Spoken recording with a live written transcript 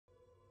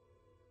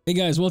Hey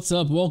guys, what's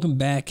up? Welcome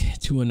back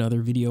to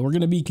another video. We're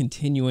going to be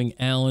continuing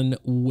Alan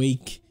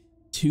Wake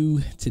 2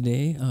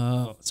 today.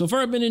 So far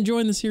I've been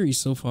enjoying the series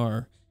so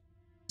far.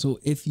 So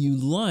if you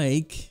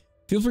like,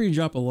 feel free to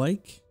drop a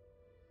like,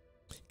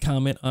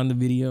 comment on the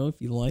video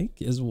if you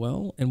like as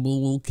well, and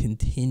we'll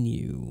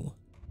continue.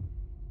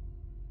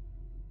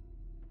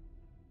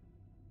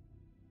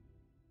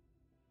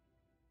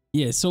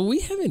 Yeah, so we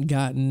haven't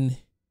gotten,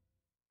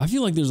 I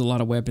feel like there's a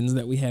lot of weapons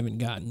that we haven't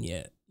gotten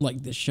yet.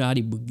 Like the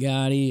shoddy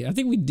Bugatti. I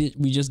think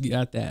we just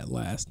got that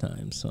last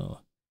time, so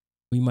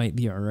we might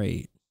be all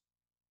right.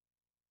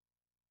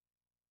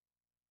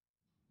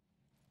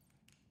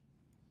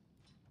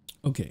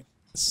 Okay,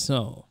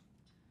 so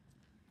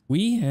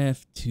we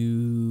have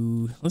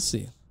to, let's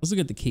see. Let's look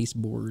at the case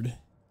board.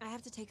 I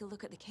have to take a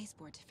look at the case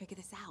board to figure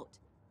this out.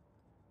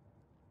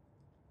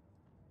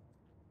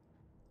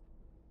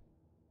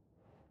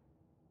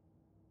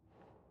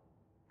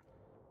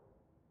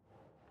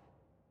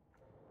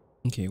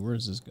 Okay, where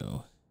does this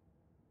go?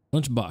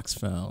 Lunchbox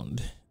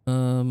found.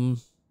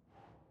 Okay.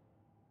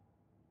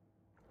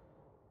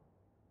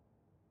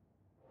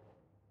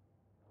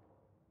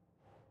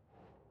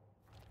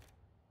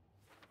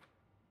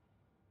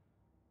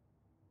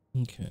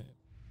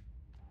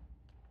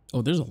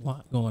 Oh, there's a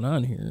lot going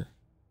on here.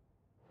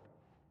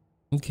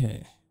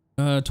 Okay.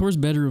 Tor's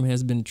bedroom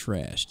has been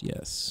trashed,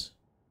 yes.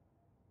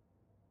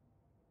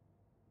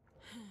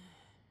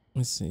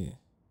 Let's see.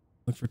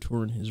 Look for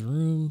Tor in his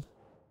room.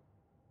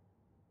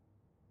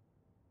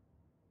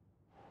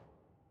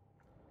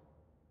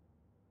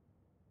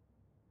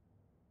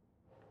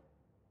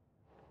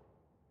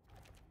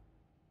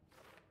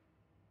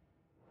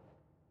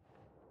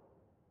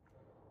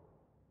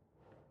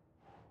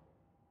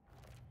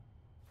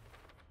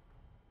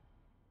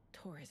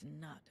 Tor is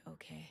not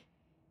okay.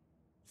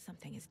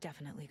 Something is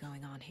definitely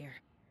going on here.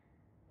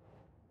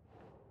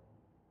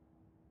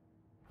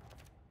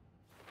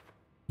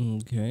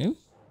 Okay.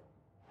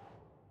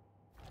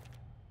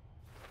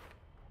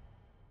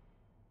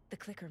 The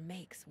clicker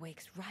makes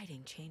Wake's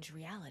writing change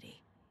reality.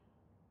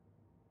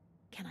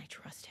 Can I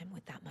trust him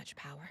with that much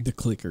power? The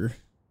clicker.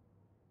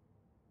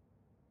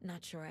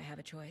 Not sure I have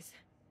a choice.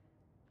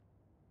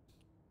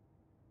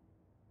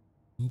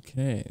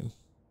 Okay.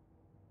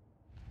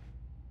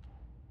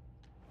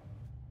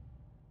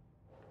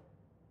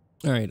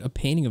 All right, a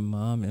painting of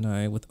Mom and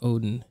I with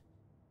Odin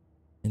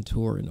and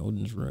Tor in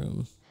Odin's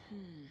room.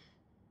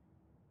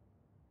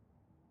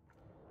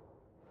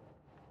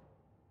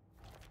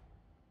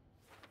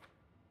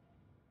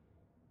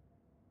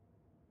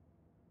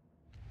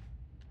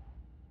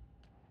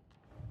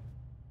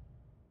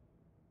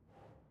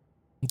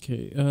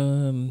 Okay,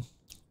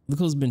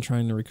 Little's been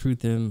trying to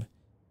recruit them.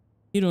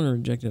 Theodore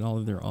rejected all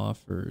of their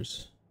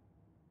offers.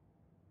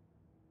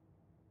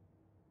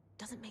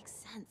 Doesn't make sense.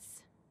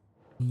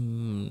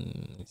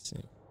 Let's see.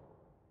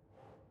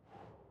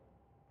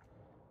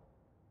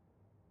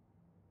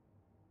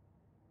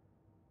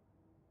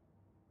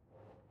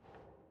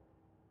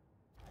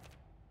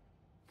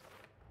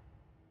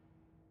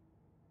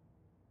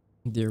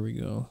 There we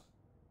go.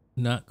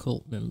 Not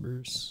cult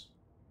members.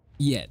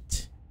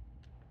 Yet.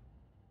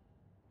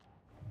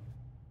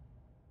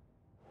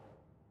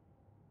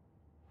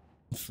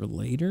 For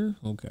later?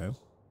 Okay.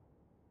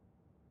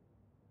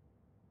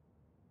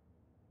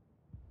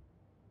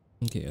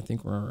 Okay, I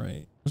think we're all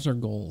right. What's our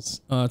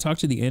goals? Talk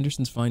to the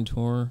Andersons, find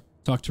Tor.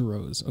 Talk to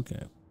Rose.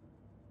 Okay.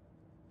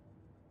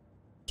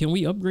 Can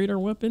we upgrade our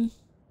weapon?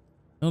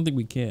 I don't think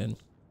we can.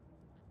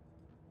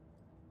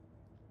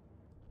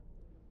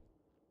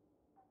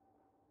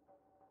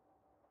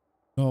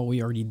 Oh,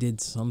 we already did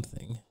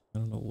something. I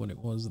don't know what it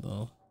was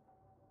though.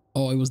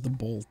 Oh, it was the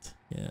bolt.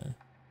 Yeah.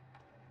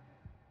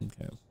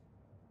 Okay.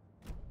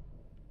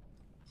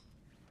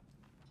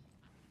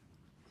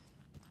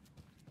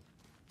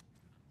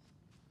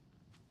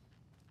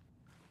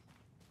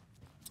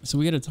 So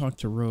we got to talk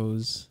to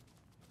Rose.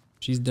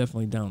 She's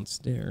definitely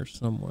downstairs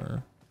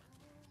somewhere.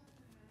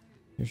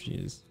 Here she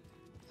is.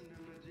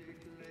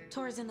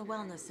 Tor's in the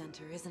wellness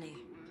center, isn't he?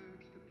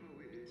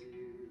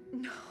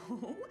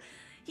 No,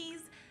 he's...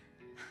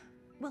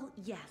 Well,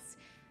 yes,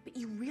 but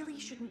you really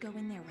shouldn't go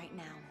in there right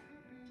now.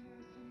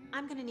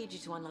 I'm gonna need you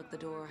to unlock the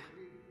door.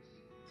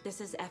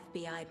 This is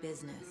FBI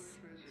business.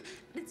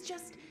 It's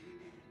just...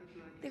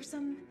 There's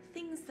some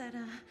things that,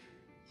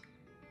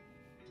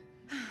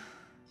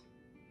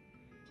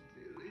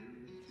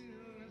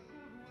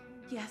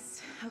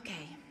 Yes,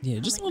 okay. Yeah,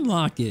 just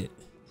unlock it.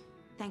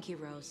 Thank you,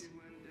 Rose.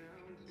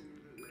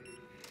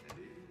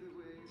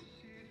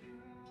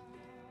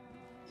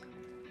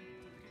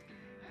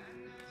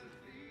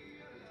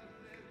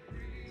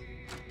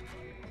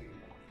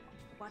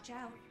 Watch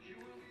out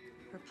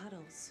for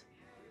puddles.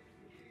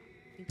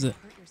 You Is it-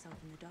 can hurt yourself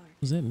in the dark.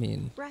 What does that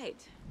mean?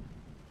 Right.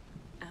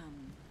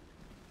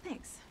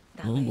 Thanks.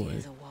 That Oh, lady boy.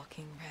 is a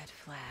walking red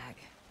flag.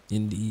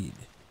 Indeed.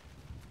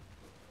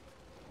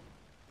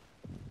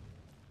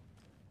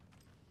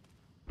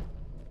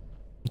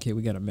 Okay,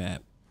 we got a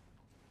map.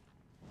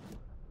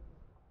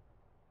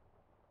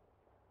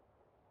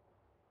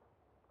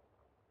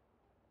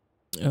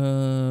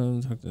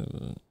 talk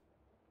to.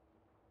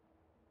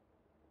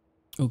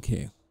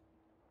 Okay.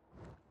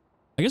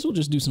 I guess we'll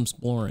just do some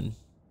exploring.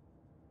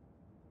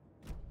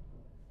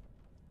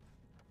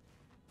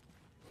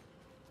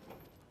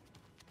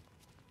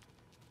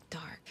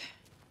 Dark.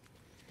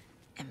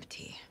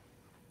 Empty.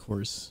 Of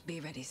course. Be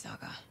ready,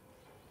 Saga.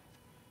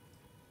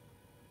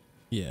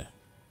 Yeah.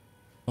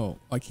 Oh,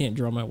 I can't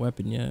draw my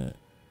weapon yet.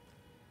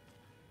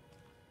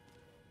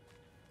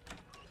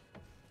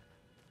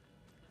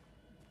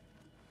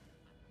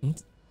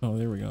 Oh,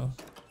 there we go.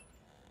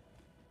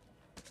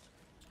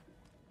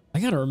 I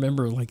gotta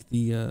remember like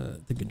the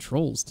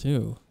controls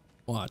too.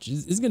 Watch,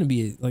 it's gonna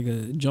be like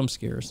a jump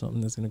scare or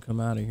something that's gonna come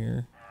out of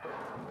here.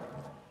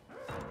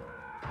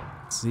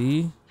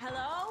 See?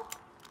 Hello?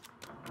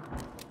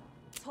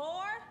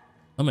 Tor?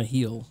 I'm gonna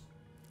heal.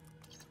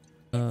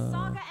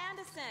 Saga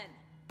Anderson.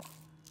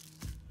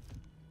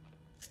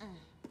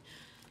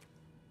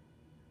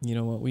 You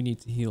know what? We need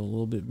to heal a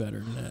little bit better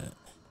than that.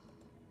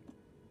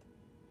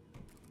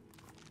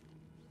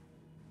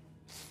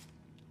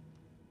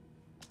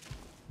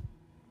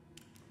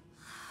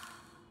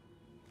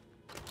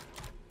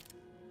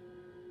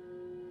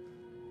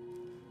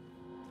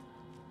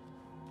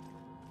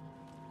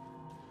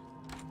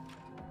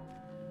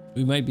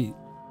 We might be.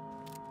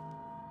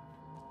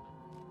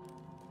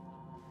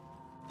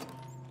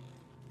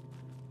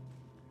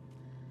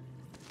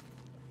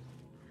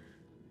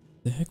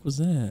 The heck was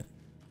that?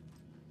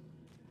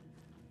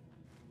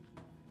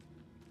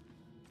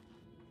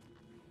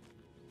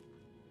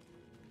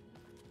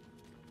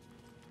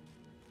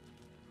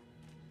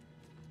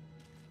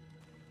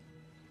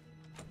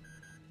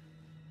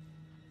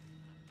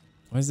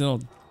 Why is it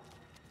all?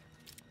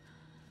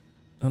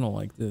 I don't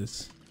like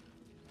this.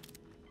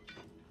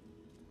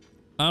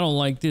 I don't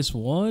like this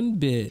one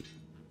bit.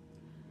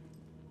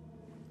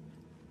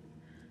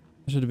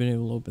 I should have been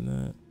able to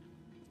open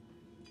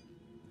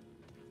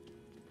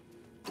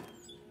that.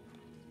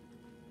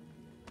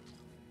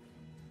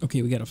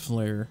 Okay, we got a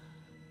flare.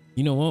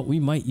 You know what?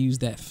 We might use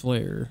that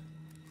flare,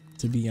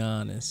 to be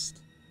honest.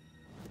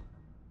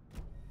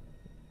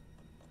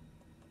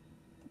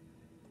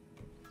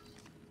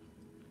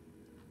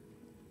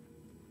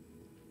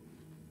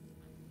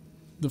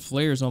 The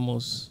flare's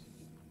almost...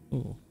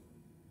 Oh.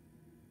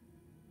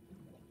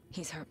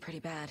 He's hurt pretty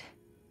bad,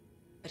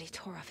 but he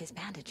tore off his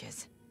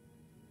bandages.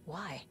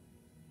 Why?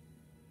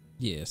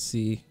 Yeah,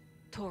 see?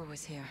 Tor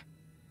was here.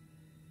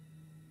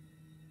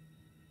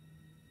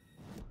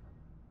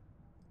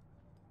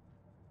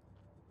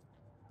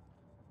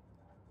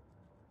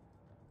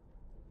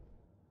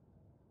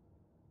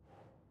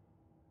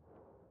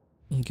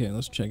 Okay,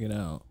 let's check it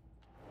out.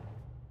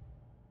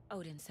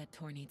 Odin said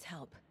Tor needs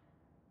help.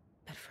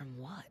 But from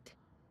what?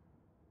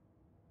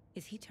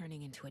 Is he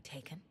turning into a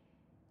Taken?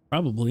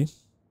 Probably.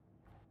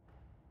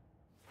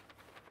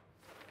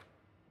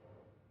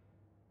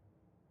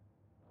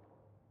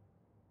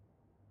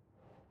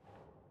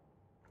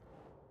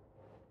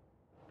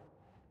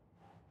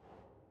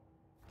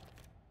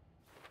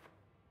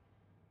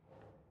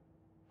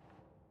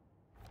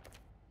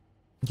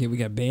 Okay, we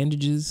got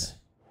bandages.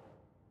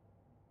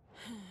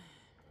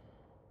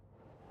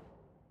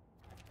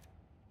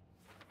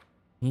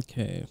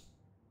 Okay.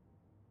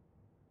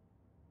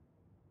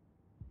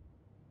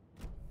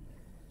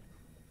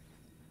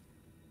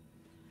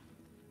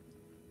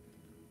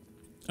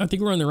 I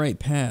think we're on the right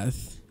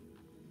path.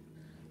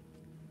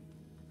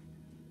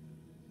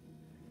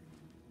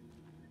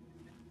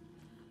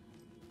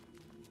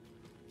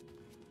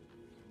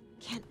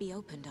 Can't be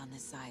opened on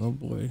this side. Oh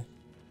boy.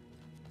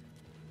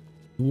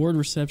 Ward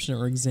reception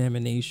or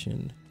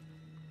examination.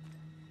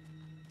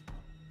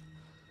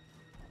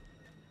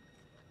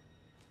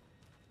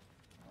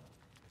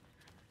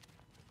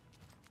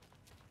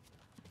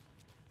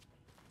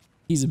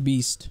 He's a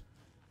beast.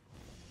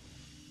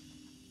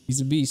 He's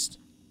a beast.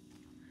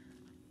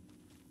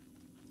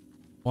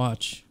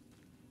 Watch.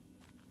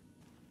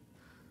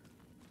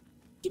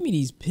 Give me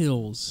these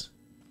pills.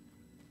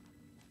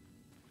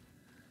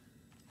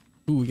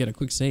 Ooh, we got a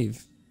quick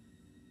save.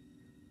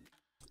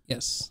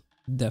 Yes,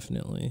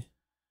 definitely.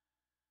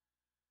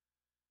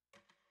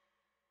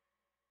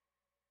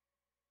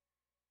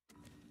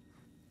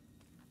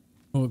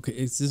 Okay,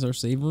 is this our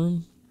save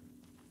room?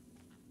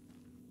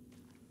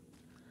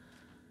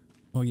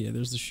 Oh yeah,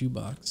 there's the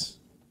shoebox.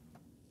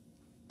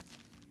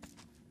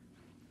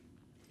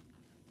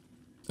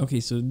 Okay,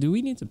 so do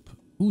we need to...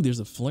 Ooh, there's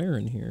a flare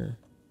in here.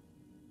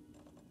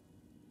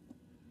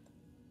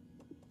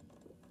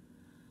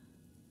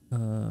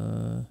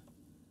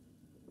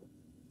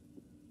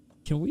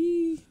 Can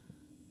we...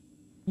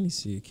 Let me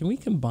see. Can we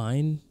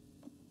combine?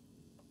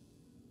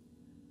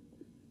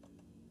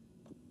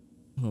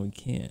 Oh, we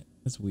can't.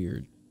 That's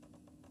weird.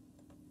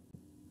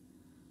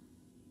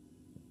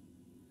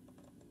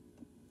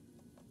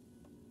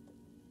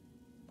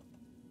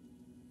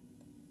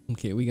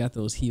 Okay, we got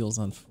those heals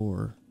on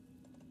 4.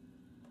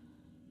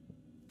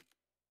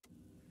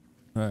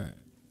 Alright.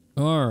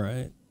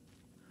 Alright.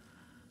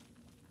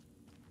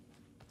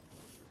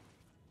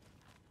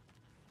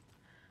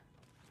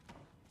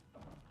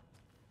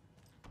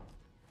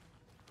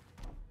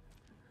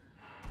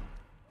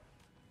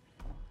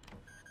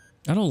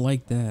 I don't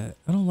like that.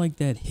 I don't like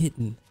that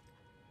hitting.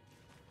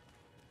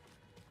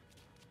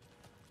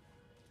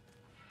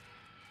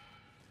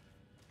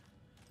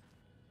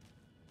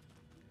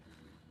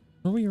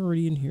 Are we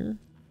already in here?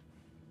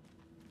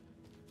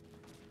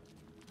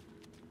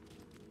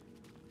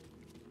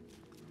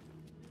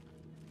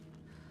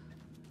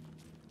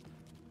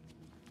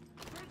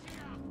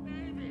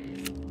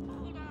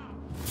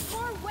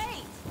 More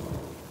weight!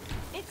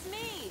 It's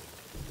me!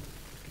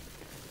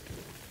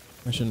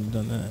 I shouldn't have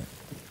done that.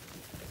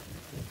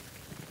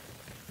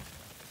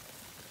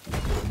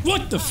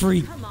 What the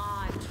freak? Come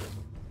on.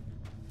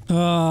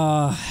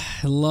 Ah,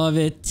 love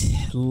it.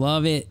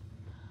 Love it.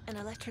 An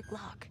electric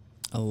lock.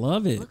 I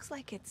love it. Looks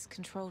like it's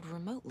controlled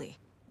remotely.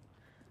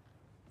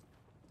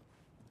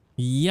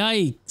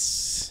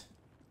 Yikes.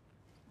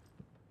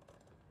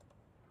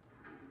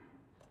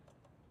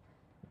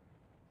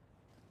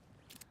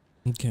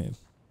 Okay.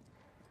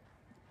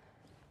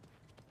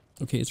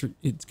 Okay,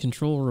 it's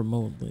controlled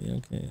remotely.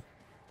 Okay.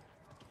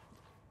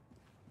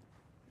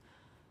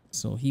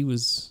 So he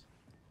was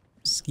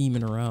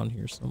scheming around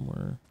here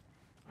somewhere.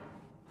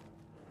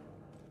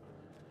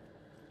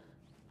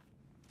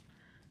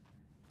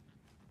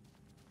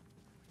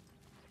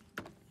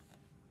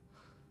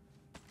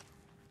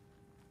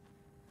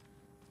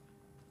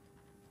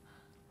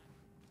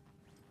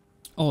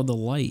 Oh, the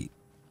light.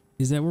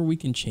 Is that where we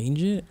can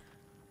change it?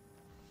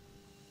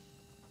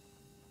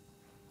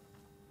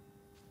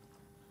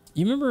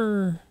 You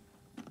remember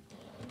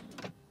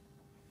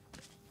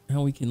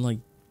how we can like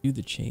do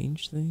the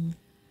change thing?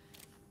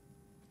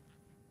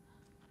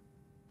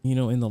 You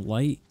know, in the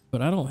light,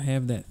 but I don't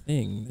have that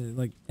thing.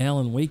 Like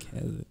Alan Wake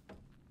has it.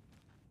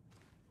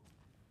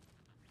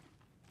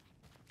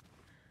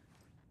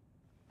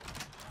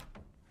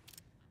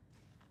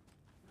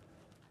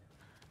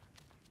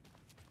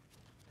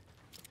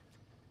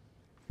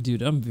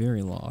 Dude, I'm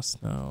very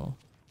lost now.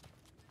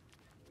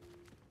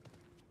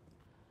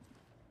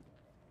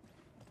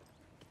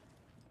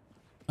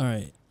 All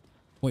right.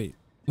 Wait,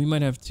 we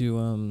might have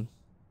to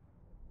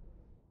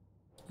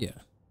yeah.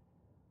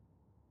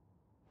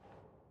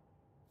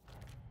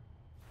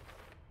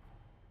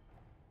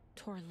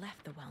 Tor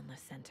left the wellness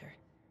center.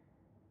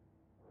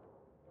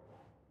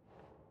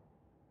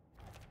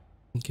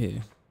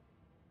 Okay.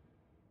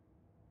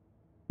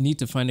 Need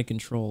to find the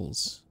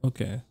controls.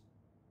 Okay.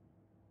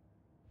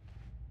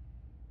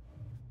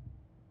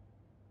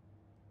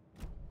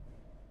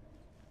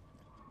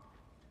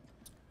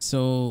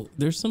 So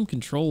there's some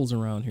controls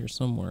around here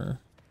somewhere.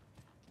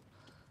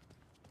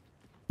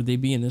 Would they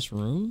be in this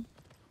room?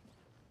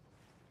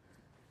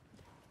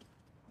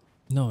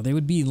 No, they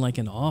would be in like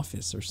an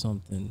office or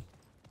something.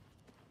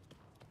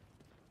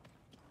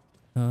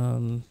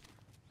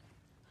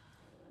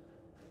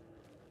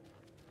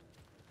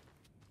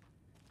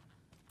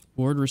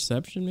 Board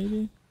reception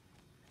maybe?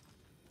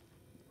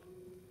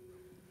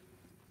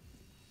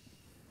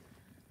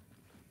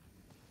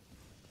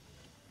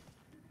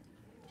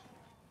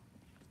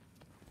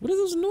 What are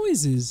those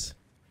noises?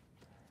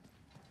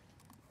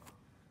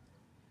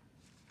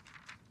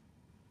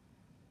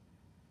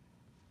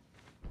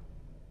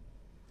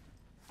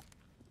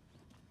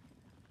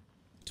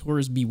 Tor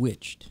is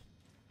bewitched.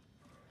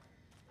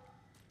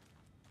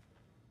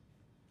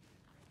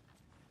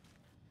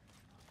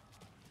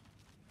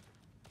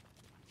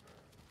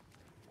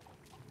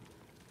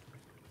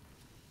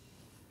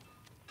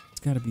 It's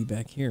got to be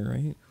back here,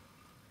 right?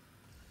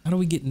 How do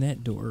we get in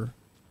that door?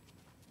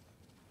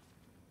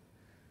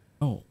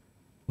 Oh,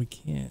 we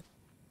can't.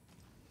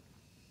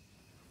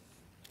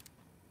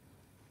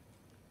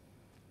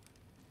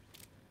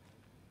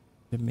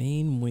 The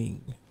main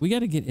wing. We got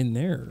to get in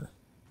there.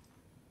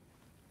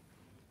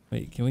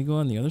 Wait, can we go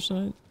on the other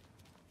side?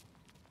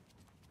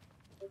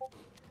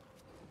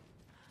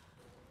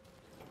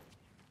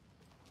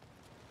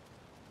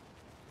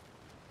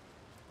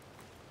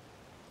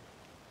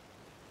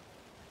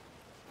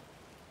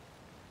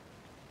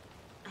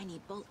 I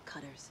need bolt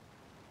cutters.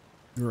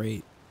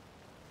 Great.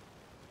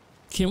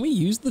 Can we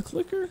use the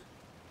clicker?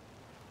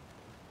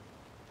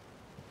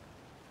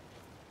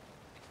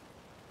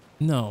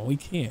 No, we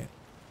can't.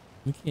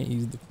 We can't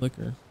use the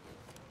clicker.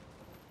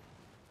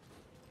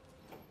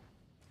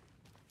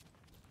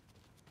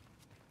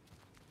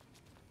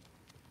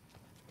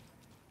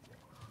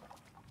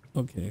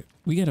 Okay,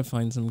 we gotta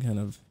find some kind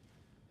of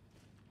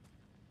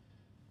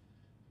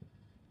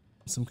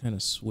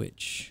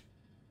switch.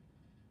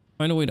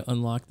 Find a way to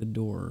unlock the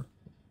door.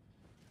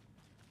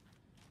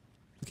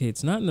 Okay,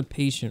 it's not in the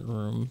patient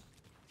room.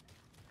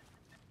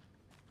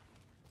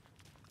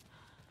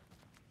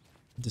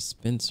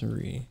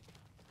 Dispensary.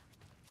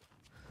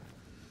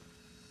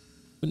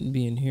 Wouldn't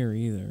be in here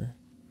either.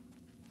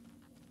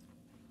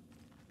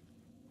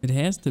 It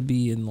has to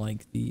be in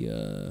like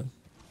the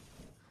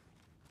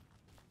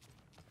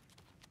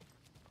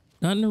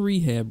not in a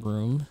rehab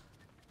room.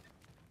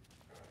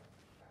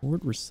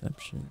 Ward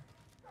reception.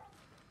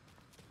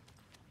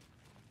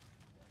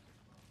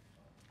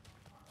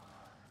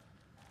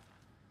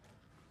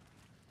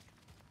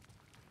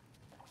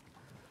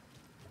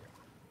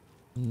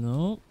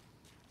 No.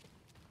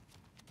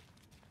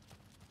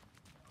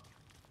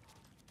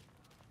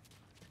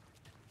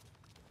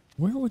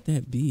 Where would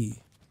that be?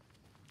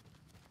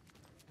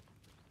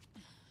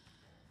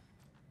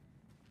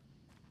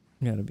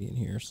 Gotta be in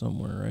here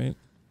somewhere, right?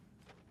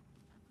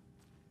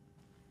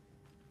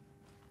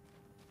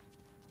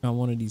 On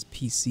one of these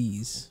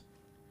PCs.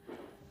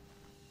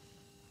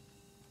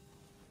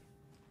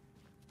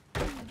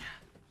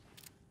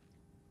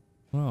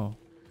 Oh.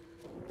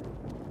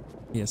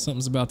 Yeah,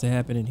 something's about to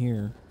happen in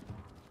here.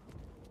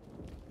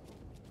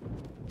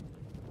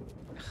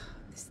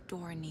 This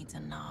door needs a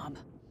knob.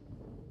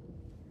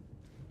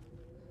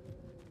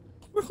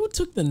 Who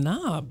took the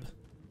knob?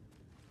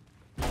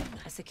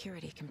 A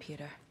security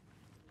computer.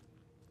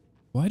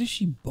 Why does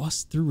she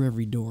bust through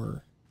every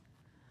door?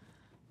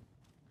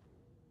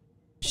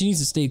 She needs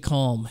to stay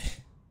calm.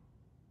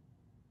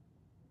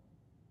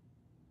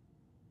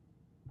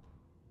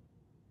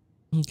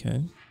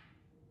 Okay.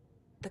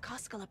 The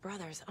Koskela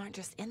brothers aren't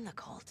just in the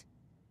cult.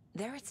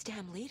 They're its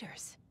damn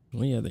leaders.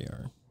 Well, yeah, they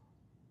are.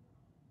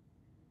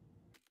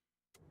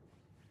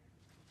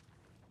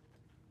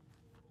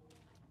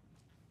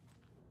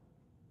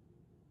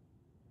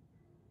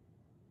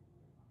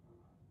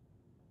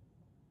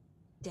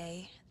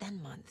 Day,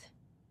 then month.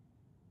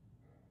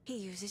 He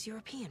uses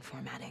European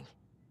formatting.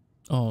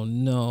 Oh,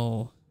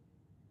 no.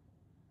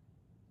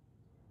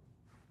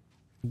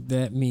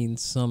 That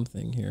means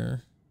something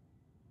here.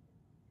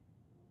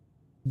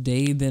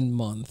 Day, then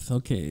month.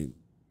 Okay.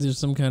 There's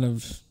some kind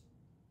of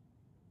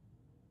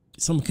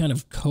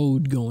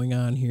code going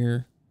on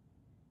here.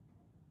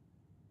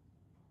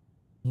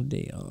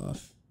 Day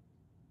off.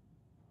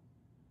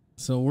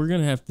 So we're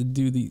going to have to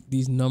do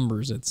these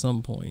numbers at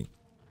some point.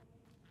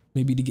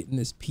 Maybe to get in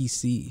this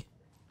PC.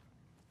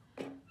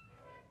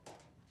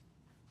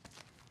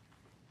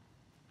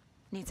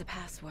 Needs a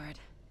password.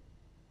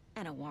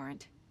 And a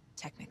warrant,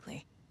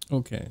 technically.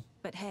 Okay.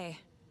 But hey,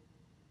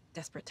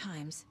 desperate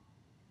times.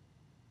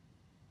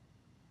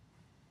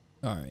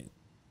 All right.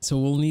 So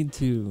we'll need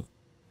to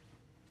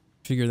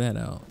figure that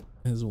out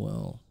as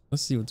well.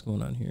 Let's see what's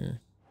going on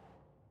here.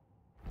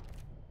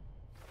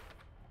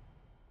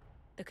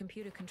 The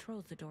computer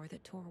controls the door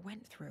that Tor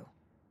went through.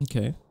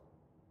 Okay.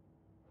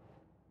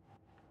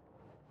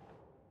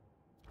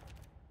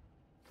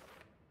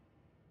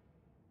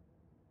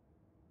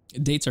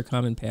 Dates are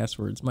common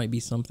passwords. Might be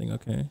something,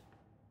 okay.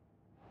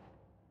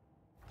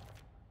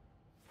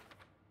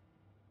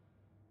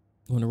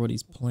 Wonder what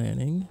he's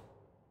planning.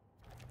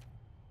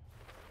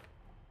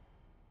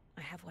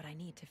 I have what I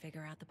need to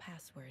figure out the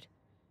password.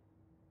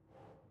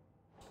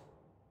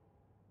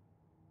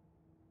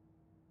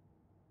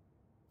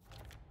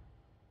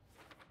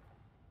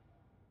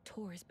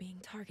 Tor is being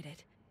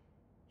targeted.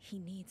 He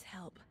needs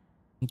help.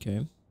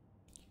 Okay.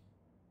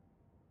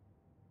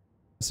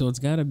 So it's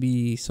got to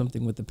be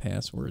something with the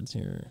passwords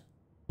here.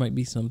 Might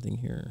be something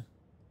here.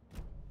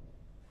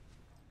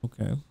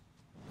 Okay.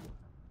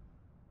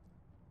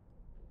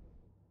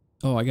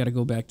 Oh, I got to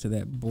go back to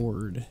that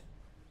board.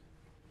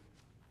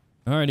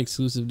 All right,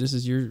 exclusive. This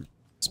is your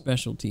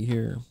specialty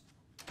here.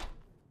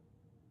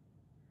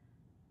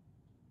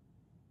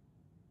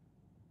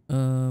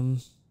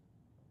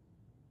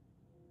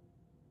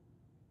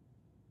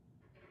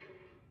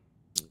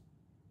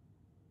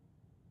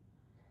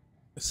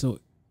 So,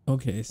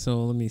 okay,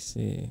 so let me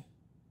see.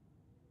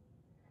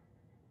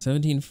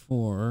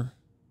 17.4.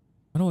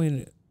 I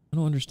don't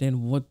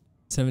understand what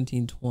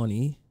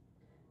 17.20.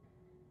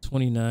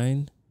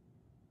 29.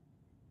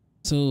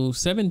 So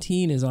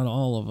 17 is on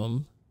all of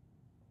them.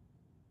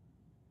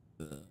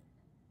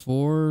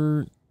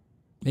 4,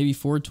 maybe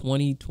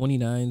 420,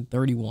 29,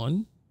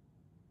 31.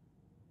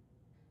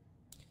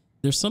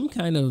 There's some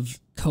kind of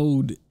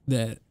code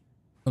that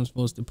I'm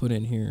supposed to put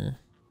in here.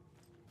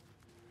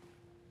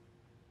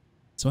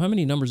 So how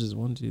many numbers is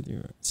 1, 2,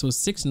 3? So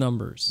 6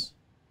 numbers.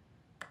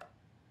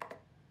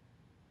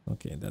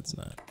 Okay, that's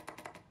not.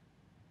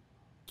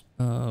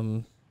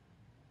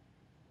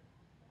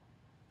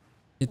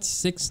 It's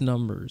 6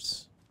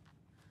 numbers.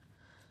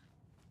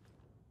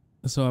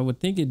 So I would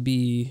think it'd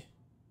be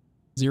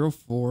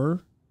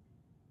 04,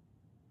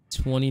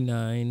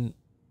 29,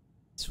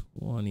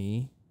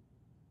 20,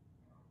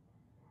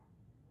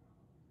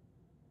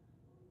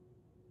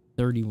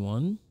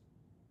 31.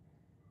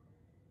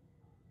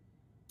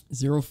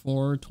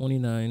 04,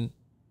 29,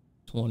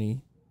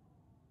 20.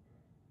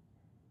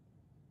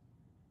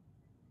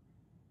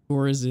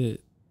 Or is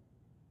it?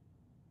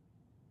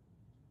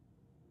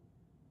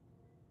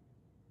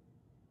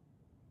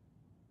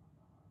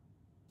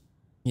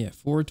 Yeah,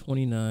 4,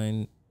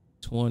 29,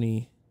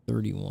 20,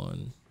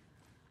 31.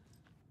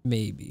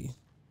 Maybe.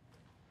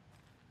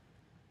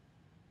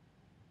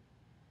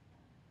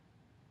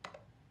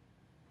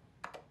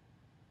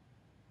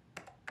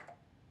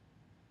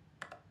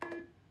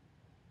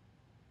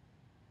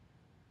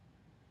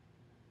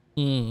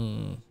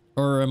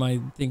 Or am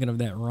I thinking of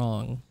that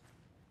wrong?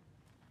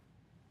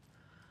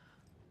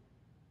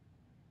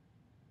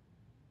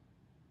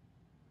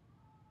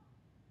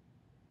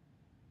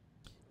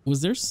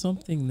 Was there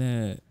something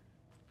that...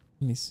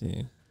 Let me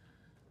see.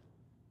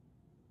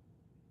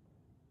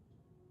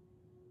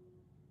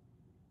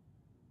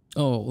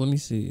 Oh, let me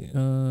see.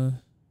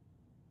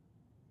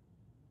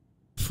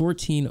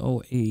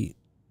 1408,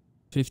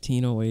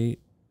 1508,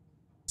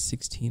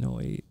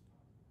 1608.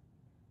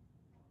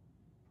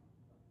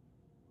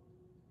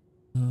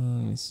 Let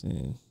me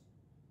see.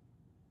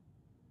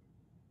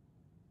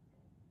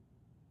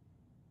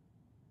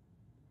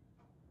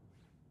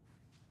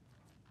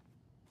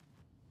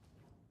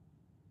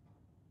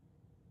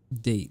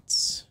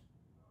 Dates.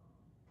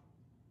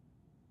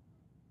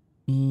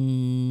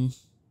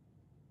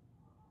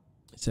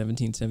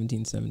 17,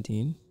 17,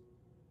 17.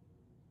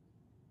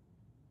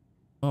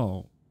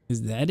 Oh,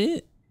 is that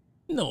it?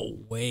 No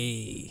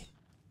way.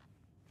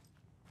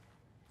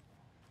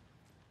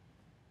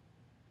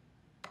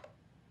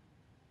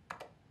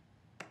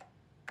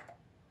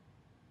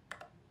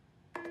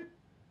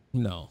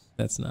 No,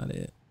 that's not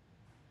it.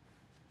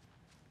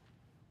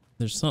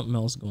 There's something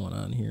else going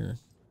on here.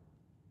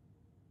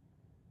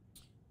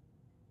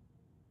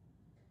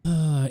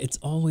 It's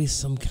always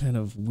some kind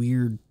of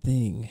weird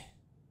thing.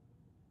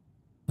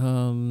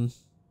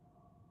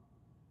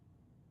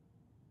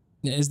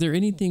 Is there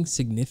anything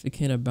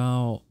significant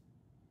about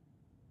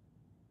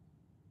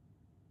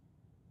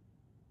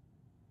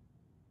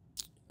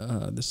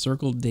the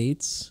circled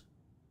dates?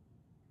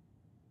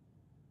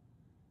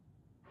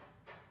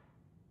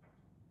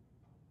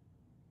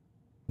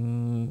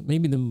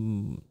 Maybe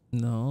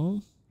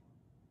no.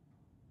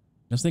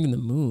 I was thinking the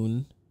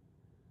moon.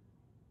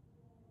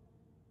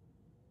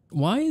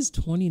 Why is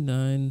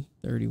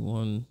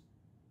 2931?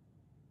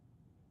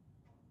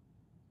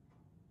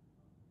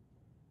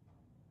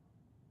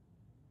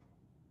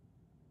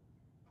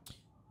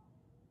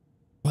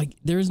 Like,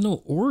 there's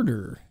no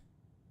order.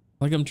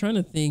 Like, I'm trying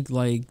to think,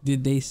 like,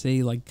 did they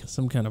say, like,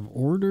 some kind of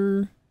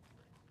order?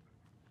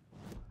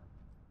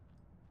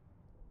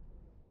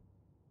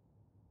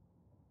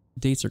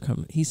 Dates are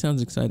coming. He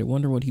sounds excited.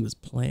 Wonder what he was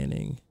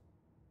planning.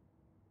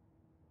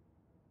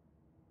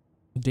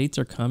 Dates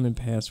are common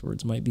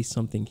passwords. Might be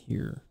something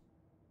here.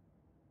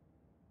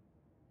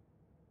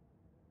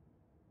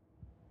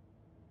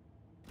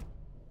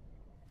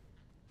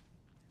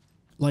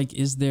 Like,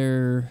 is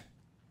there...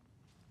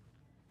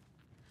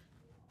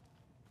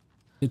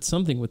 It's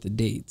something with the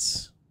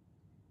dates.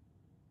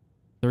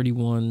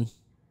 31.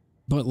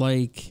 But,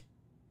 like,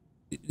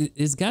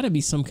 it's got to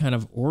be some kind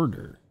of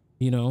order,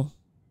 you know?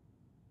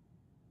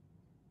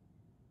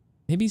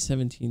 Maybe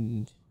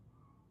 17...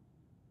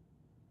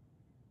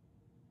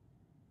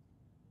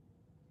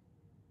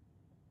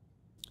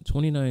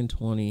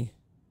 2920.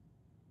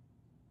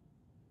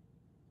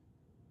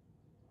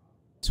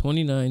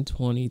 29,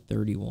 20,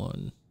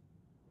 31.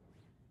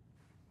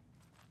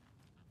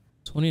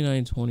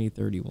 29, 20,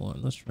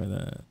 31. Let's try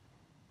that.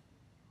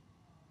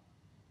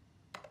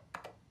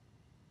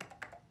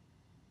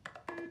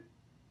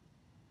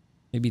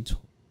 Maybe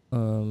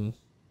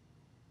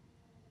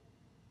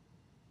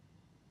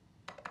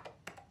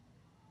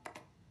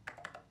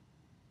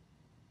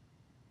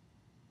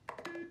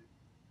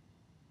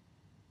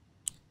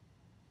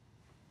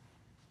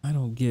I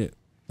don't get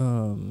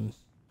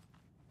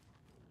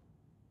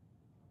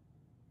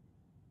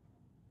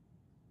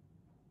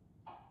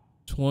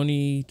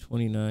 20,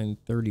 29,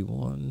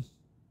 31.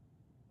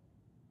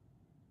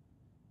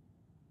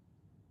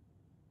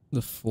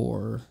 The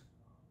 4.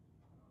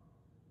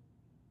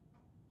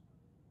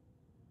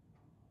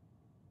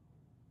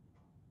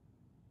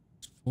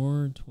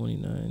 Four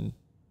 29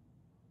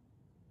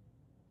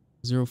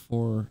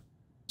 04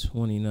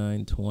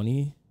 29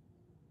 20.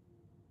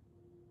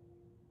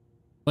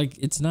 Like,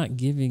 it's not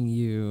giving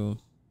you...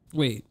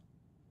 Wait.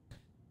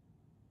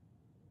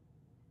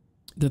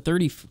 The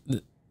 30...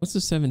 What's the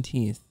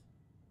 17th?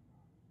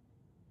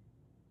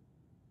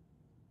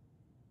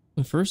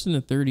 The 1st and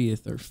the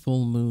 30th are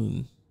full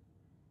moon.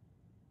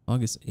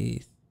 August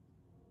 8th.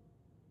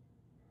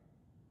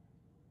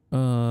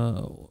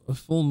 A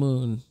full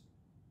moon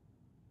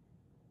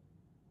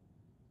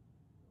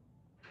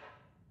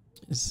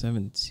is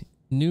 17.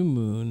 New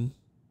moon.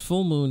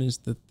 Full moon is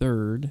the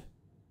 3rd.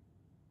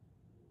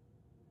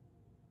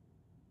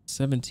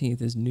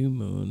 17th is new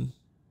moon.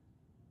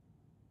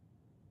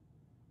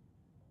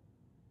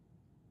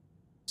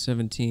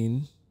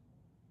 17.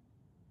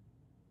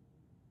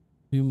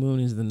 New moon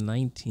is the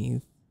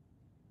 19th.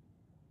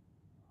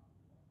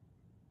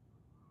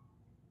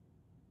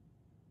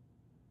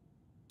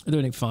 Are there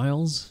any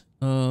files?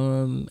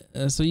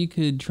 So you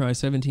could try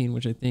 17,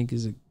 which I think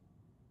is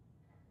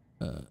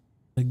a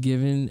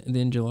given, and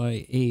then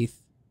July 8th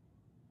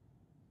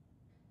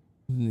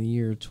in the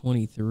year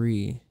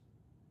 23.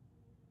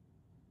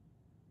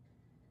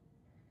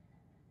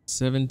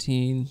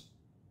 17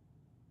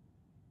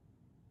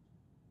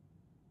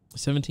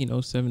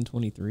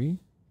 170723.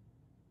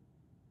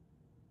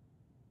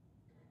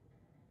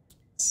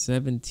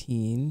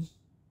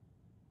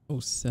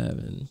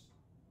 1707.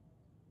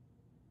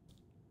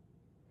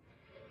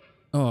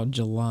 Oh,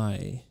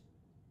 July.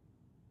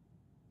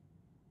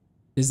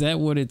 Is that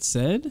what it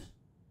said?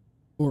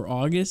 Or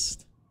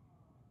August?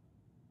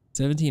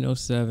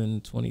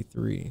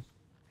 170723.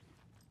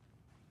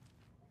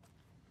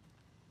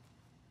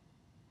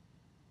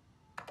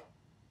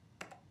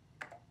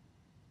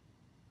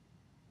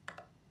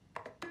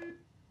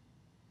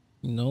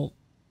 Nope.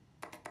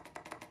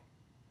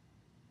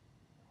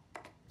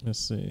 Let's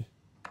see.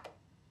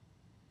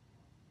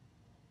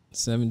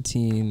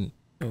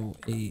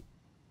 1708.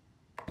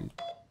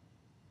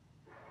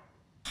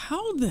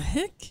 How the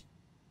heck?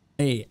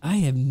 Hey, I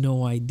have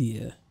no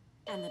idea.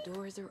 And the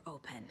doors are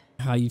open.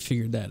 How you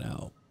figured that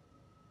out?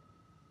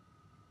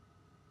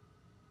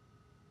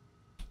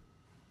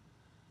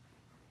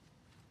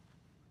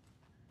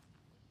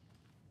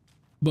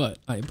 But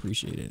I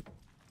appreciate it.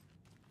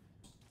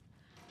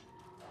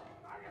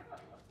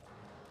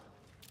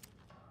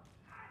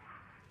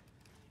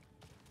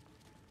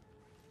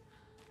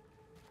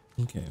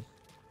 Okay.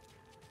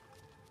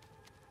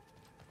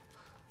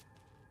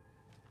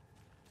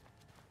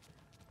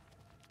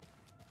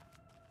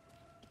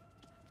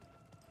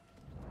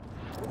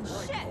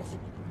 Shit!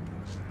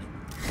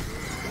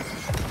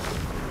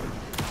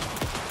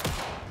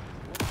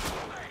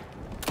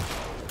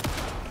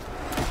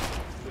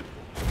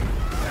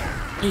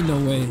 Ain't no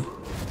way.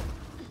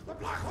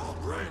 Not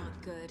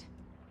good.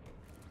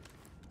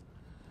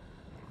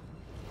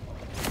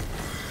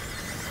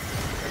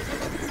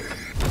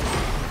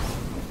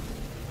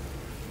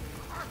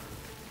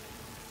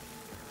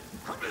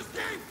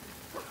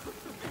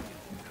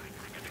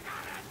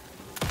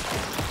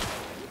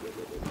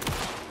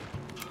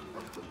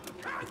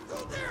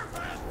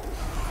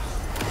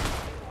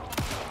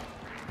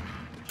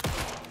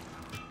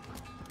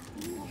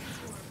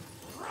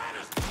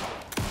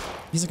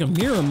 He's like a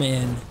mirror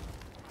man.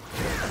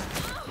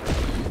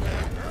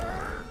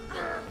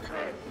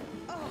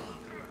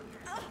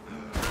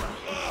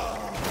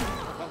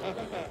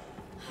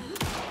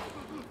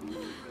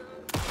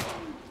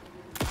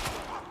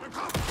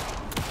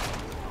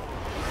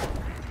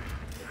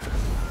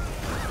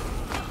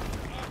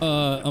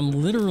 I'm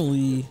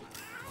literally...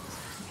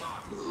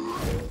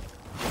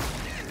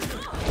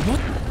 What?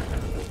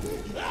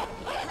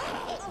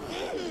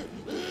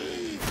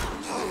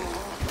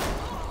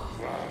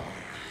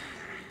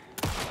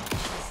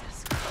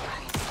 Jesus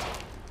Christ.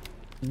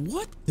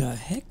 What the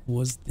heck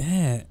was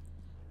that?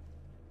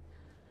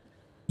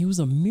 He was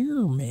a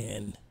mirror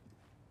man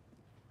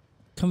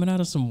coming out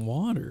of some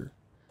water.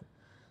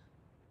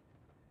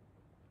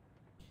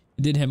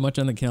 It didn't have much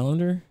on the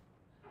calendar.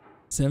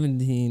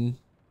 17.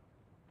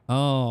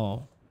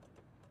 Oh,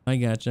 I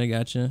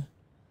gotcha.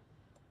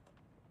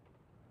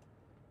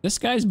 This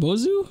guy's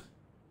Bozu?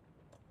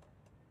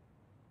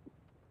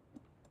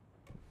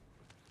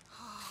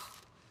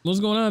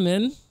 What's going on,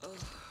 man?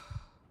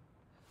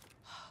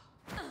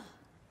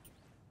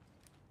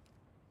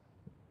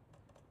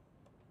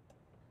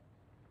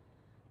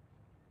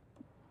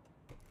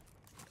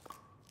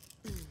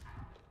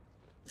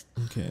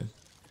 Okay.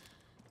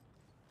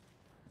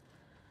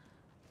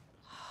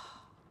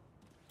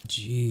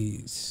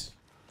 Jeez.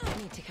 I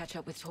need to catch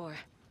up with Tor.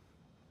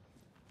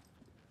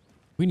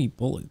 We need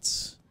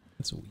bullets.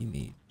 That's what we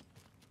need.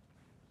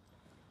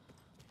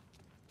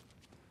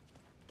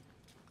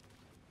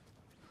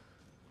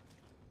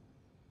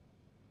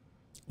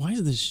 Why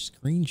is this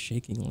screen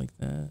shaking like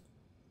that?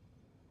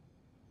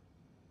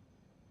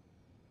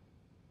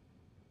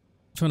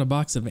 Found a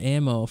box of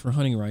ammo for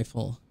hunting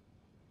rifle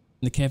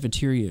in the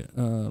cafeteria.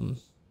 I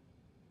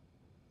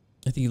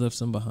think you left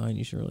some behind.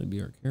 You should really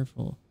be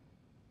careful.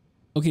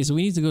 Okay, so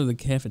we need to go to the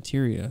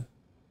cafeteria.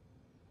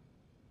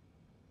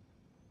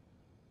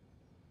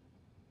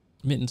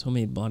 Mittens,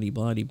 homemade blah,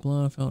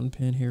 blah, fountain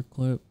pen, hair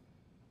clip.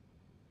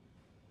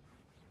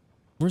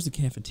 Where's the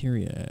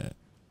cafeteria at?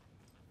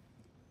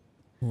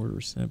 Board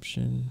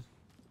reception.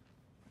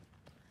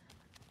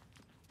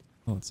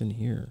 Oh, it's in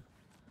here.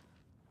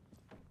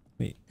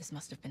 Wait. This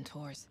must have been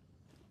Tor's.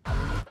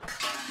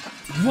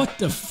 What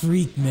the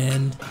freak,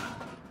 man?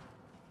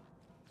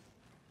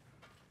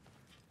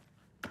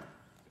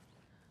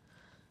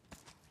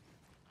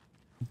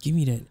 Give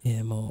me that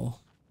ammo.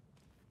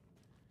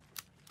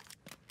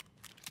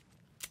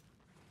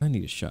 I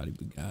need a shoddy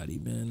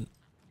Bugatti, man.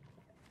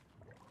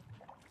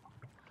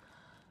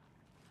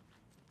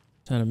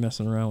 Kind of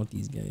messing around with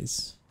these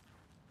guys.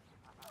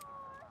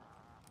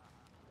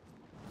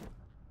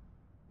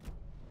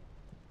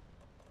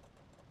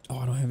 Oh,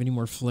 I don't have any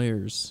more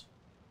flares.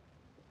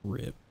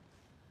 Rip.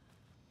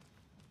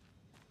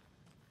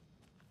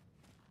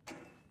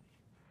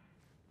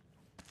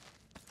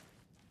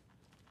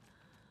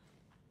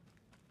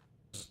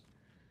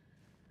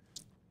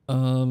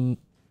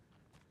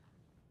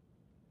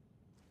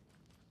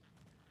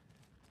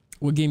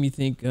 What game you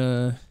think,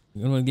 you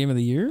know, game of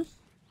the year?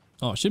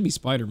 Oh, it should be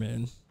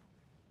Spider-Man.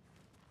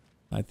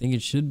 I think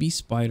it should be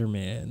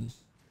Spider-Man.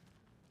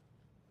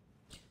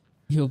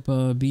 You hope,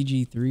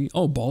 BG3.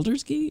 Oh,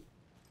 Baldur's Gate?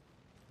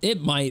 It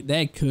might,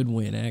 that could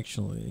win,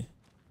 actually.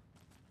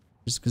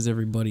 Just because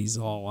everybody's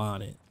all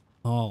on it.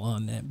 All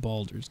on that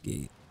Baldur's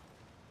Gate.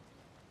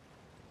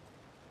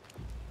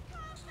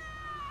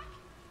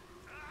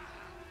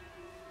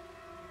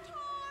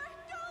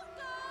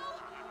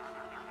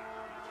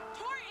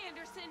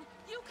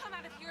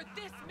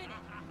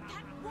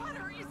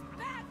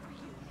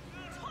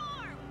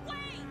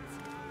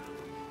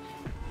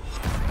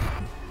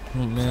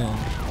 Oh man.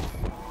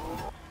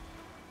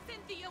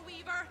 Cynthia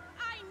Weaver.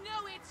 I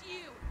know it's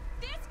you.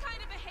 This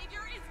kind of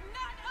behavior is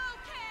not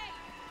okay.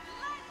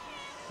 Let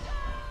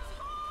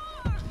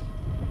him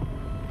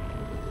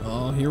go.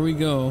 Oh, here we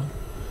go.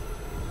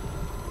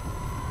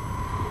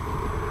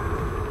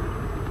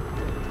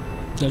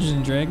 Dungeons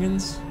and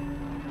Dragons?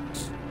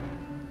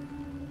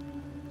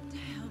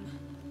 Damn.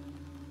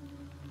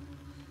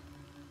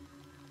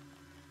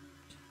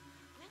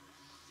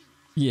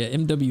 Yeah,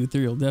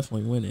 MW3 will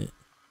definitely win it.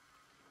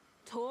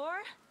 Tor?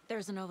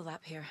 There's an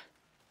overlap here.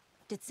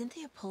 Did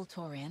Cynthia pull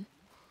Tor in?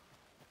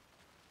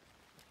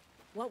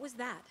 What was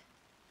that?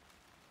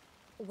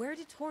 Where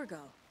did Tor go?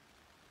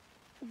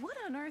 What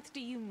on earth do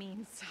you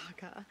mean,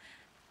 Saga?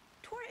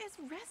 Tor is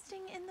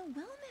resting in the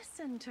wellness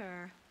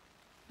center.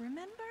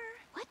 Remember?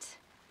 What?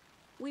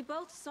 We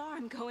both saw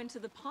him go into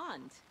the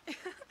pond.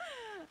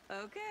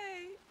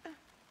 Okay.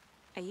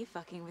 Are you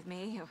fucking with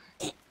me,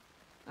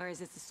 or is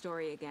this a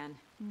story again?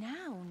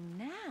 Now.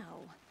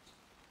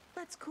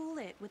 Let's cool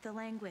it with the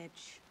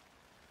language.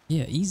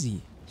 Yeah,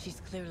 easy.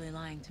 She's clearly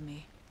lying to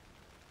me.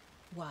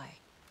 Why?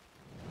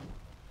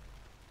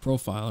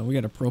 Profiling. We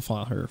got to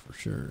profile her for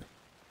sure.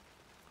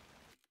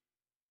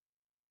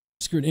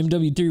 Screwed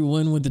MW3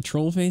 win with the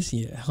troll face?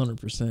 Yeah,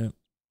 100%.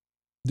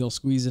 They'll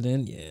squeeze it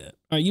in? Yeah.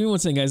 All right, give me 1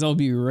 second, guys. I'll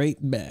be right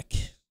back.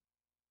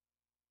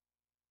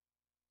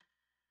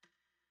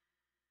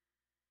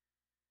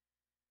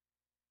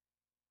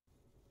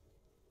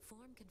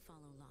 Form can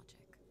follow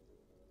logic,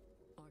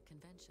 or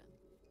convention,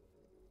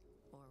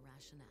 or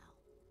rationale.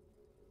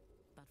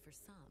 But for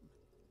some,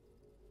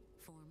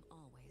 form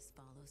always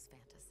follows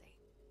fantasy.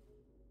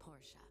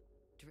 Portia,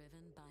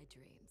 driven by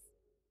dreams.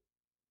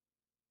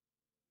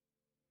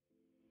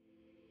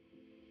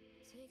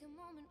 Take a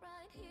moment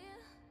right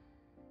here,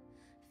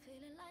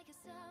 feeling like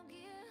it's out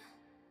gear,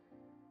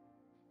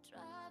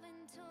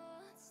 driving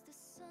towards the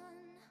sun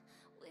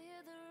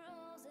with a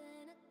rose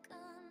and a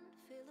gun.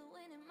 Feel the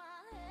wind in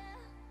my hair,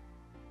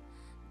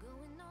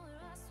 going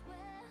nowhere I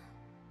swear,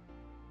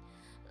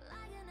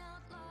 like an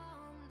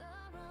outlaw on the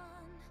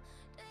run,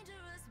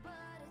 dangerous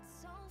but it's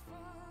so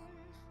fun,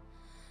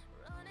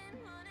 running,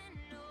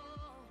 no,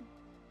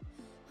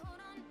 hold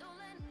on, don't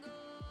let go,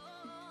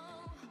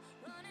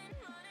 running,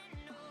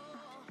 no.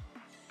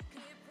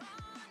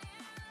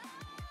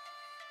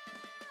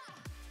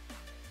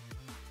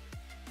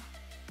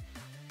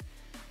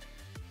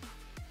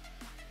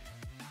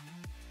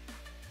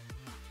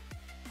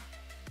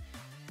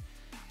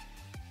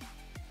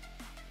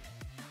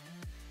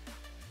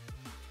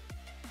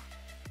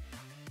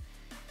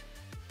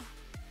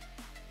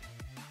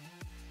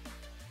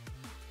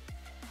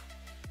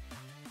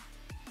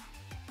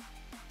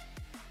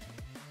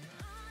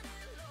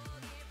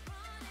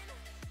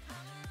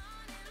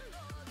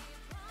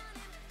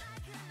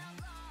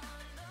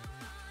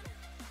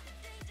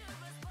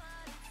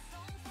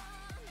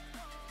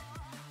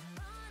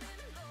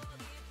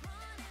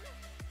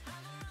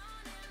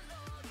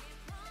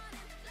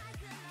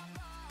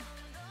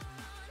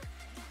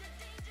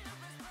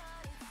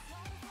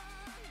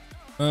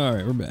 All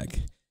right, we're back.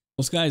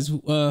 Well, guys,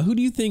 who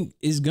do you think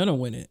is gonna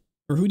win it,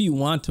 or who do you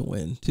want to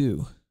win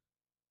too?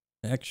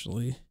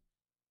 Actually,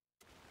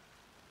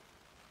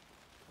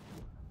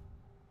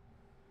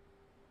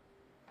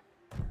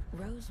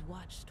 Rose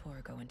watched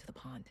Tor go into the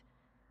pond.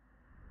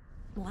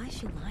 Why is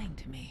she lying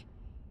to me?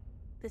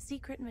 The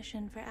secret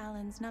mission for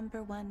Alan's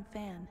 #1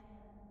 fan.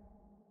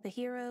 The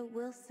hero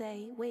will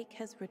say Wake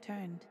has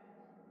returned.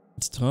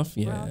 it's tough.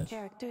 We're Yeah. all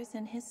characters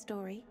in his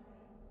story.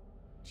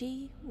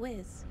 Gee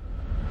whiz.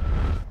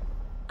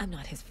 I'm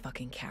not his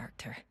fucking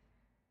character.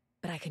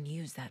 But I can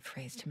use that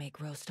phrase to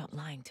make Rose stop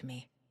lying to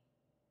me.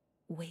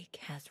 Wake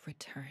has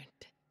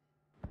returned.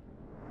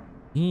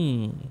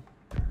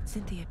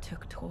 Cynthia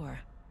took Tor.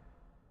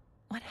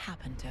 What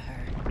happened to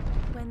her?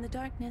 When the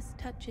darkness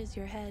touches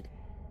your head,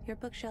 your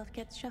bookshelf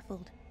gets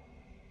shuffled.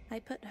 I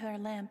put her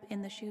lamp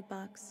in the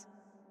shoebox.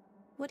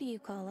 What do you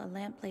call a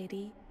lamp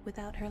lady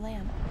without her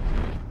lamp?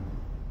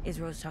 Is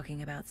Rose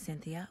talking about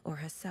Cynthia or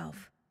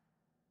herself?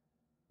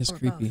 It's Or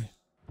creepy. both.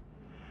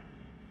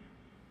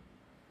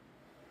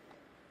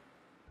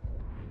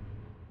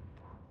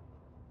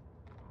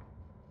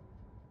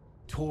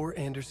 Tor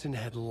Anderson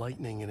had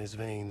lightning in his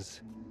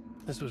veins.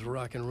 This was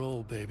rock and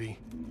roll, baby.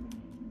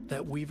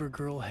 That Weaver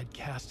girl had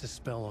cast a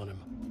spell on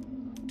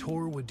him.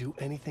 Tor would do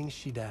anything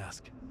she'd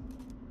ask.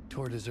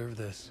 Tor deserved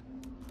this.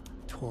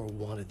 Tor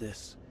wanted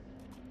this.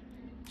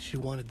 She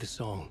wanted the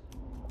song,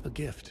 a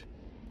gift.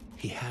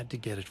 He had to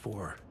get it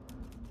for her.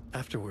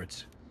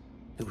 Afterwards,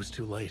 it was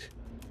too late.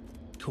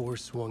 Tor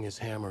swung his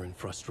hammer in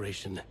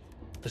frustration.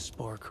 The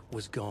spark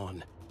was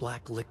gone.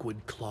 Black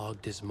liquid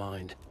clogged his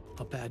mind.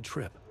 A bad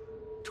trip.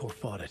 Tor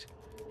fought it.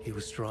 He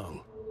was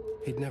strong.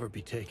 He'd never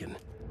be taken.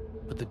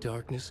 But the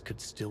darkness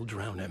could still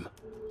drown him.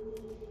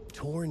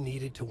 Tor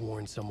needed to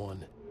warn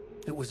someone.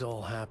 It was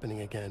all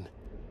happening again.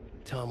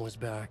 Tom was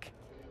back.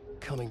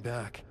 Coming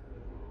back.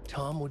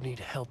 Tom would need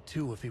help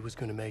too if he was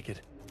going to make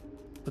it.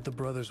 But the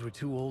brothers were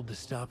too old to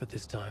stop it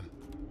this time.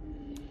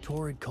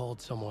 Tor had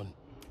called someone.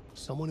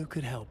 Someone who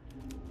could help.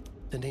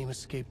 The name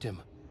escaped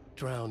him.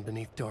 Drowned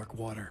beneath dark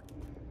water.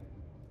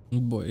 Oh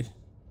boy.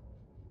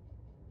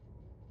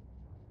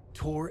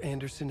 Tor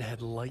Anderson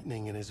had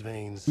lightning in his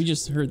veins. We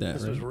just heard that,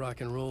 This right? was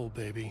rock and roll,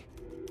 baby.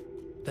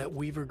 That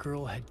Weaver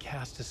girl had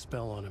cast a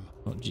spell on him.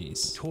 Oh,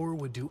 jeez. Tor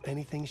would do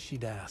anything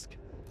she'd ask.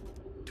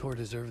 Tor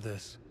deserved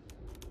this.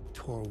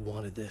 Tor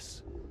wanted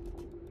this.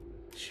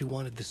 She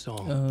wanted the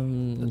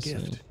song, a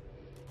gift.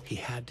 He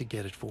had to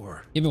get it for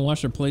her. You haven't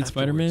watched or played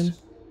Spider-Man?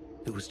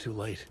 It was too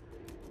late.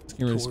 I can't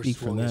really Tor speak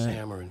for swung his that.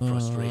 hammer in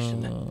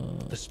frustration.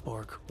 The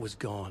spark was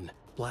gone.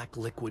 Black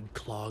liquid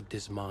clogged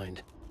his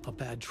mind. A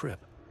bad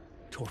trip.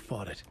 Tor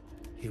fought it.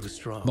 He was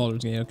strong.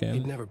 Baldur's Gate, okay.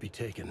 He'd never be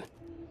taken.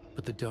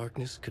 But the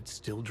darkness could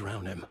still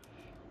drown him.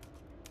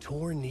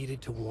 Tor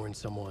needed to warn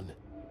someone.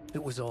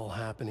 It was all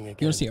happening again.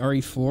 You want to see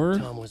RE4?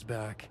 Tom was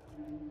back.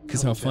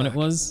 Because how fun it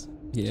was?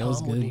 Yeah, it was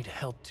Tom would good. need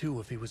help too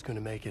if he was going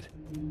to make it.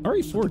 RE4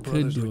 But the could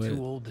brothers do were it.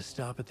 too old to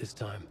stop at this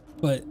time.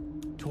 But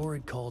Tor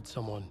had called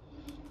someone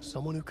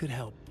who could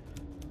help.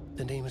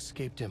 The name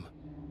escaped him,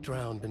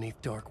 drowned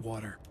beneath dark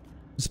water.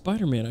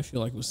 Spider-Man, I feel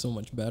like, was so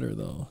much better,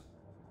 though.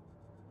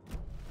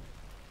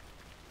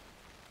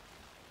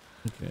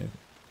 Okay.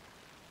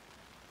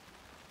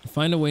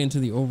 Find a way into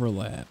the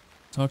overlap.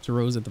 Talk to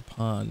Rose at the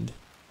pond.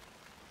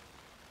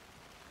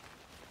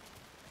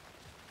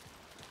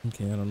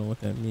 Okay, I don't know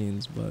what that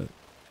means, but...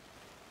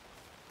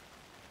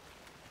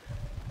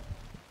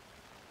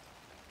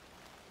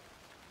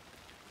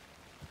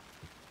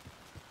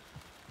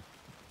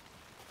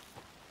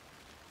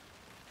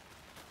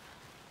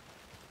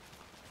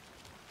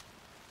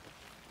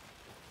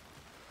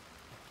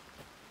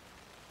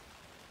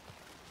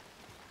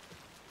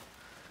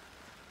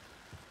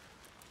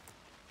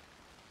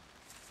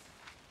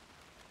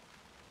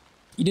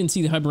 You didn't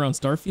see the hype around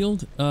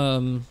Starfield?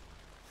 I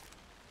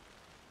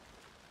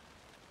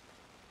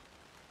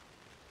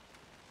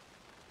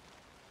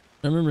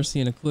remember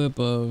seeing a clip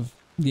of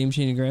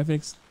game-changing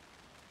graphics.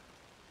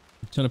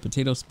 A ton of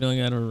potatoes spilling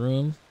out of a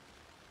room.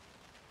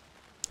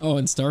 Oh,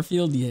 in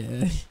Starfield?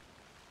 Yeah.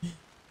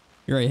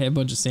 You're right, I had a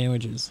bunch of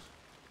sandwiches.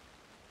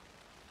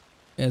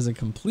 As a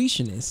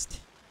completionist,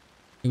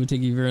 it would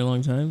take you a very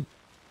long time.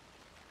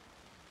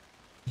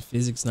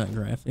 Physics, not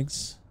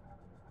graphics.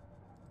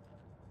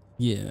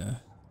 Yeah.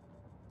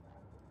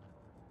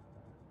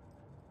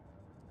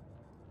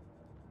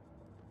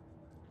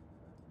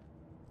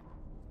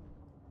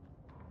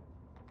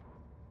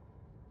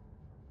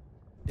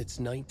 It's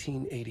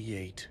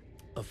 1988,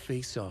 a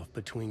face-off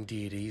between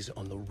deities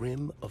on the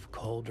rim of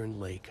Cauldron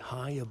Lake,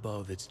 high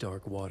above its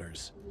dark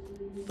waters.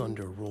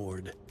 Thunder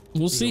roared.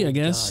 We'll see, I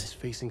guess. Gods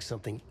facing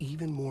something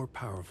even more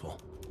powerful,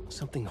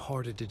 something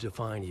harder to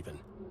define even,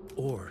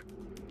 or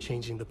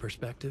changing the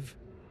perspective,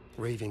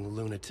 raving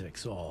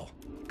lunatics all,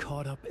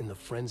 caught up in the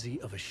frenzy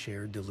of a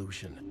shared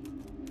delusion.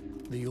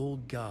 The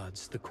old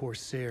gods, the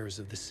corsairs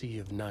of the Sea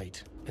of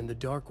Night, and the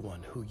Dark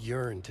One who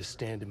yearned to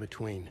stand in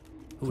between,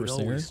 who had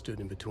Corsair? always stood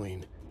in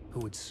between, who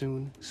would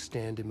soon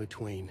stand in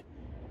between.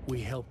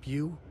 We help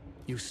you,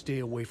 you stay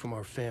away from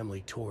our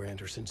family, Tor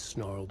Anderson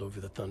snarled over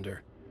the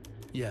thunder.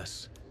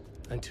 Yes,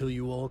 until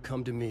you all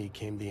come to me,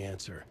 came the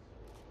answer.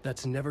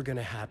 That's never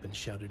gonna happen,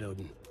 shouted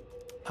Odin.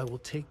 I will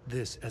take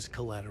this as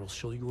collateral,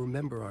 shall you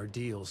remember our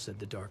deal, said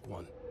the Dark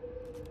One.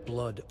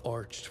 Blood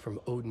arched from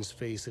Odin's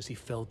face as he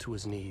fell to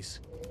his knees.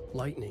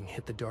 Lightning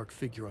hit the dark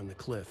figure on the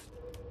cliff,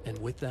 and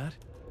with that,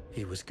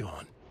 he was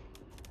gone.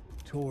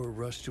 Tor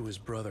rushed to his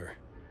brother.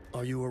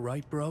 Are you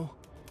alright, bro?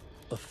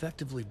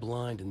 Effectively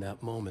blind in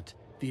that moment,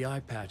 the eye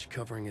patch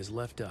covering his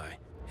left eye,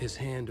 his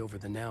hand over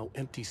the now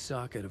empty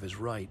socket of his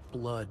right,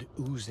 blood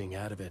oozing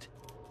out of it.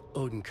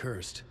 Odin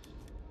cursed.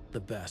 The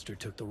bastard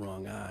took the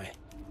wrong eye.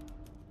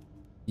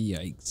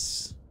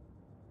 Yikes.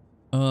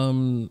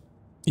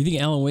 You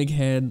think Alan Wake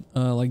had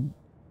like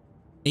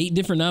 8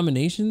 different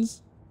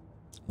nominations?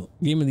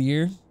 Game of the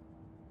Year?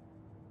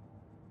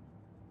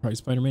 Probably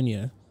Spider-Man,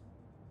 yeah.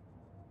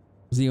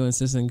 Zio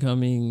insistent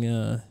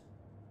coming.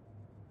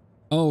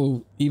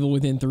 Oh, Evil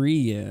Within 3,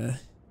 yeah.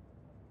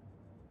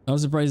 I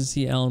was surprised to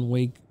see Alan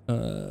Wake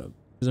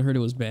because I heard it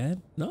was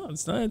bad. No,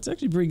 it's not. It's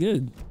actually pretty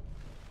good.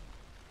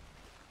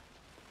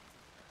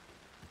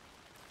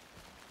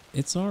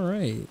 It's all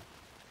right.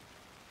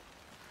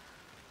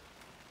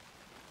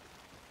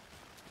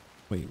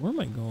 Wait, where am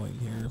I going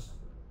here?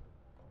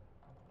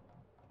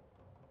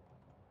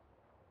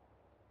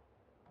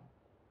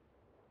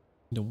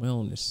 The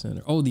wellness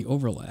center. Oh, the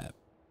overlap.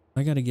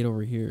 I gotta get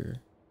over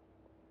here.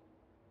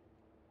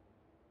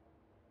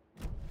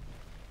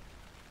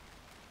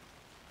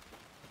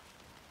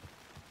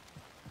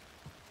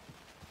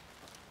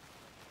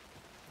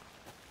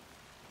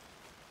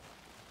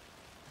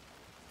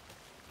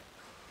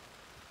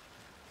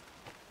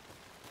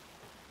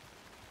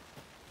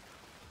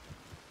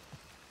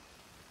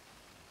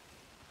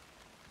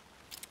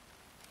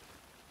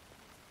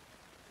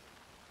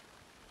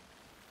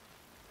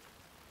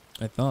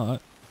 I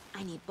thought.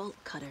 I need bolt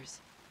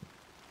cutters.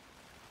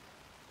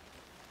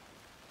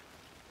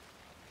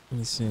 Let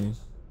me see.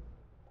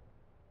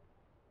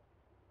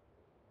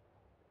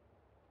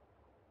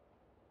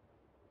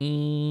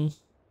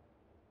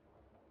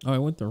 Oh, I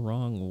went the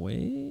wrong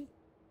way?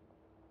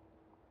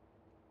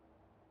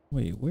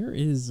 Wait, where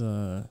is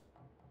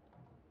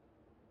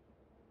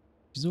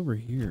she's over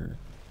here.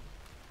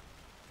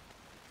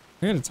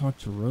 I gotta talk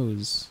to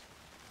Rose.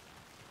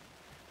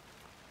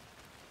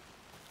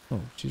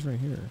 Oh, she's right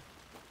here.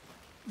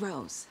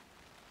 Rose.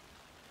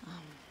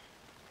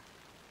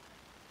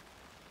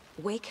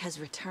 Wake has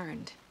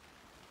returned.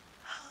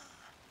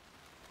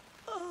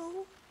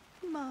 Oh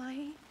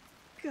my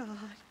god.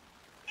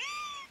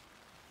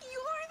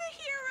 You're the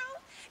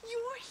hero!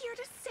 You're here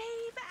to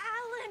save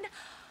Alan!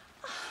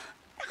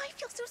 I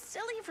feel so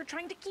silly for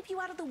trying to keep you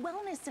out of the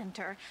wellness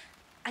center.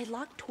 I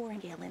locked Tor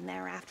and Gale in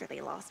there after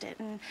they lost it,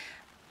 and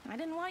I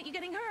didn't want you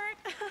getting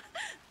hurt.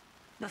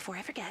 Before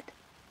I forget,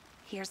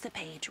 here's the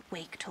page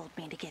Wake told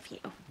me to give you.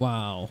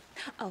 Wow.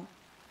 Oh,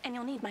 and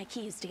you'll need my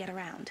keys to get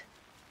around.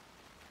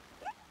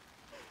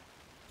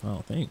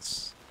 Oh,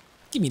 thanks.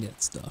 Give me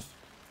that stuff.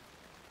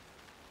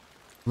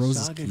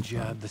 Rose's Saga key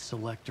jabbed fob. the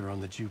selector on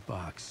the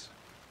jukebox,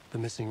 the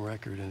missing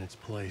record in its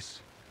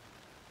place.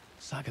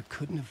 Saga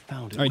couldn't have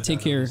found it. All right, take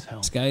without care, Owen's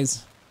help.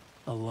 guys.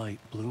 A light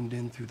bloomed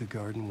in through the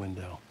garden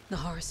window. The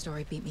horror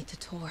story beat me to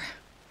Tor.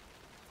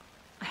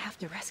 I have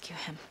to rescue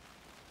him.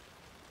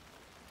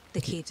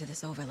 The key to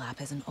this overlap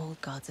is an old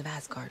Gods of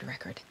Asgard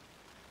record.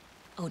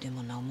 Odin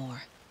will know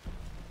more.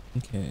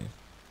 Okay.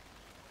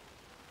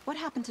 What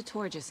happened to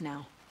Tor just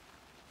now?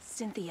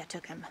 Cynthia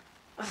took him.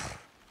 Ugh,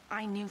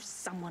 I knew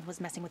someone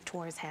was messing with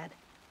Tor's head.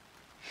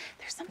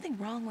 There's something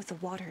wrong with the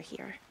water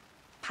here.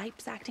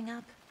 Pipes acting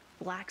up,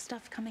 black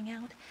stuff coming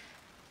out.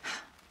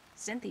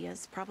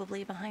 Cynthia's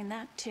probably behind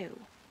that too.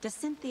 Does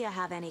Cynthia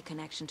have any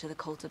connection to the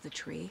cult of the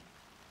tree?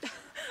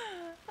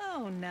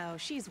 Oh no,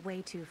 she's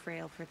way too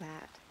frail for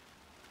that.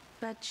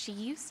 But she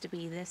used to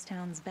be this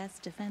town's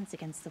best defense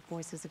against the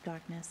forces of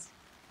darkness.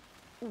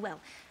 Well,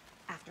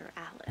 after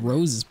Alan.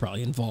 Rose is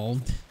probably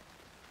involved.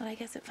 But I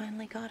guess it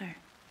finally got her.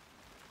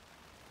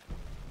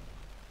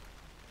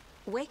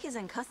 Wake is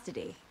in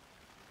custody.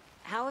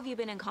 How have you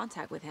been in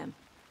contact with him?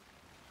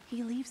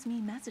 He leaves me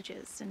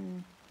messages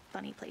in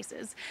funny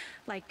places,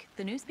 like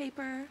the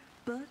newspaper,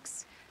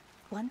 books.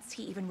 Once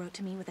he even wrote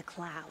to me with a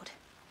cloud.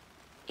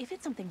 If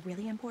it's something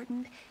really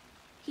important,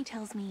 he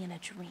tells me in a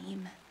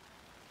dream.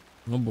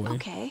 Oh boy.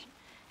 Okay.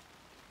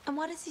 And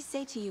what does he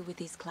say to you with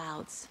these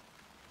clouds?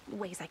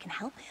 Ways I can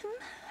help him,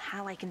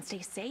 how I can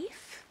stay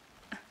safe,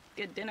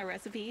 good dinner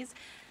recipes,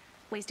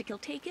 ways to kill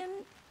Taken,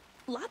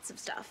 lots of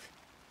stuff.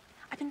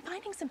 I've been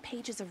finding some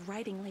pages of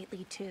writing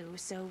lately too,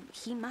 so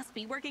he must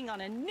be working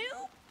on a new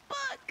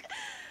book.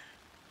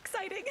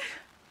 Exciting.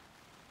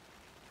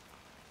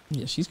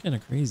 Yeah, she's kind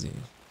of crazy.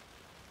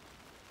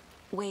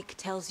 Wake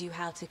tells you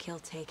how to kill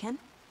Taken?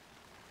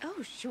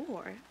 Oh,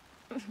 sure.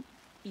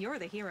 You're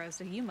the hero,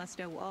 so you must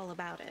know all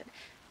about it.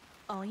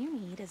 All you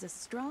need is a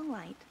strong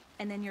light,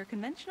 and then your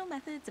conventional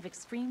methods of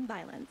extreme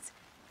violence.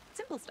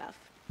 Simple stuff.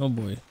 Oh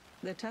boy.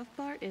 The tough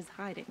part is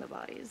hiding the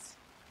bodies.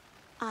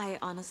 I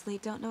honestly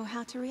don't know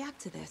how to react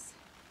to this.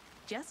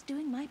 Just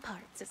doing my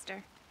part,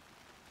 sister.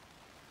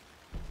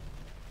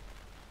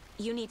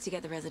 You need to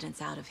get the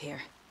residents out of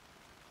here.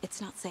 It's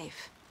not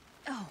safe.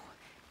 Oh,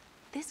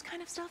 this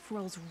kind of stuff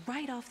rolls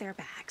right off their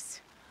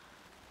backs.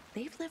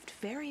 They've lived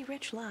very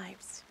rich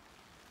lives.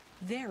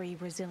 Very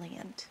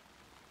resilient.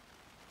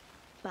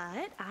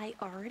 But I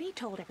already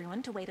told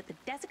everyone to wait at the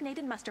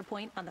designated muster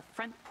point on the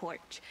front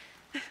porch.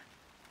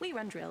 We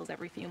run drills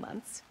every few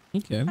months.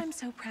 Okay. I'm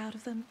so proud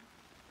of them.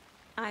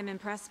 I'm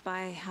impressed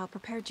by how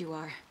prepared you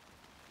are.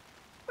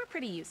 We're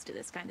pretty used to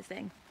this kind of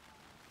thing.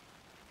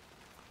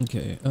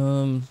 Okay.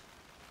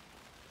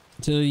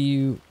 Tell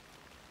you,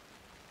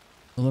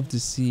 I love to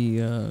see.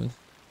 When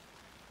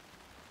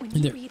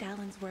you there- read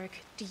Alan's work,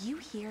 do you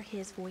hear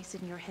his voice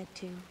in your head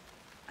too?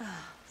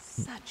 Ah,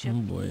 such a Oh,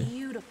 boy.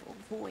 beautiful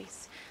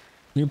voice.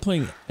 When you're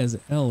playing as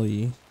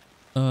Ellie,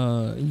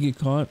 you get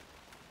caught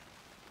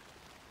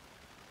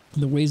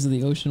in the waves of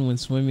the ocean when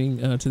swimming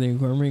to the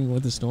aquarium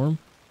with the storm.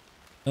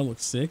 That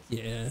looks sick.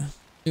 Yeah,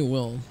 it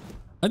will.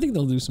 I think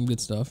they'll do some good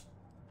stuff.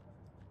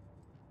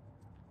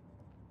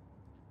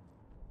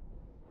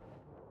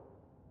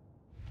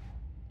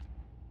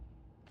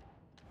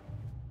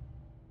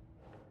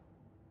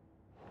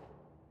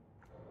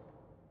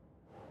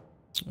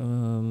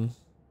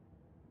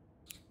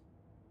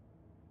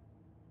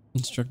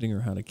 Instructing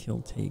her how to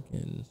kill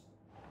Taken.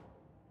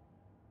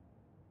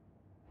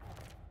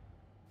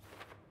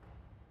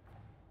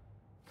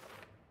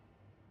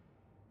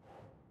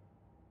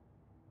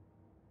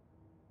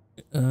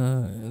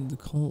 And the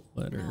cult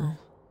letter. No.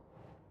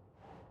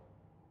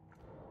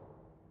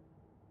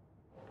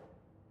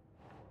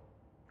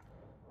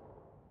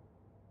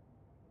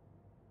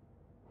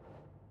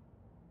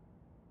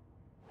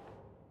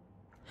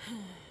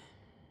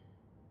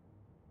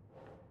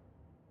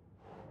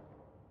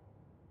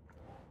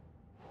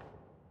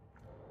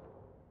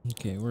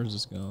 Okay, where does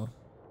this go?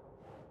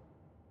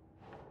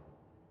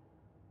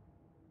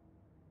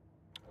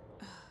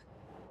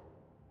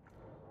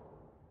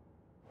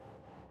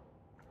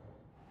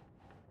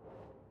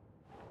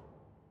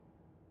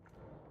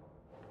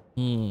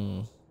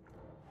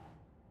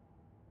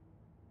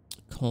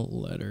 Cult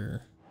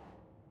letter.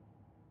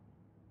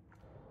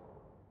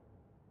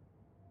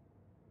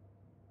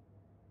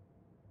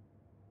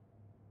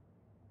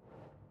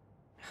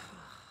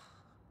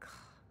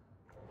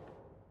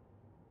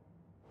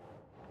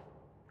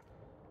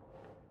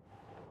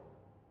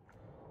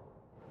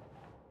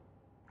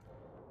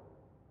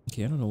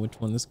 Okay, I don't know which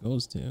one this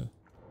goes to.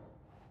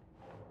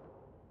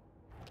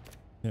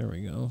 There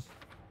we go.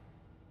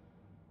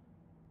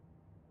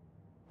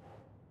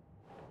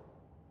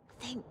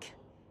 Think.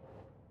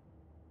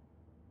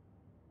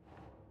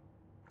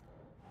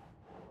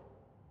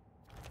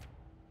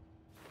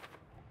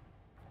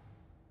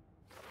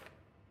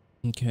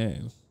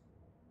 Okay.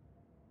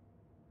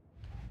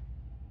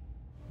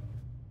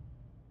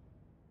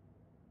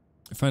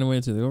 Find a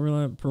way to the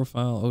overlap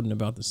profile Odin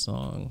about the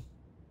song.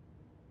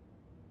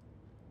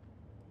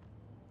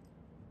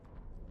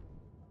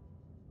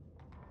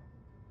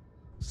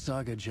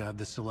 Saga jabbed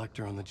the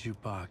selector on the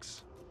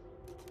jukebox.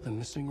 The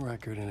missing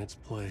record in its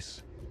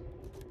place.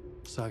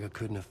 Saga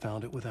couldn't have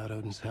found it without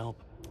Odin's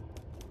help.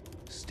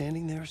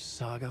 Standing there,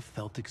 Saga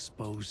felt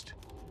exposed,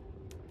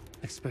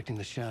 expecting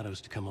the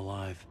shadows to come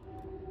alive.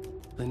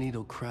 The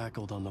needle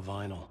crackled on the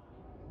vinyl.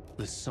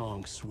 The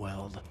song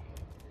swelled.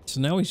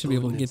 So now we should be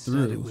able to Odin get had said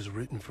through. it was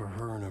written for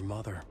her and her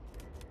mother.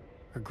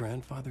 Her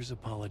grandfather's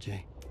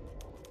apology.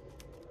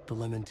 The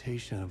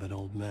lamentation of an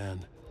old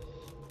man.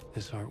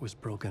 His heart was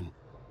broken,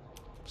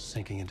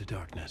 sinking into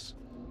darkness.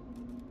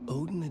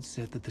 Odin had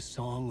said that the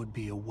song would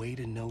be a way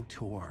to know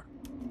Tor,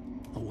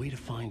 a way to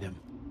find him.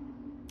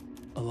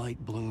 A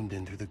light bloomed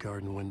in through the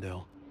garden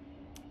window.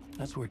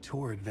 That's where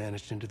Tor had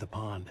vanished into the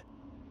pond.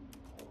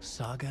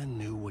 Saga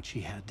knew what she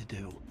had to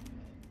do.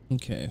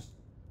 Okay.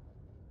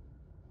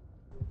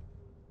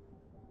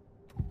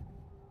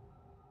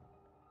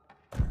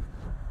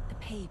 The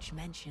page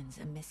mentions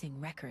a missing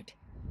record.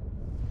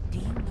 Do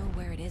you know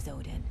where it is,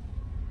 Odin?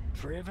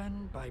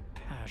 Driven by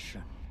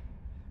passion,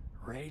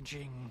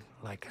 raging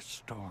like a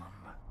storm.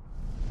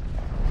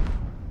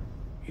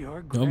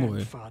 Your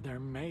grandfather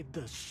made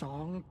the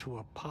song to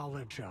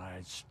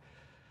apologize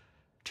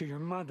to your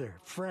mother,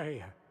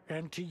 Freya,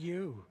 and to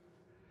you.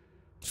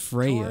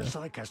 Freya. Tor's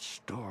like a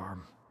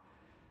storm.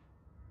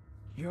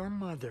 Your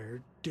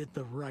mother did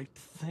the right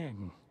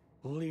thing,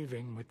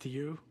 leaving with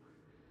you,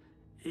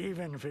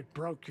 even if it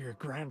broke your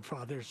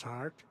grandfather's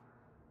heart.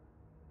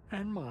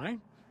 And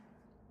mine.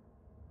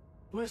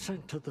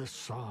 Listen to the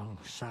song,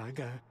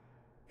 Saga.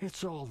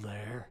 It's all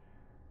there.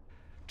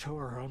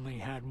 Tor only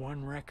had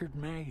one record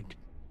made.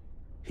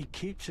 He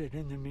keeps it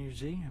in the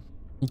museum.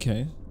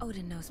 Okay.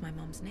 Odin knows my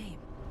mom's name.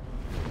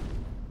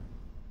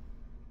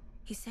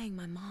 He's saying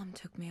my mom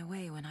took me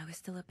away when I was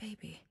still a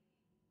baby.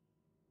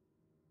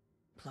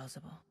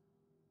 Plausible.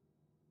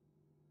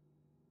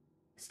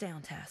 Stay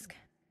on task.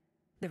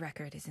 The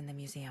record is in the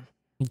museum.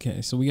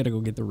 Okay, so we gotta go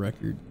get the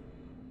record.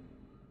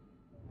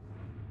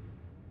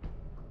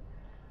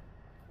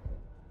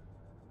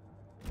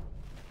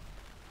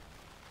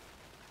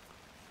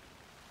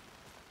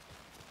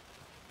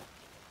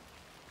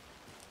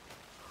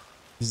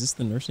 Is this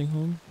the nursing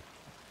home?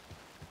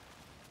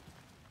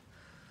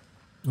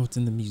 Oh, it's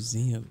in the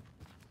museum.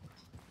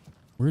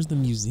 Where's the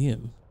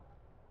museum?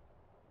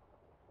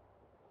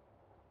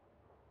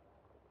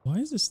 Why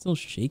is it still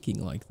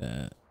shaking like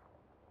that?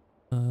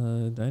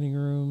 Dining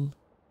room.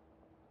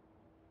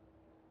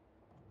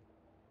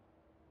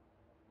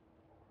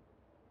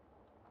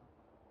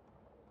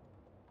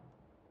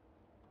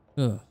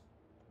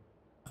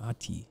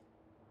 Ati.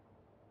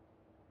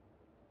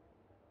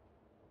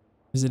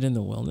 Is it in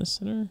the wellness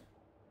center?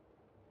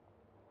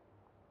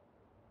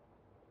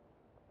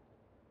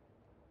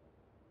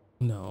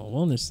 No,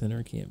 wellness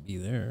center can't be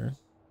there.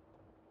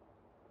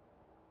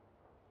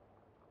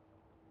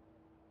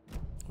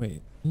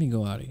 Wait, let me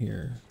go out of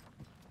here.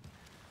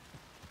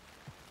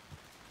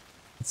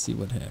 Let's see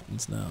what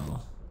happens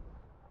now.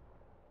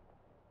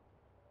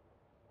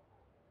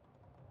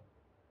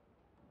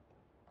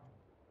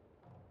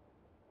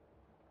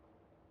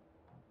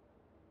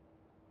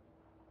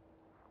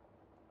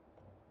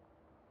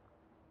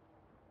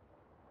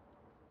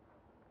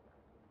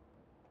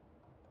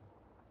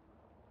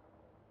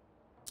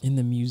 In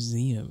the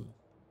museum.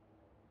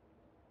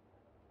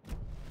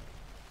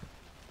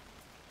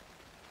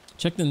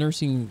 Check the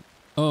nursing.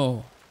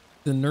 Oh,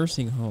 the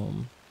nursing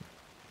home.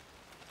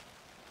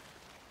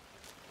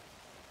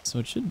 So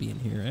it should be in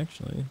here,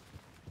 actually.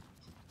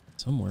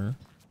 Somewhere.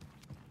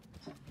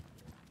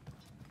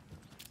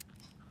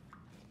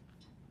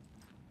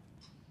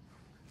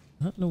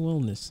 Not in a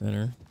wellness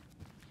center.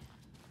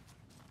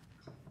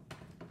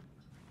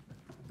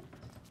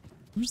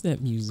 Where's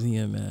that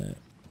museum at?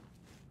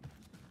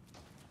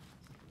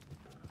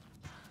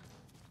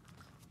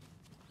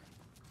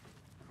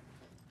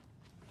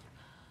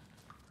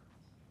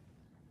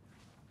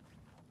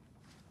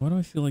 Why do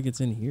I feel like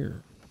it's in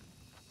here?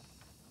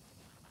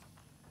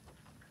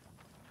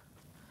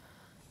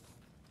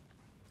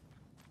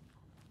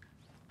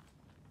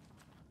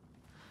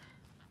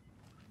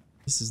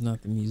 This is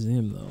not the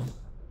museum, though.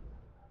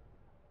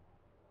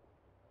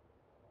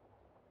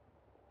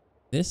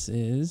 This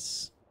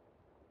is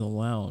the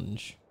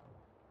lounge.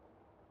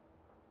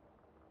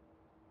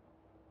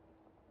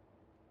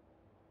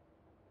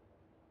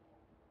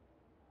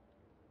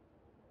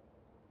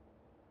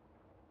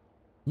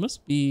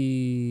 Must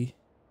be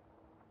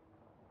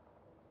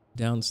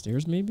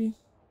downstairs, maybe?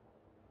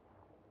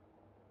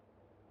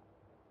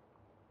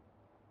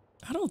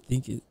 I don't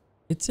think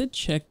it said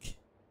check.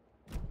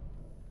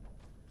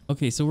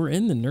 Okay, so we're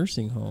in the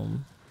nursing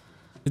home.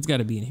 It's got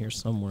to be in here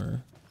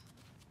somewhere.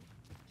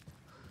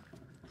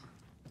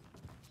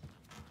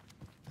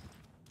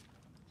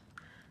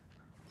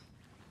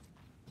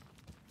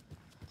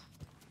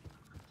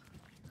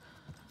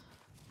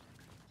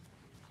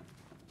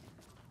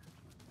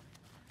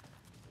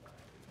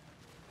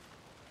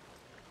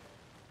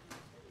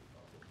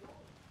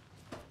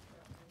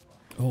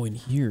 Oh, in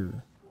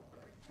here.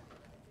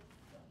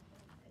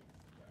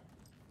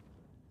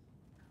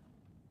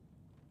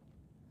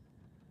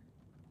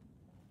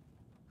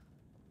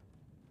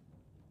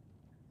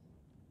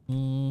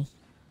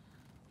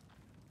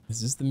 Is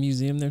this the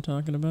museum they're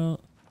talking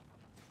about?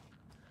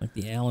 Like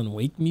the Alan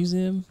Wake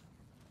Museum?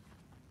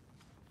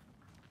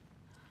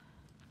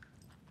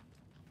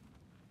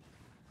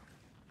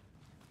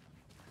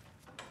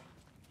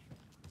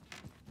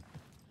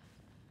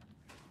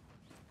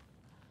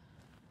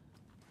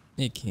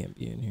 It can't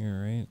be in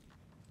here, right?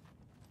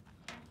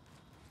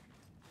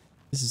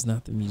 This is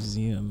not the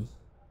museum.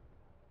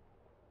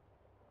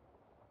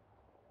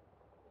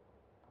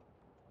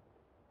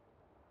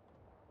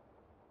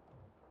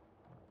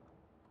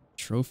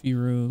 Trophy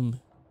room.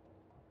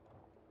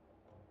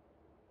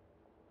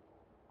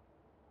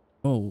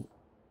 Oh.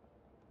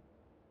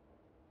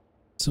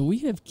 So we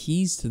have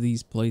keys to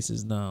these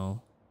places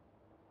now.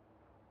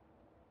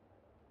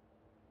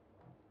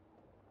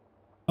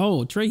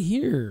 Oh, it's right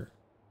here.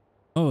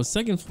 Oh,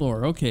 second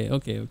floor. Okay,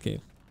 okay,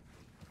 okay.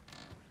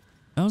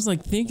 I was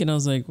like thinking, I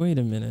was like, wait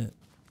a minute.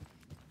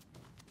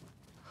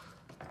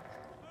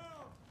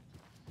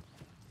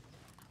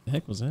 The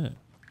heck was that?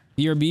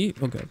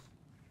 BRB? Okay.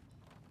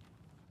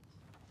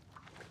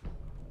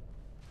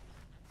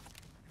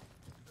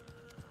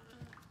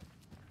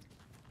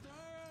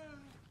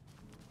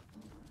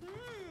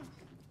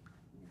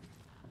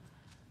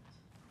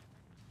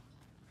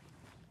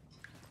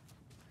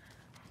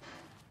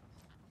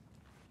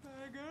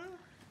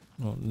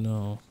 Oh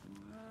no.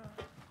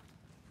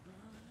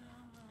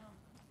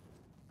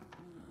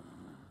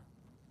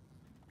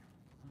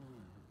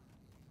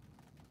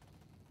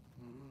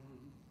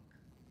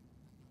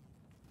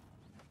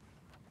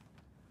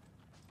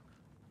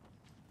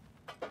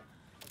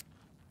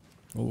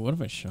 Oh, what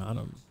if I shot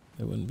him?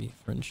 It wouldn't be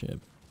friendship.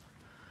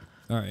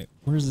 All right,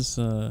 where's this?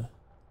 Okay,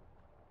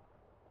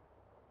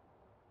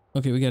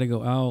 we got to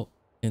go out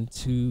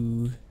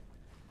into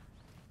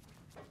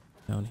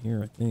down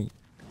here, I think.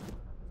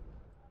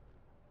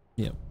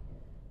 Yep.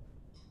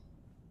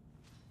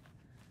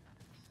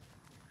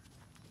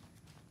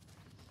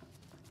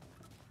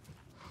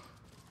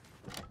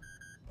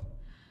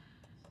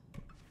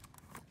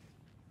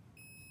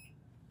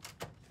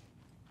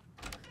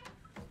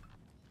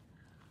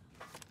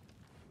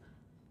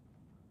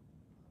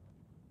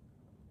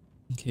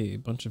 Okay, a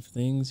bunch of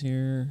things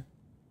here.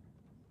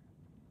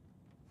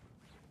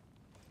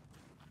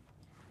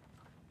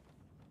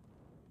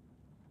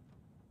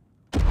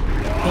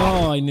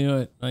 Oh, I knew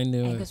it. I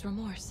knew Angus it.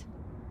 Remorse.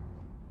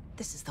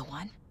 This is the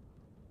one.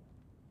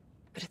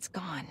 But it's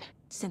gone.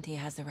 Cynthia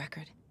has the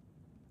record.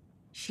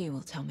 She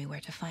will tell me where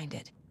to find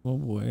it. Oh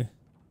boy.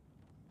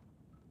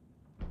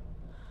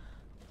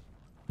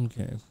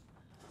 Okay.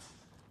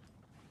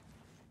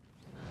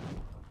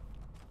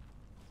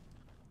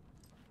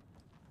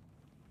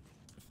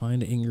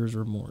 Find Anger's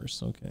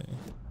Remorse. Okay.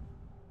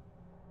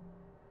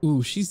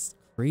 Ooh, she's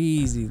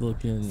crazy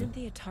looking.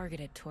 Cynthia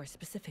targeted Tor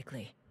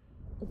specifically.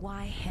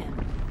 Why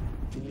him?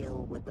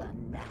 Deal with the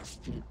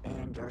nasty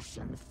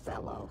Anderson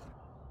fellow.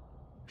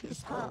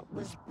 His heart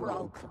was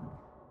broken.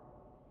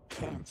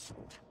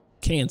 Cancelled.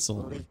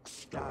 Cancelled. Leaks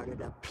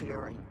started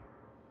appearing.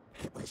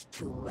 It was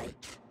too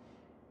late.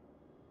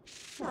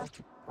 Shut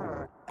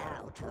her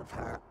out of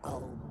her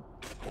own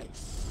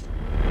case.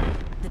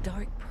 The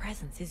dark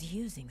presence is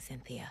using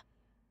Cynthia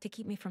to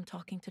keep me from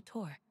talking to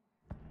Tor.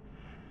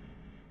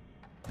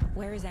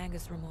 Where is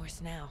Angus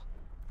Remorse now?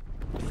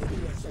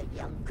 He is a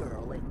young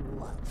girl in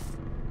love.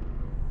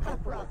 A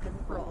rock and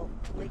roll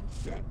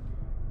pleasing.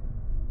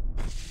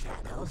 The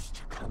shadows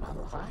to come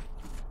alive.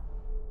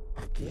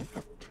 A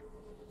gift.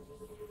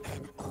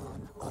 An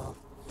on-off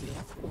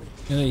death wish.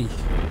 Hey,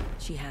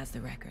 She has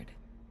the record.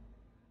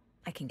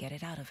 I can get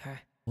it out of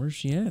her. where's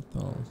she at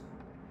though?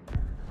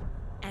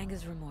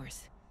 Angus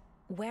Remorse.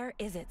 Where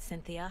is it,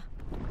 Cynthia?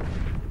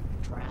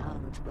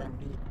 Drowned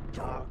beneath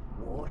dark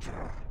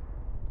water.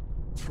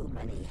 Too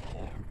many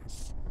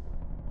hands.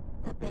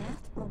 The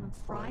bathroom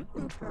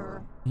frightened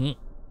her.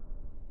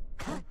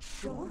 Cut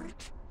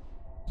short.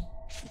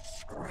 She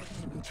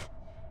screamed.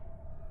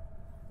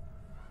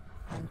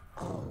 An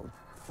old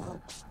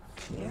folks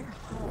care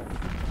home.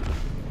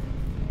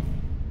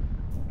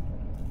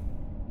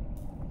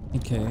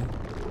 Okay.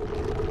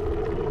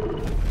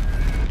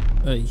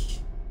 Hey.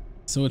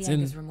 So it's The in.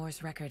 Angus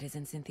Remorse record is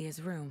in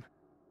Cynthia's room.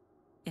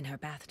 In her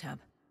bathtub.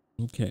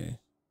 Okay.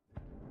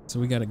 So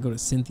we gotta go to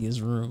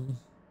Cynthia's room.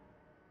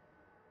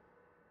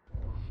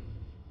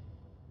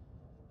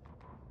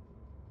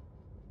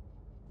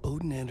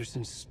 Odin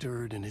Anderson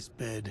stirred in his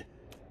bed.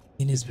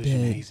 In his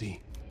vision bed.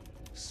 hazy,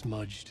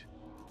 smudged.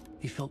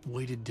 He felt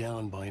weighted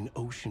down by an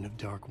ocean of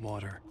dark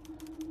water.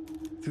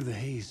 Through the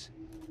haze,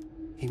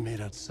 he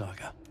made out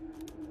Saga.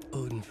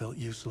 Odin felt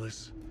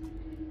useless.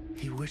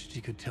 He wished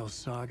he could tell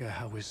Saga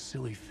how his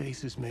silly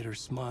faces made her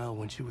smile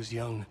when she was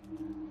young.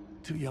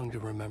 Too young to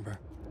remember.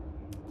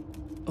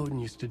 Odin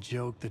used to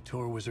joke that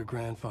Tor was her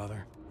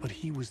grandfather, but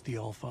he was the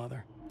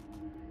Allfather.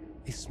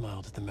 He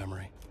smiled at the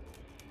memory.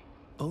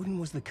 Odin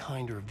was the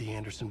kinder of the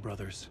Anderson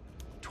brothers.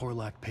 Tor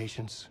lacked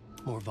patience,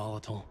 more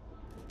volatile.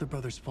 The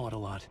brothers fought a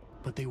lot,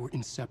 but they were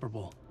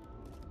inseparable.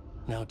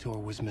 Now Tor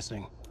was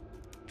missing,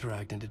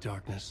 dragged into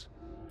darkness.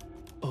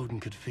 Odin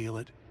could feel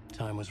it.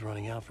 Time was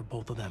running out for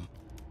both of them.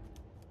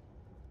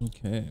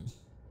 Okay.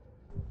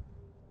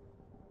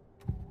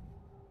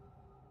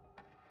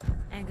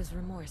 Anga's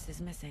remorse is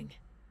missing.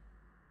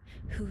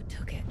 Who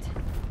took it?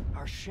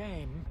 Our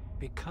shame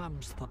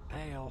becomes the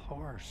pale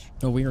horse.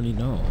 Oh, we already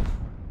know.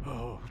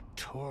 Oh,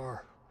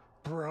 Tor.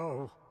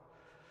 Bro.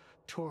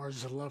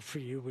 Tor's love for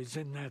you is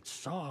in that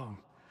song.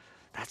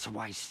 That's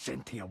why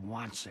Cynthia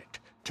wants it,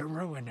 to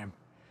ruin him.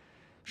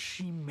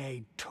 She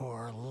made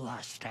Tor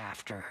lust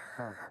after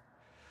her.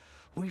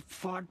 We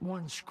fought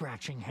one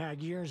scratching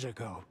hag years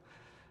ago.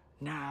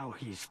 Now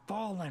he's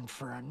fallen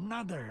for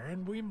another,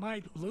 and we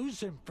might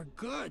lose him for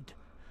good.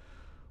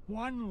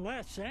 One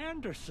less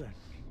Anderson.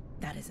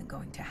 That isn't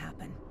going to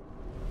happen.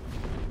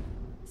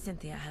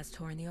 Cynthia has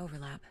Tor in the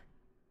overlap.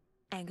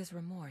 Anga's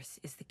remorse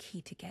is the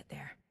key to get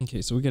there.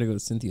 Okay, so we gotta go to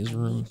Cynthia's I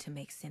room. need to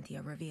make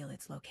Cynthia reveal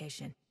its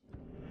location.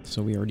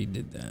 So we already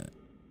did that.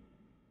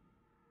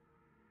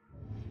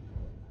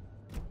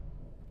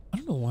 I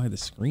don't know why the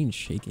screen's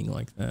shaking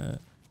like that.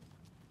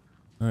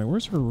 Alright,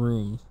 where's her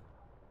room?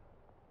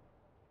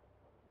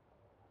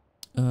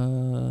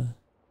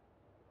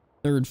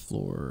 Third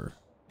floor.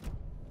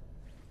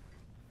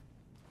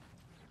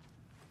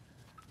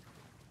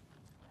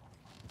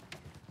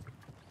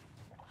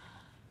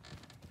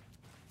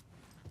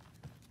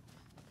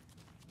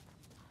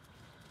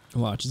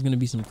 Watch, there's gonna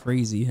be some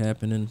crazy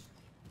happening.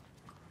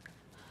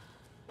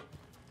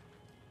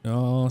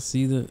 Oh,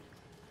 see the...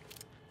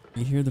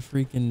 You hear the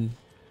freaking...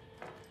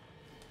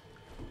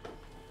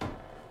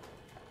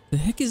 The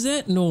heck is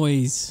that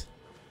noise?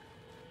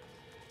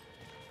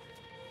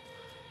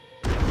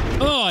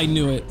 Oh, I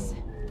knew it.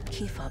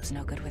 Key fob's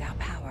no good without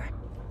power.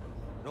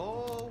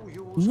 No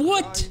use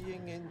What?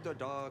 crying in the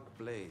dark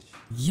place.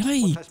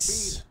 Yikes. What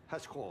has been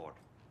has gone.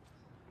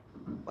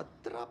 But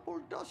trouble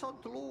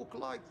doesn't look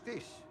like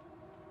this.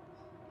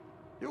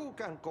 You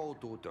can go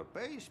to the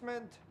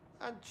basement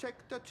and check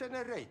the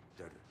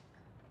generator.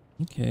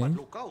 Okay. But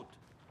look out.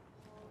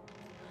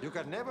 You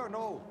can never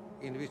know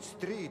in which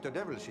tree the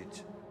devil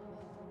sits.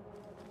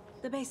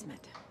 The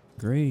basement.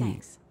 Great.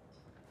 Thanks.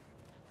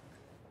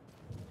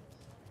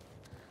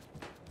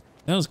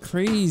 That was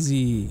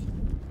crazy.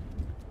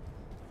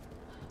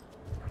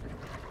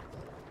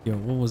 Yo,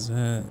 what was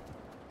that?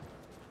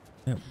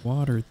 That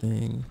water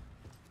thing.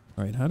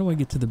 Alright, how do I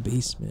get to the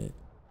basement?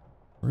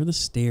 Where are the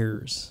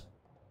stairs?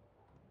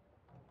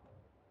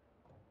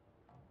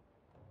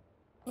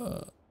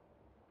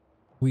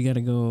 We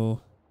gotta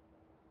go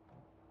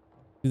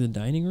to the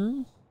dining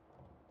room?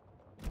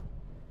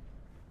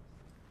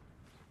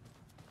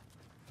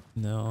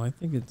 No, I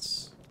think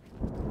it's...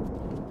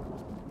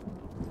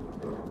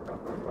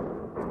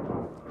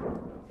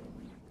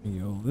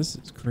 Yo, this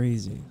is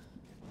crazy.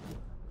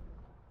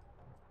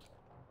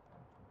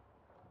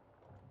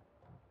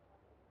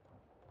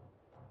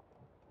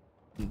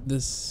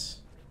 This...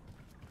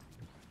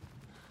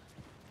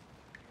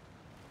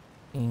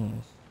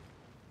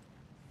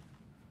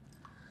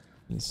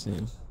 Let me see.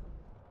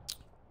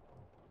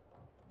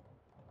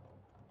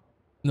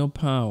 No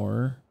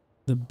power.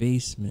 The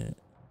basement.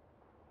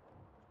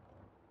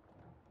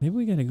 Maybe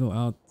we gotta go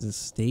out the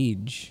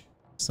stage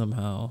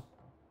somehow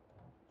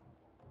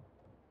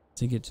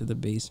to get to the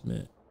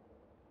basement.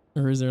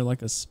 Or is there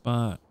like a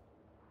spot?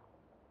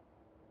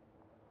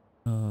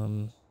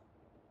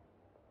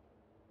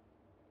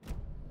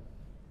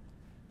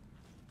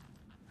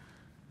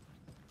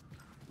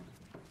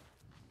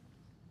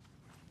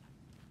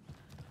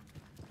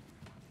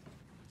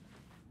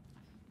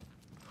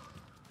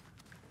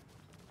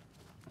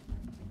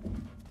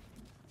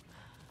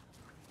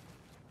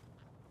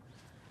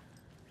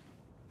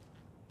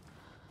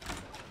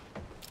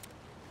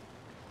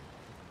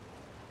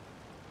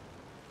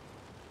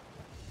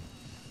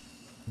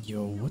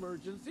 Yo, what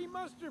Emergency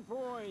muster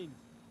point.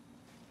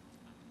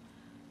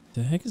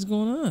 the heck is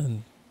going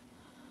on?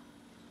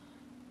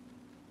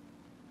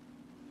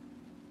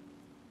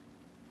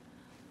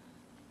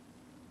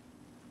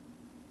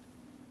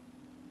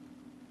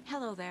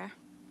 Hello there.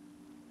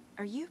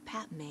 Are you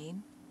Pat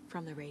Maine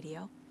from the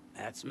radio?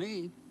 That's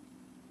me.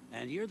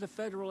 And you're the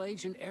federal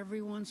agent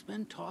everyone's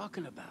been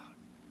talking about.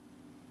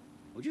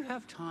 Would you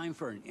have time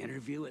for an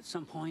interview at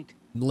some point?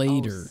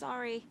 Later. Oh,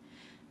 sorry.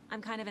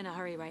 I'm kind of in a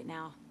hurry right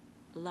now.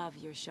 Love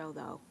your show,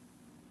 though.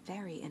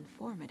 Very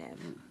informative.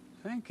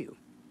 Thank you.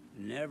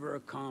 Never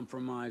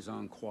compromise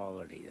on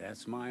quality.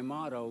 That's my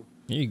motto.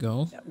 Here you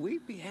go.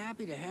 We'd be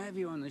happy to have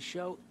you on the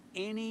show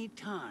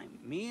anytime.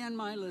 Me and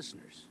my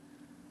listeners.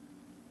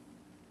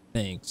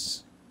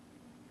 Thanks.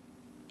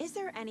 Is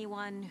there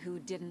anyone who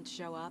didn't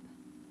show up?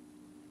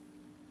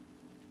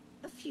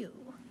 A few.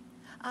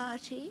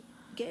 Archie,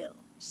 Gil,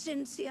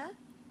 Cynthia.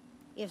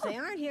 If they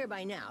aren't here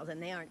by now, then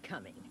they aren't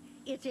coming.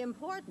 It's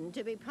important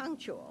to be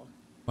punctual.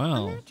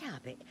 Wow. On that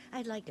topic,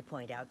 I'd like to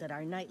point out that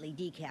our nightly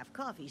decaf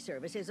coffee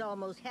service is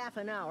almost half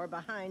an hour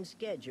behind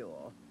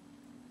schedule.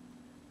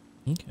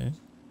 Okay.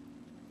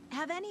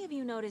 Have any of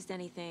you noticed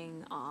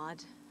anything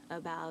odd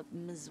about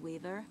Ms.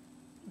 Weaver?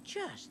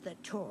 Just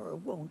that Tor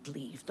won't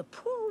leave the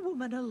poor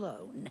woman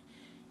alone.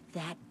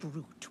 That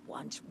brute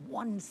wants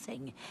one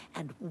thing,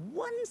 and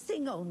one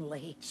thing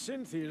only.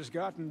 Cynthia's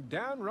gotten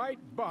downright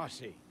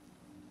bossy.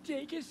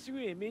 Take a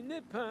swim in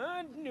the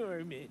pond,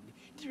 Norman.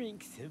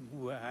 Drink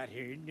some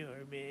water,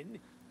 Norman.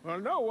 Well,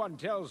 no one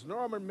tells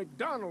Norman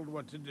MacDonald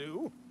what to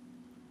do.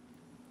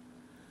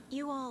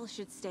 You all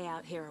should stay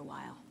out here a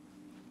while.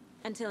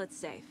 Until it's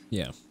safe.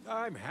 Yeah.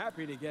 I'm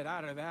happy to get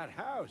out of that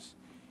house.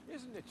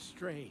 Isn't it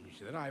strange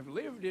that I've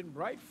lived in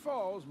Bright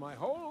Falls my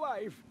whole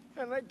life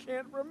and I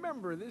can't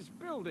remember this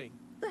building?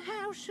 The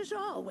house has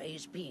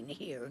always been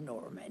here,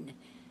 Norman.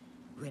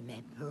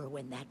 Remember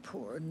when that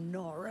poor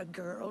Nora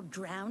girl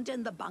drowned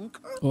in the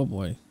bunker? Oh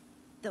boy.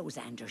 Those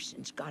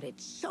Andersons got it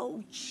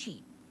so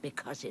cheap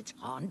because it's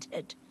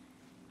haunted.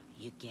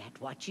 You get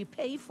what you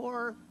pay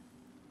for.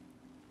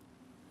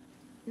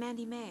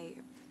 Mandy May,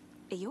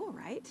 are you all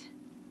right?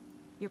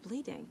 You're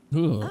bleeding.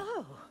 Ooh.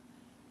 Oh,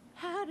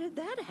 how did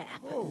that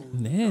happen? Oh,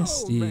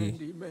 nasty. No,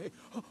 Mandy May.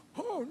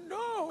 Oh,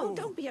 no! Oh,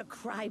 don't be a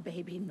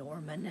crybaby,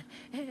 Norman.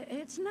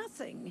 It's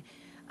nothing.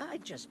 I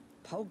just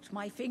poked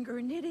my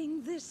finger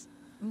knitting this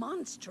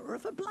monster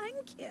of a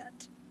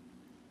blanket.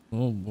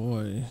 Oh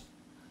boy.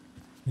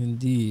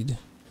 Indeed.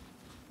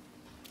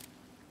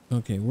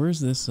 Okay, where's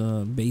this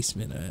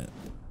basement at?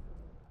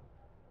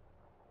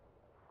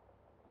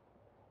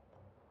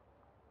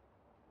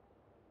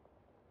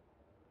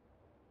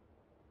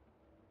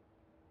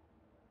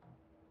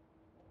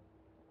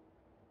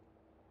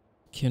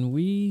 Can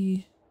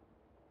we...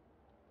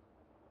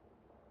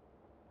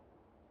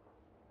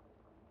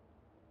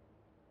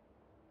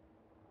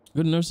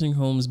 Go to nursing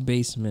home's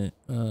basement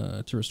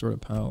to restore the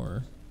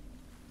power.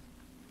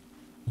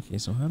 Okay,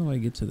 so how do I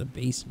get to the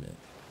basement?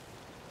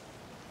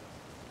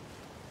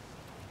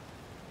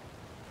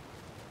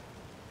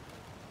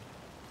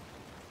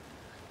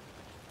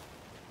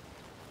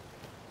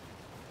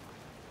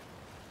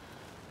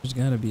 There's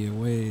gotta be a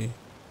way.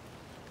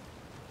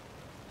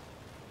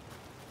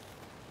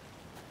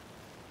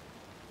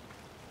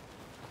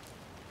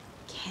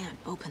 Can't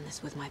open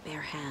this with my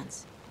bare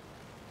hands.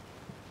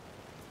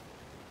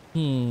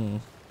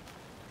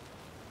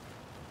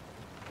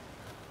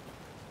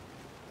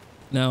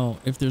 Now,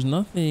 if there's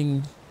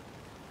nothing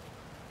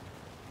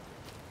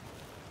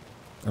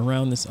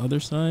around this other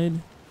side,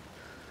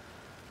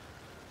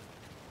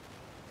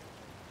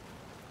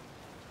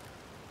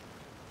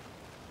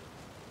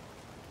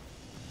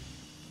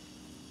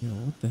 yo,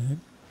 what the heck?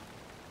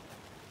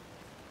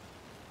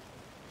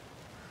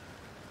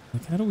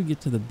 Like, how do we get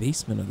to the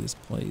basement of this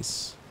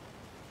place?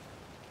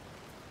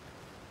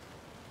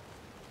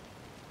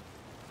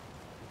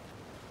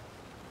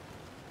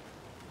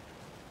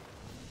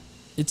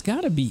 It's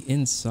got to be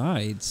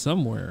inside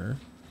somewhere.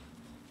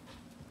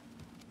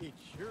 It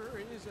sure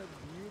is a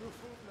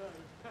beautiful night,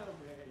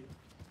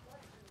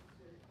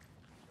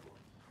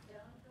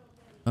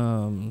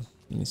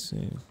 Let me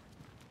see.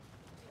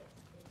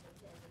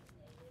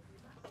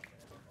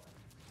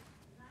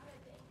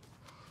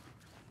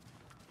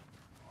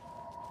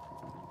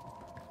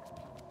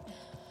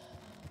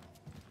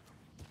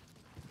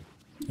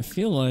 I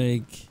feel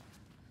like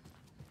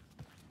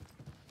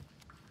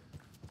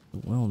the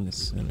wellness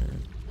center.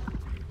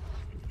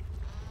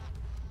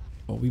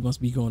 Oh, we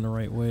must be going the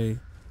right way.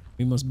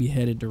 We must be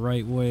headed the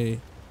right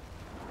way.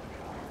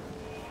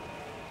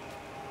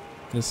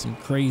 There's some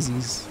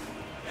crazies.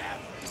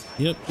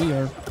 Yep, we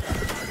are.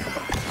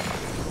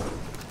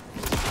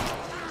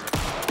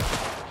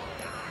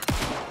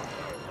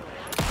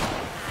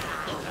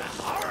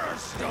 Horror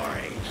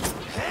story.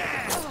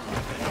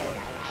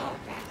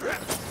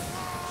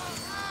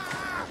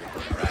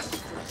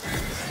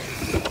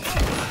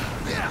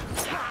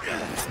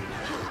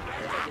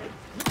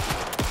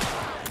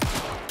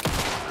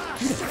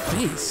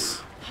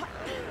 Face.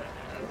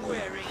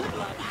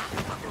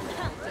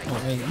 Oh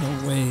wait, no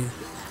way.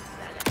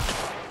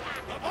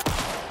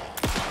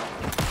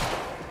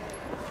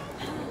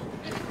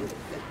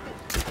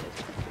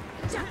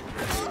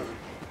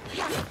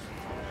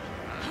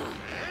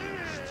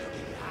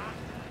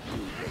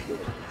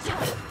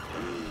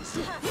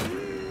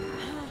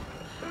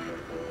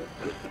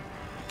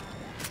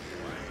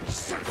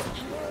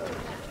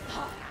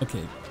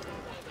 Okay.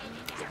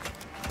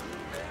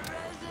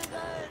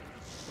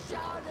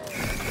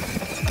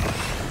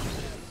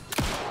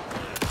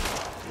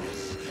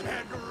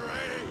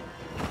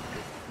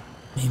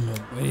 Ain't no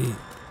way.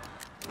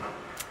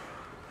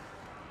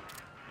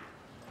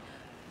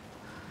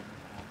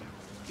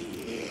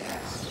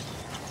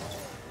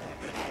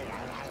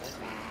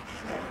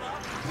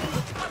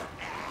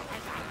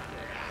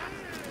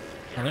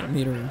 Oh, that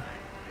made her.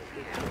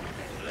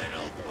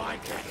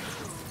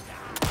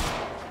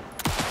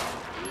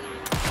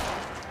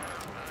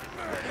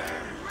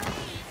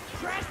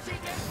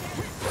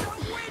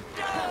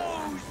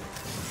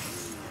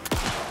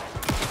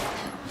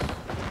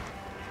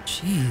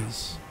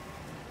 Jeez.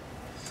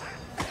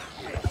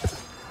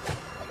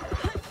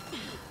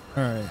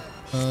 All right.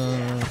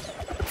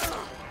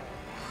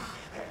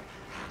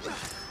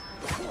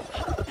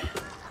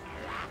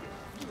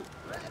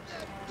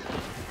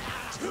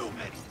 Too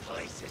many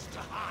places to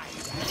hide.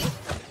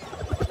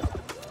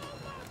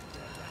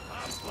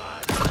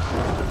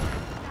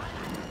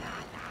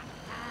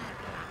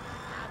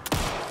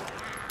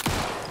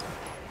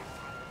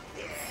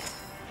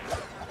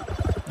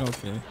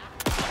 Okay.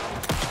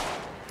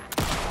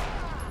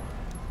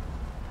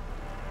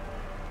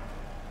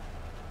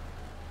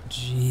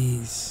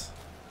 Jeez.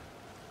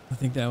 I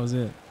think that was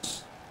it.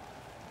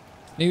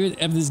 Maybe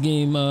after this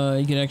game,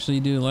 you could actually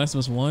do Last of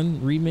Us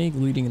 1 remake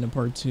leading into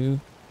part 2.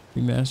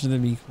 Remaster,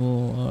 that'd be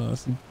cool.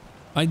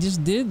 I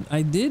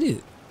did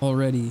it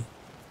already.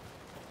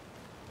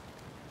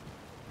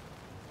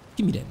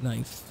 Give me that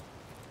knife.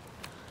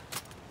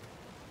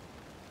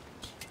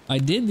 I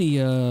did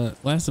the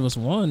Last of Us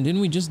 1.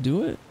 Didn't we just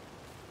do it?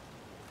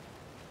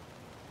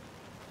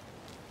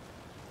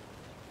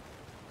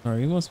 Alright,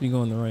 we must be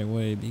going the right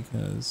way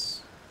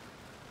because...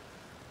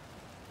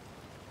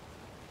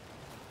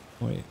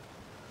 Wait.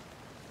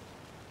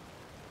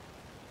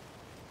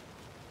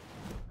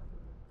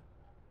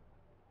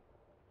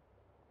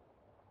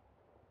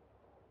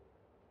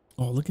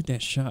 Oh, look at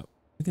that shot.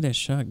 Look at that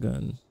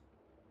shotgun.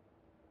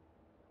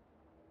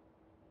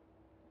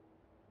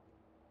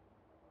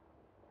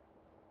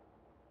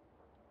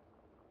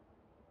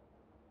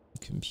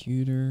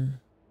 Computer.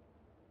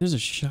 There's a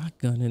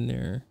shotgun in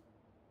there.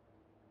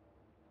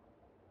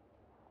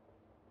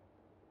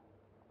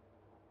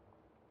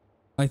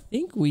 I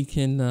think we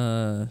can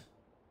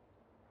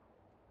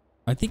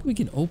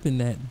open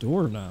that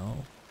door now.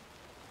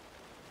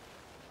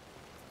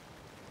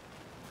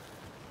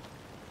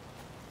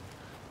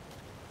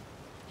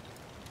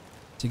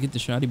 To get the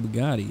shoddy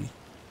Bugatti.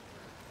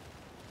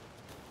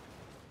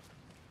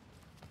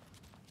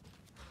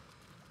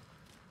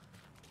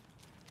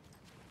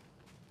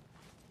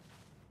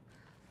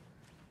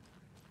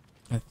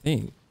 I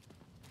think.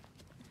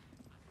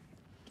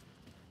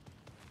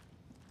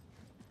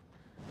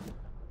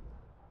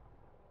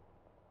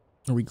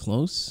 Are we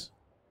close?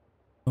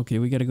 Okay,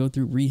 we got to go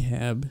through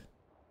rehab.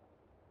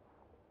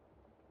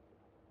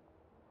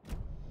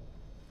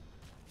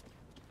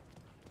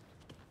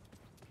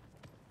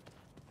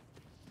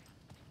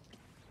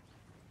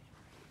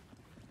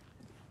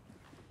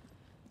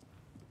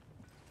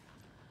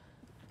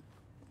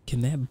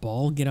 Can that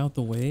ball get out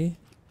the way?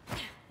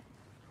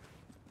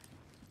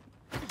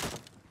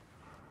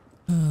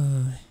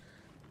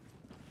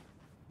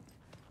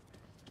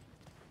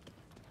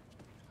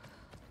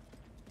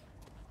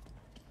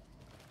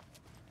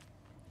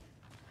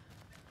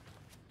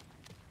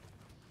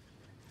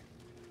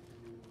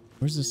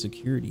 Where's the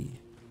security?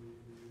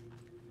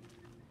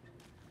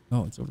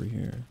 Oh, it's over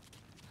here.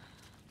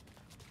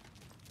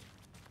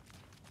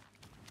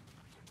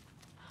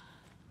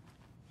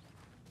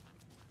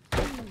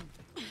 Oh,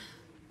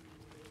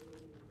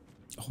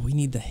 we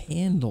need the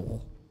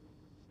handle.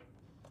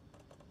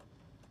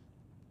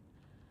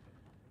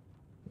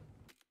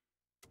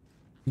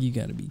 You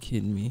gotta be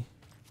kidding me.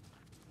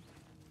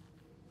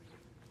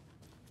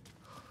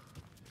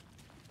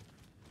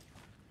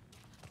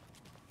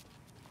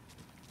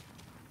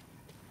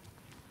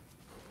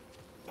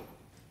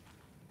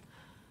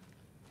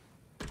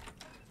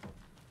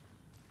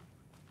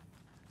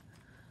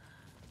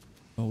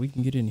 Oh, we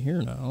can get in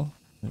here now,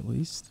 at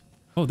least.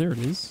 Oh, there it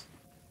is.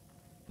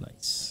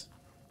 Nice.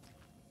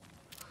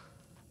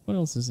 What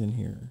else is in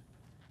here?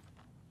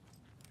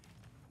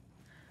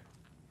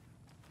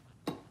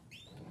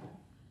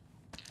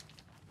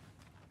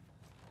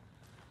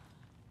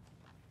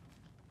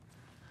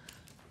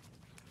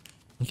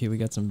 Okay, we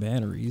got some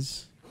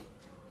batteries.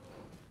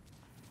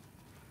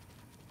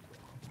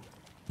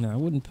 Now, I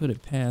wouldn't put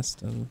it past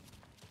them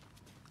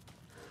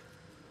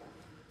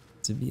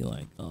to be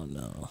like, oh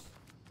no.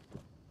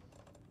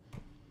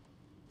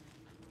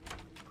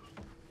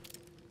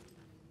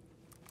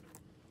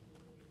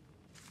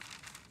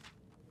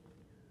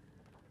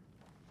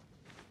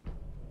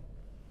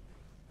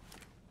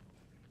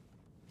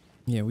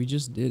 Yeah, we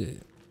just did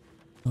it.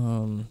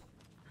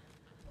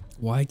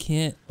 Why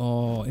can't...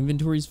 Oh,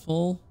 inventory's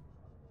full?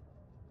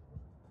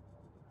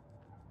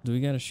 Do we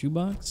got a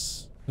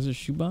shoebox? Is there a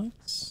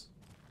shoebox?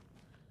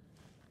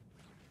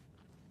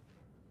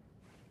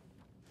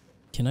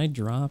 Can I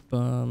drop,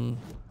 I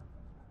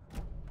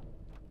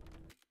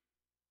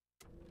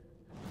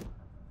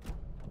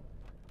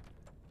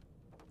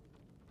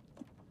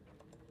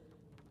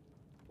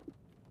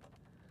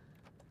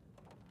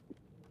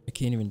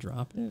can't even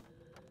drop it?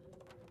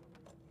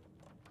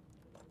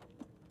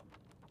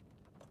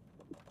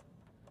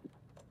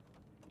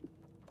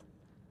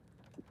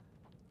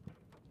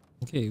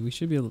 Okay, we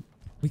should be able to...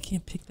 We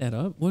can't pick that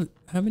up? What?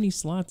 How many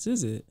slots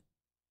is it?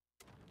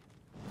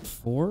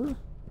 4? I'm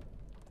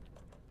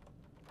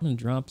gonna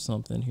drop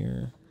something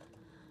here.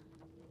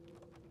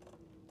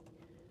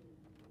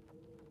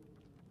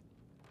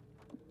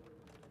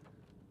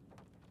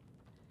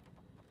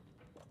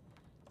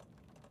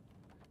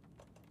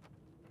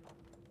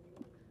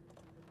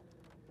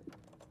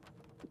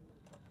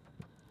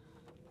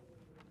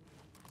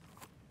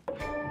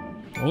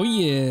 Oh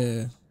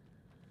yeah.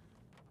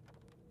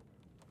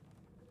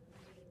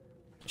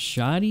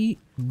 Shoddy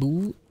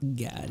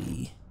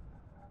Bugatti.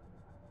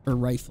 Or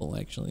rifle,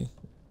 actually.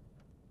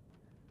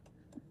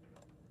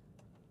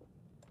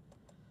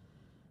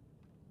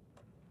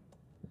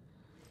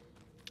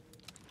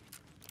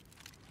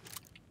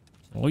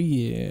 Oh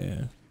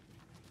yeah.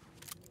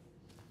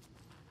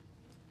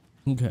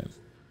 Okay.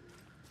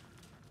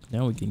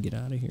 Now we can get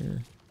out of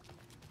here.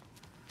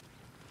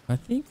 I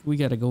think we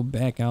gotta go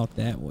back out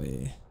that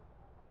way.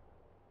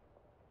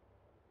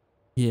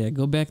 Yeah,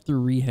 go back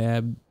through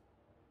rehab.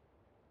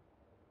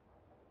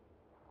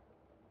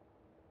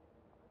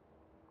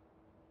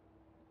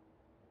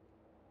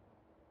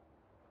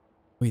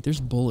 Wait,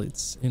 there's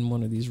bullets in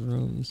one of these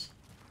rooms.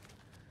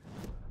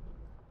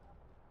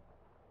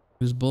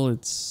 There's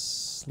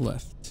bullets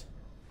left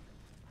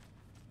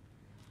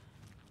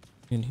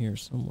in here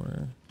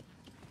somewhere.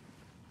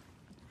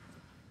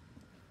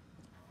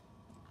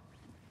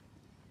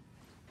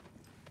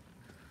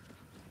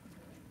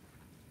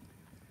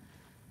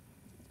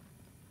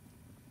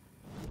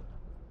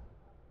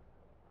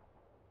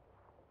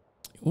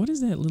 What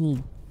is that little?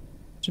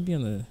 Should be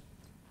on the.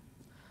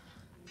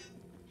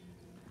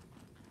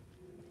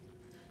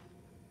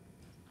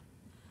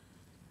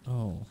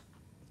 Oh,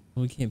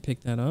 we can't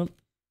pick that up.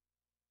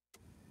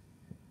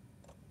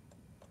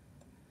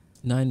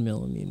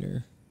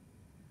 9mm.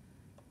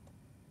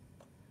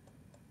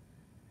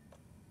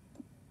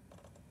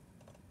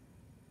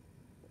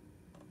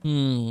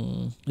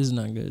 This is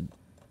not good.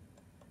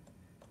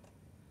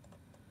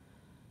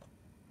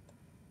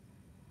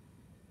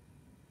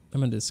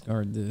 I'm gonna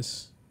discard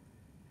this.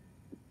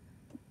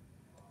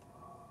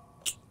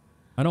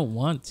 I don't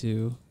want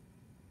to.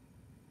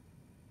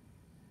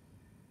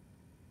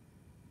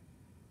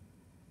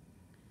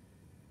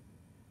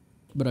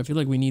 But I feel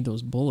like we need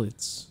those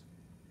bullets.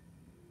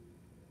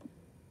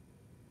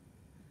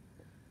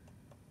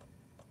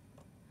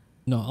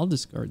 No, I'll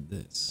discard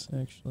this,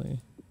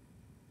 actually.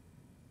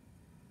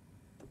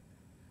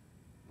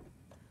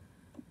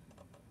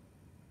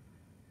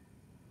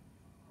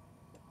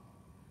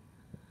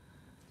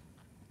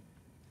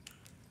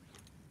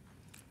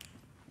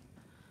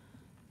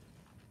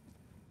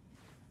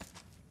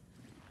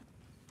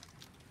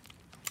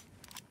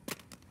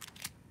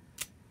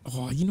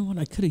 Oh, you know what?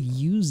 I could have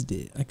used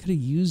it. I could have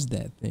used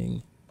that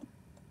thing.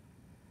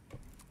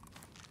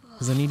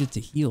 Because I needed to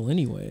heal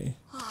anyway.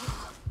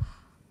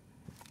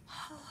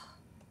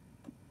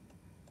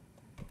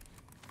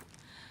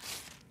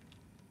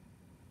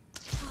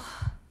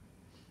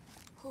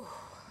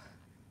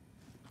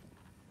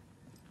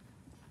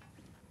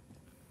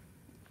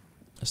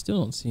 I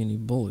still don't see any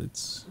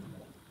bullets.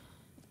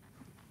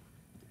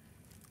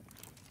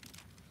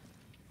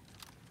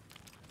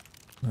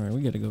 All right,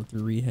 we got to go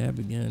through rehab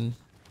again.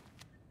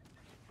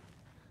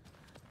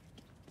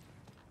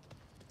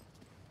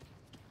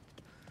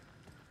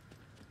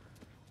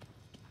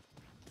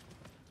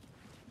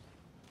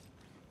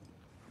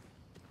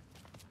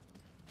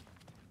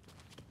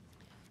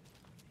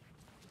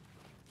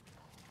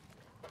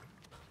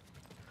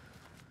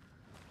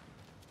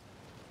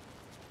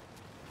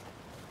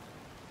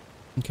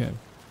 Okay.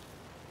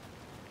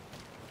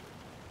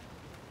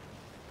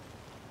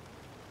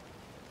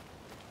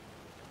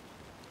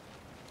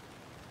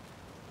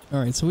 All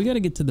right, so we got to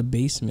get to the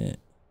basement.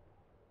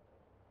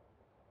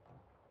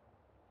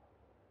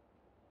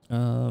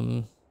 Let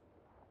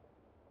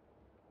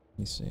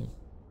me see.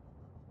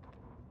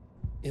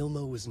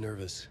 Ilmo was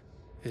nervous.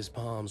 His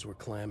palms were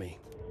clammy.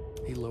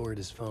 He lowered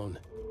his phone.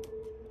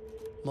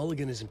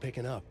 Mulligan isn't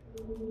picking up.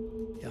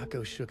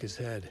 Yako shook his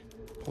head,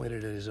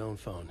 pointed at his own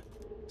phone.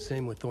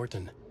 Same with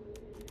Thornton.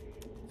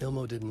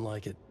 Ilmo didn't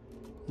like it.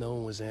 No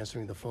one was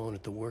answering the phone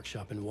at the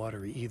workshop in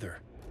Watery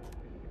either.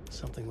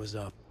 Something was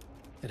up.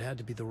 It had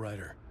to be the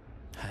writer.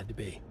 Had to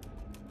be.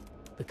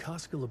 The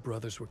Koskela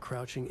brothers were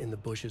crouching in the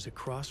bushes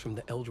across from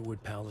the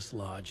Elderwood Palace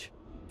Lodge,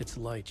 its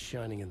light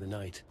shining in the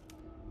night.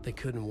 They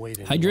couldn't wait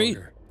any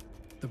longer.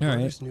 The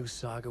brothers knew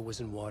Saga was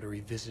in Watery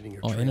visiting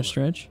her trailer. In a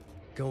stretch?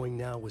 Going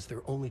now was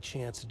their only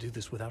chance to do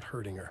this without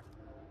hurting her.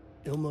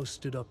 Ilmo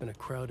stood up and a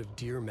crowd of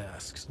deer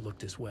masks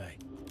looked his way.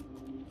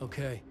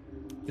 Okay,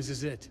 this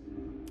is it.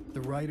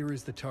 The writer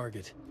is the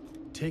target.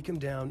 Take him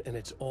down and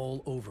it's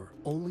all over.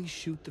 Only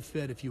shoot the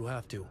Fed if you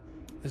have to.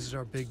 This is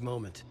our big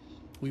moment.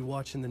 We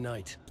watch in the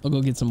night. I'll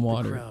go get some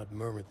water. The crowd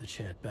murmured the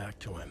chant back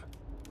to him.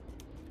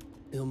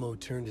 Ilmo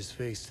turned his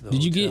face to the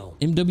Did you get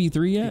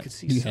MW3 yet? You could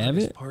see Do you have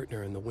Saga's it?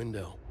 partner in the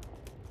window.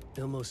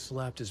 Ilmo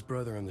slapped his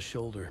brother on the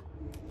shoulder.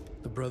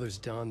 The brothers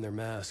donned their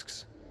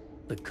masks.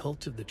 The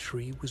cult of the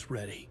tree was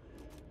ready.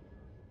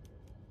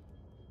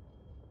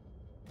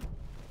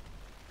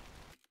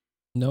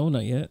 No,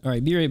 not yet. All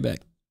right, be right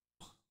back.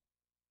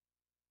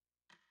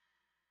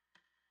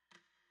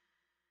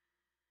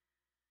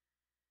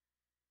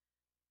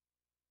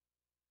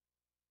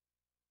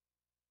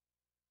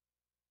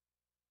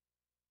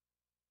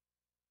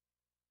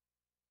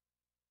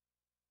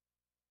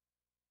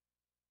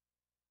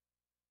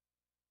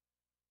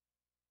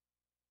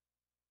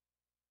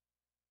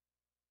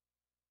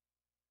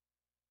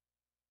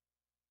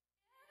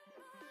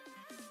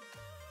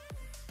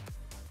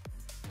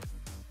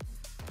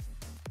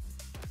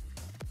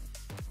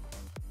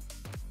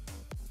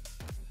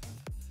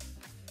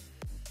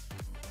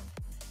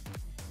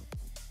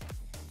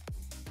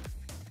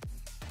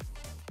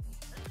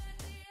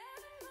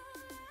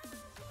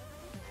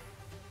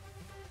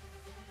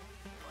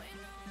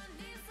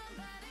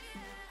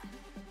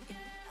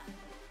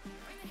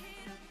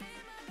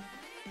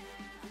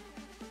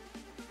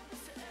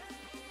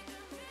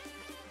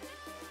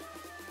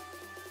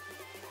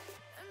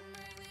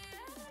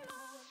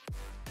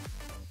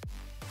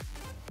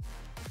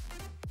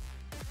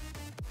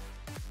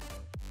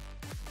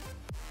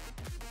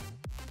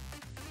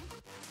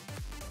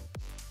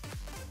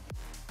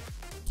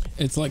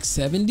 It's like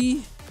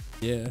 70?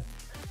 Yeah.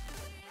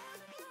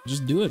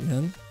 Just do it,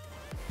 man.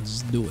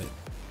 Just do it.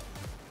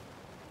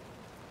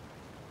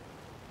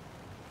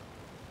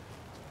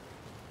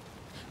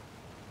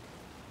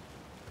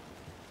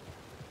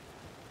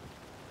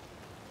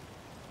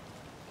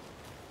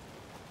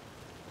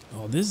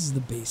 Oh, this is the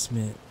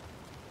basement.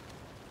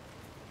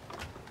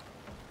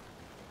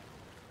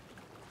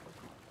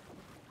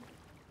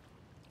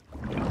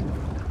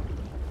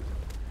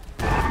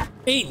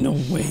 Ain't no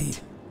way.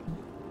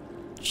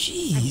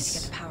 Jeez. I need to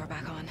get the power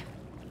back on.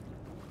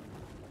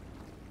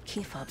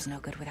 Key fob's no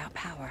good without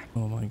power.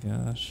 Oh my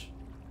gosh.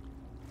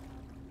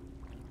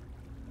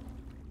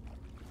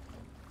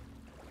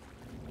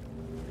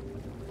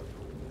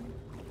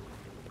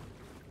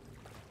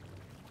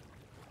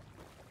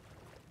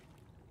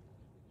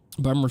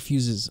 Bomber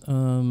fuses.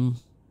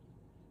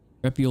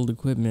 Crappy old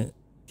equipment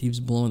keeps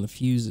blowing the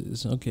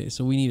fuses. Okay,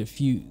 so we need a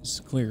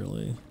fuse,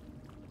 clearly.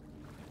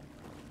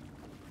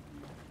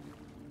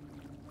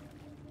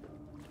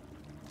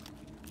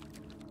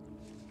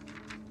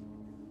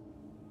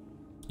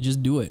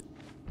 Just do it.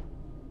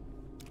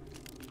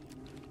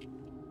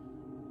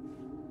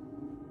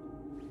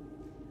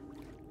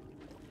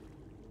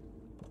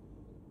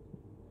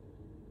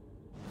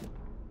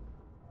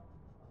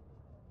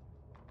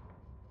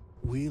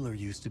 Wheeler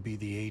used to be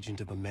the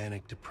agent of a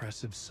manic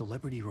depressive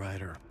celebrity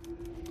writer,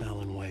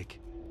 Alan Wake.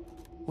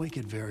 Wake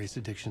had various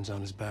addictions on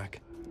his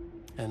back.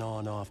 An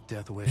on-off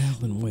death wish.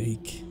 Alan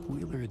Wake.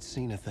 Wheeler had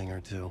seen a thing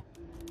or two.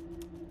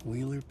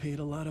 Wheeler paid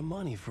a lot of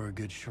money for a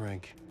good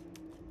shrink.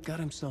 Got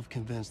himself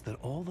convinced that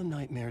all the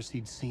nightmares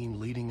he'd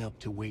seen leading up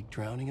to Wake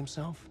drowning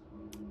himself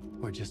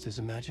were just his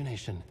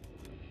imagination.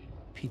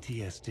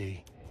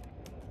 PTSD.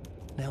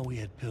 Now we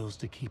had pills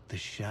to keep the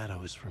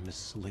shadows from his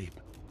sleep.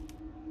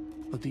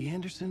 But the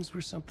Andersons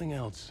were something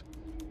else.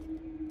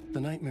 The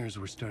nightmares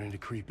were starting to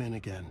creep in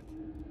again.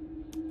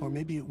 Or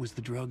maybe it was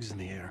the drugs in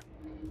the air.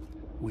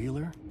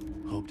 Wheeler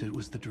hoped it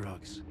was the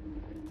drugs.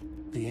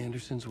 The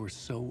Andersons were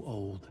so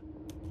old.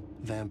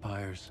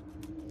 Vampires.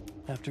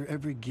 After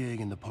every gig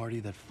and the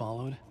party that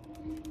followed,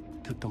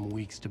 took them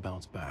weeks to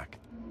bounce back.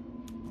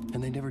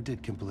 And they never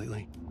did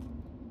completely.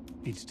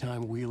 Each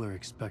time Wheeler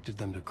expected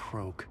them to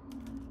croak.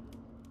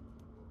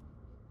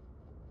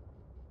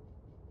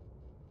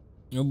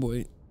 Oh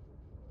boy.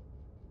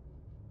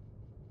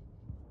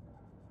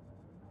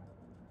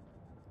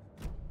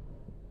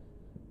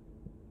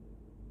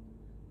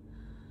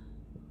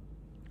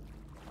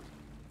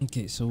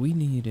 Okay, so we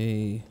need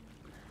a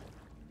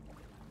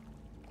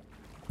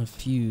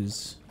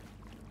fuse.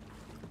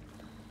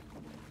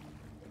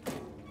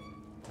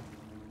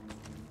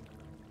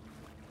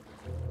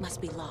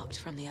 Must be locked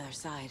from the other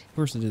side. Of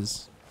course it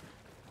is.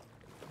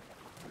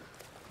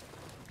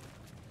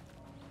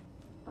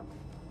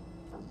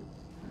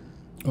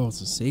 Oh,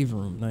 it's a save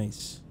room.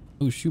 Nice.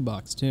 Oh,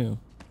 shoebox too.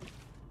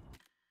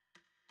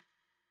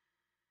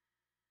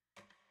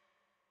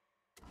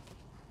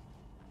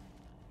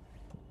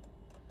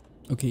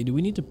 Okay, do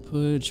we need to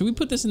put... Should we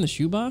put this in the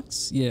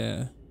shoebox?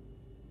 Yeah.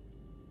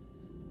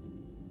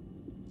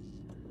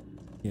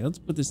 Yeah, let's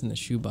put this in the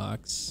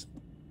shoebox.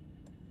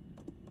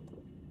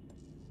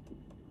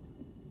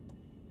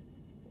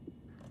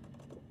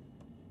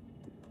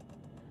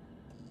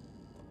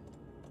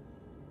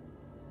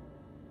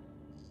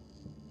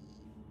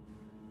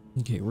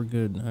 Okay, we're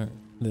good. All right,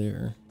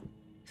 there.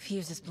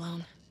 Fuse is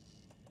blown.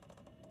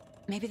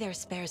 Maybe there are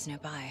spares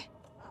nearby.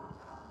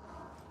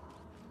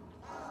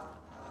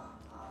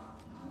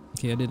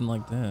 Okay, I didn't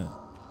like that.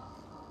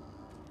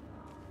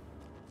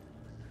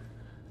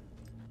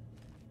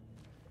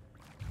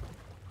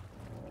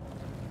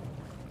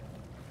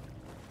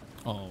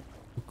 Oh,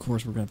 of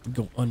course we're gonna have to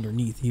go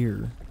underneath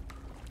here.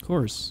 Of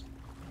course.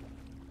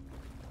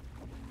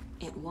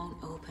 It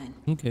won't open.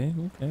 Okay,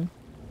 okay.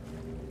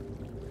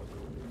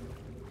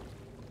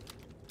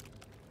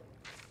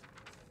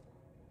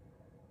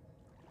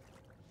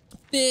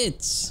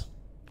 Fits.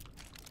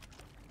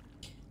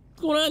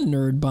 What's going on,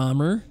 Nerd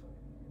Bomber?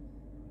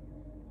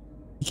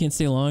 You can't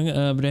stay long,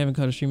 but I haven't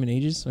caught a stream in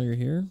ages, so you're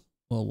here.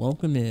 Well,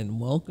 welcome in.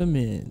 Welcome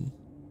in.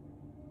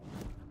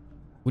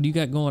 What do you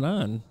got going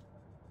on?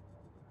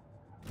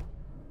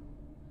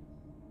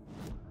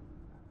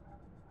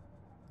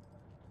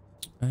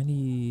 I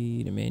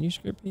need a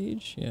manuscript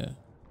page. Yeah.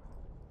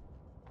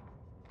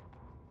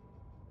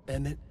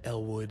 Emmett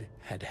Elwood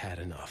had had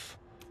enough.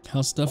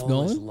 How's stuff All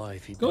going? his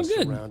life, he'd Going been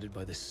good. surrounded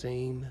by the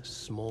same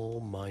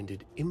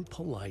small-minded,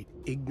 impolite,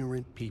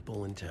 ignorant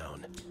people in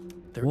town.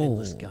 Their Whoa.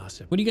 endless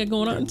gossip. What do you got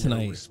going on their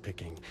tonight?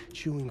 nose-picking,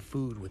 chewing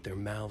food with their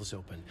mouths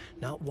open,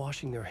 not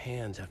washing their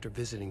hands after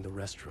visiting the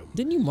restroom.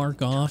 Didn't you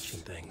mark off? Touching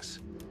things.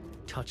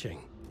 Touching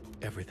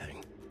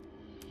everything.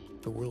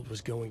 The world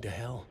was going to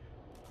hell.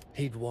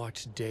 He'd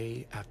watched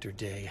day after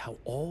day how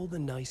all the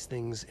nice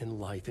things in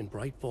life in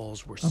Bright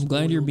Falls were I'm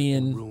glad you're spoiled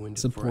and being ruined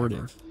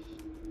supportive. forever.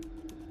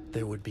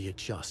 There would be a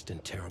just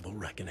and terrible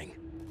reckoning.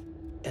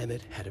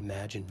 Emmett had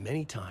imagined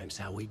many times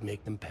how he'd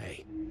make them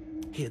pay.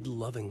 He had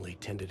lovingly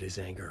tended his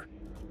anger,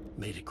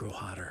 made it grow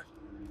hotter.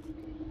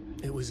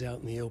 It was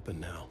out in the open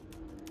now.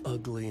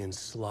 Ugly and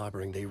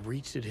slobbering, they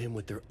reached at him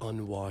with their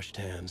unwashed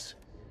hands.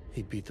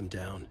 He'd beat them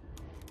down,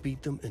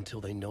 beat them until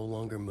they no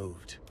longer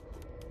moved.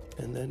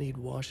 And then he'd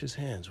wash his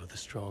hands with a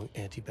strong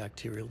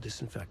antibacterial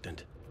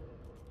disinfectant.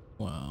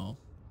 Wow.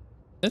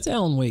 That's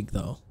Alan Wake,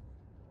 though.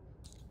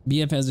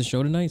 BF has a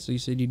show tonight, so you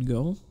said you'd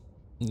go.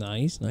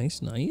 Nice,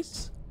 nice,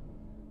 nice.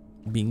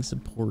 Being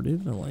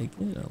supportive. I like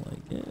it. I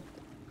like it.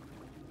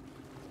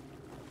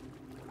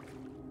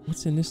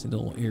 What's in this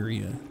little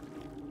area?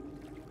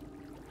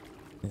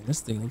 Man, this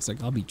thing looks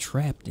like I'll be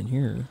trapped in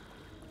here.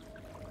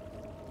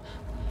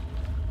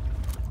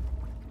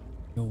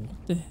 Yo,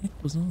 what the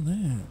heck was all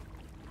that?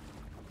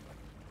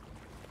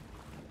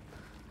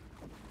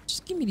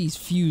 Just give me these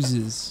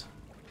fuses.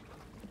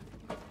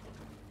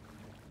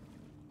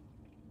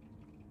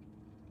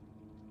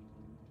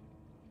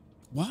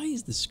 Why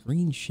is the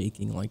screen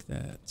shaking like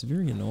that? It's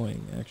very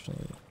annoying,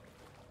 actually.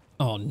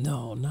 Oh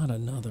no, not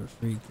another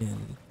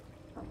freaking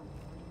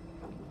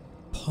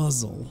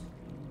puzzle.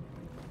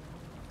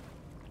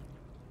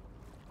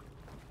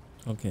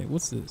 Okay,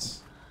 what's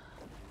this?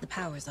 The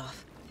power's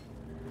off.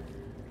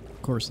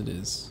 Of course it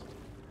is.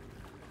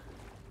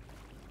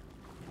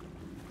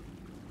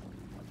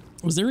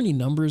 Was there any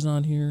numbers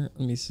on here?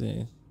 Let me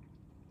see.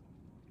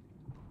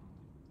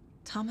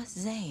 Thomas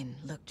Zane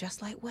looked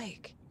just like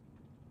Wake.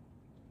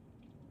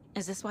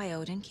 Is this why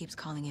Odin keeps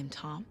calling him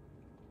Tom?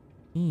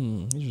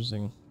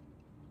 Interesting.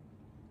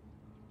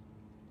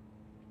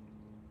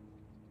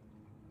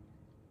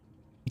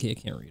 Okay, I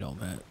can't read all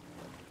that.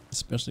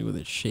 Especially with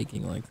it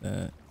shaking like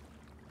that.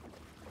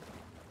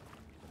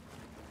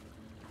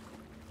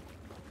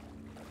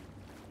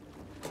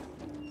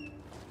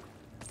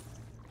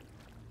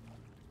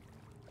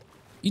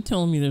 You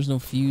telling me there's no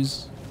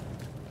fuse?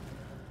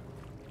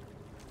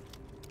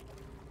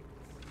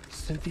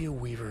 Cynthia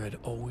Weaver had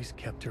always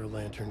kept her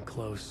lantern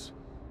close.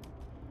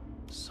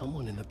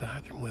 Someone in the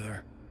bathroom with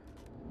her.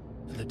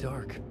 In the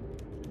dark.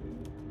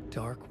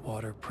 Dark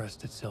water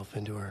pressed itself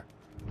into her.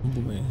 Oh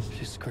boy.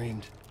 She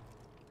screamed.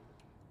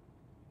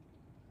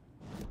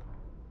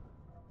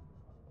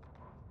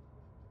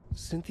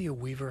 Cynthia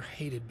Weaver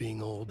hated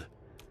being old.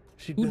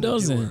 She'd Who been a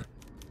doesn't? doer,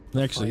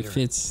 a Actually, fighter.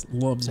 Fitz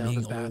loves Now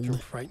being the bathroom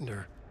old. frightened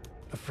her,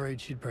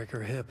 afraid she'd break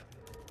her hip,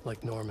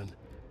 like Norman.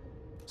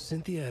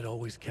 Cynthia had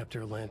always kept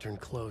her lantern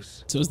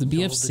close. So is the to BF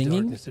hold singing?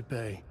 the darkness at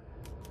bay.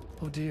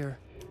 Oh dear,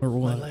 Or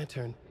what? my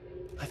lantern.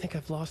 I think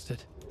I've lost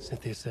it,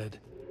 Cynthia said.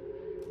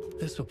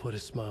 This will put a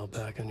smile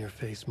back on your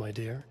face, my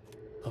dear,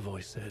 a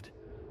voice said.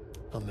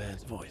 A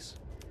man's voice.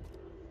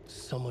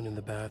 Someone in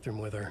the bathroom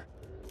with her,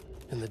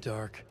 in the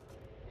dark.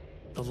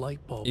 The light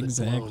bulb had blown.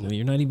 Exactly.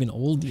 You're not even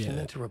old She yet.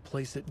 meant to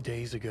replace it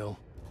days ago.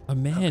 How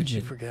could she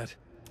Imagine. forget?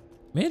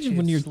 Imagine She when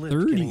had you're slipped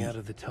 30. getting out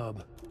of the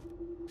tub.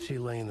 She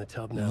lay in the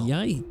tub now.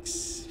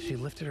 Yikes. She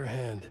lifted her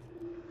hand.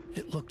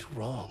 It looked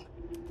wrong.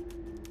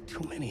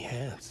 Too many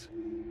hands.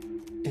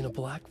 In a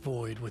black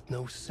void with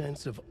no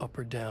sense of up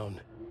or down,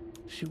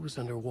 she was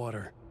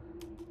underwater.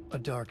 A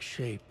dark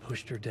shape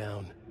pushed her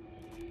down.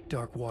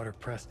 Dark water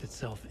pressed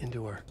itself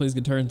into her. Plays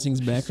guitar and sings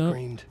She back up.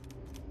 screamed.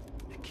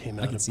 It came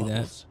I out can of see that.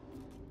 bubbles.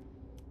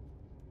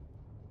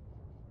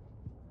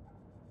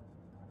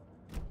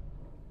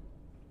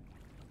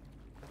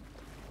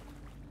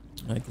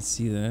 I can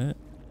see that.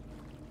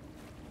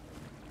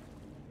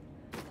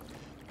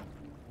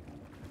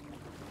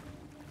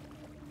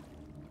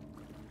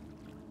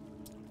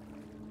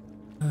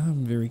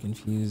 I'm very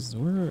confused.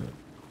 Where?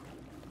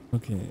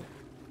 Okay.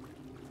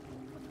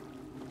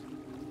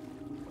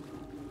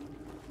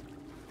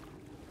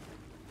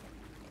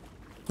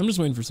 I'm just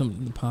waiting for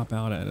something to pop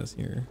out at us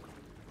here.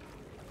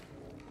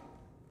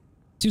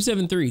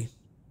 273.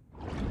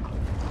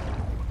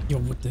 Yo,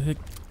 what the heck?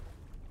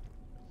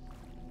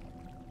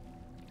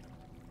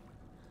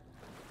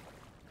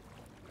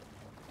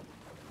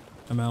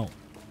 I'm out.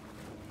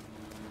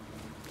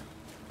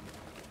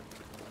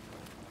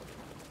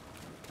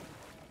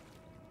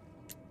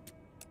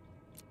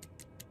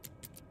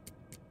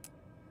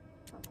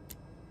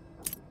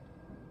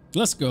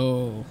 Let's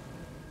go.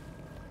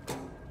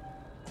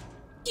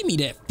 Give me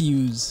that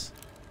fuse.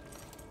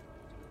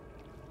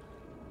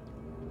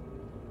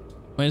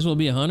 Might as well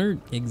be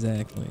 100.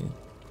 Exactly.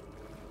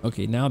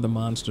 Okay, now the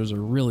monsters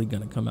are really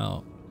gonna come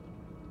out.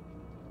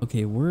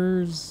 Okay,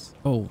 where's...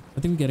 Oh, I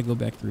think we gotta go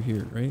back through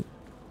here, right?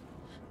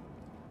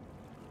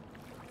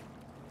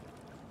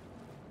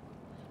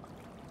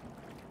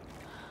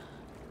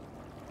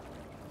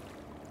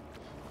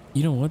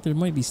 You know what? There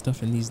might be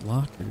stuff in these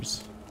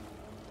lockers.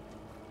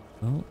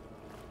 Oh.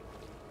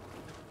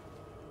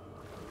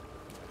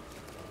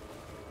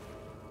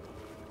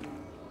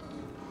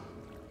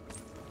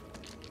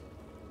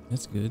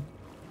 That's good.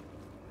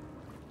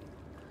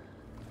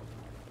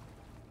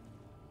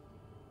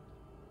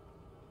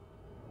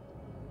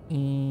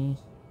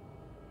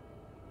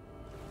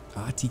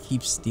 Ati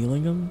keeps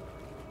stealing them?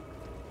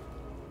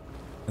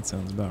 That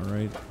sounds about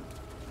right.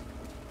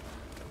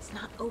 It's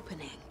not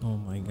opening. Oh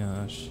my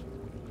gosh.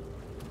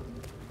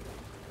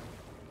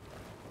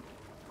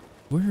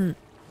 Where...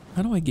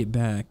 How do I get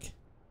back?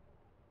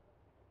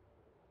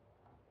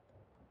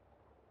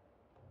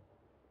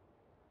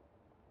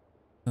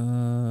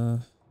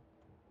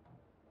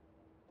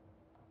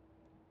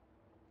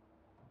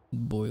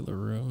 Boiler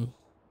room.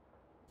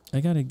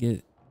 I gotta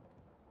get...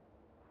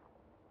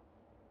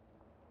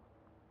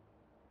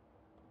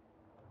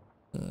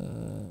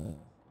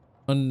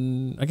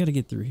 I gotta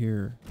get through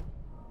here.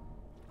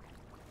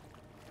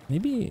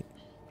 Maybe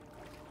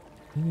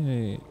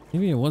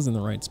I was in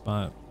the right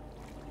spot.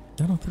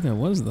 I don't think I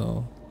was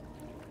though.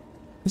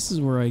 This is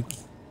where I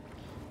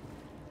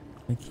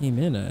came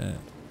in at.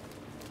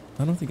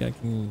 I don't think I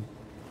can...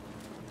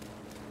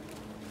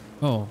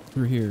 Oh,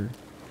 through here.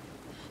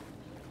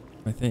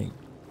 I think.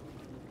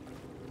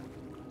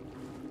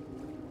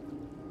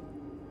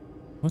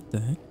 What the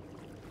heck?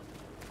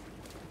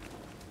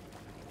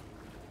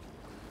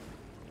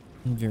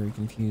 I'm very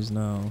confused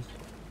now.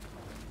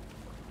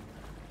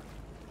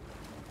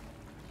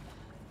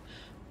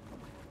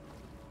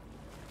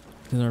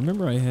 Because I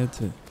remember I had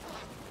to...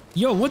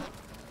 Yo, what?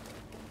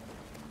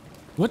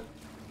 What?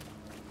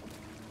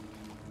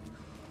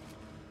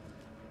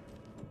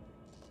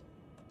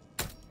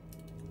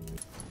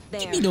 There.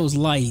 Give me those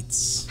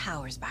lights.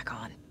 Power's back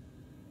on.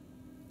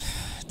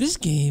 This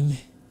game...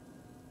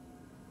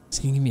 It's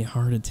gonna give me a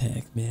heart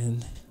attack,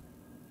 man.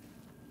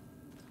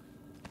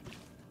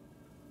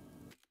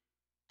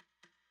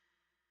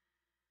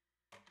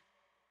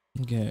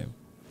 Okay.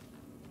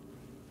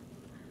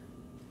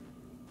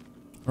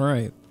 All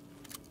right.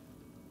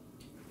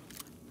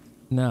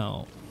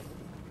 Now.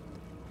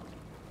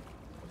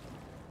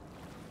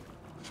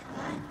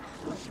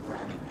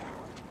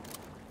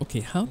 Okay,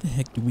 how the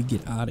heck do we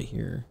get out of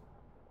here?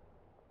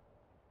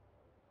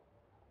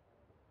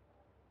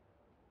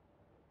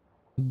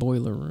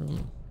 Boiler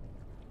room.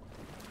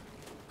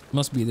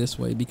 Must be this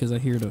way because I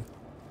hear the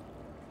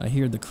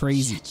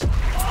crazy.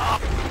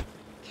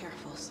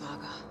 Careful,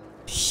 Saga.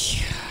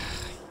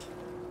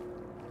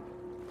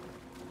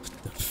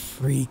 What the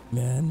freak,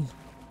 man?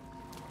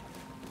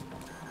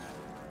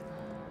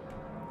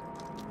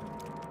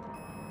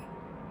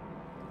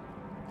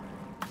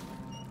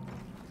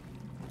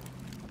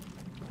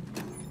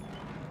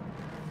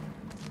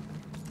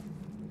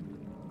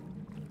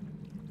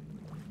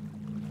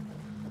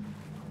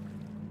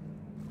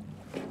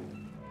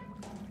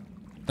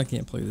 I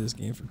can't play this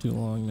game for too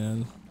long,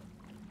 man.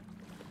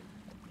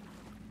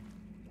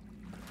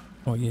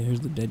 Oh yeah, here's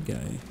the dead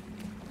guy.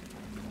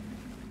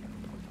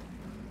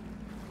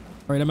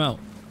 All right, I'm out.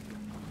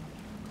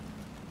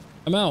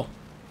 I'm out.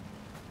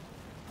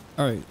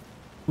 All right,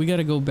 we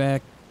gotta go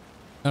back.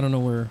 I don't know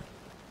where.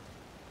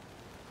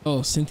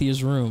 Oh,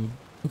 Cynthia's room.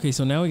 Okay,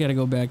 so now we gotta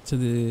go back to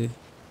the...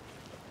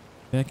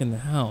 Back in the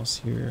house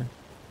here.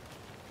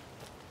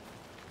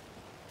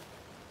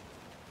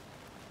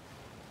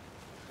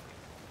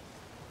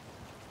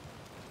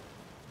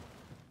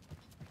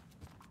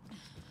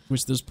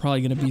 Which there's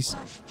probably gonna be...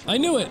 I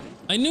knew it!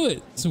 I knew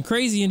it! Some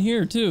crazy in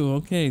here too.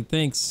 Okay,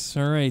 thanks.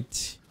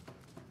 Alright.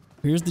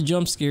 Here's the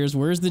jump scares.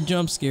 Where's the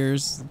jump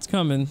scares? It's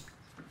coming.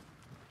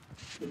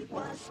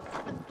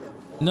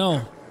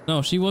 No.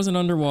 No, she wasn't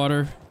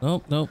underwater.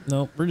 Nope, nope,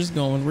 nope. We're just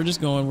going. We're just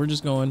going. We're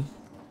just going.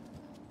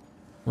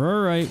 We're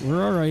alright.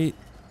 We're alright.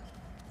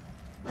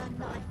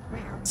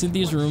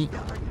 Cynthia's room.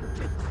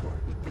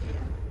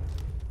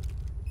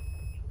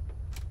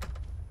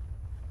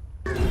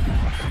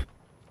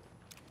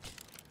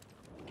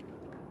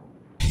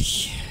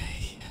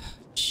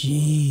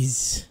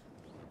 Jeez.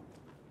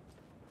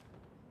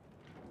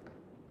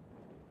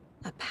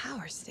 A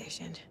power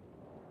station.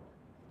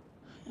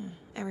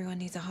 Everyone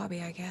needs a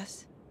hobby, I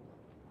guess.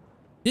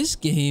 This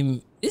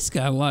game, it's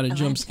got a lot of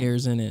jump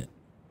scares in it.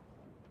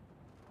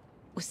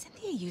 Was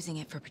Cynthia using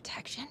it for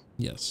protection?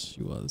 Yes,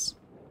 she was.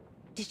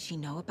 Did she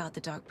know about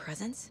the dark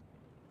presence?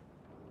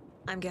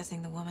 I'm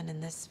guessing the woman in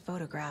this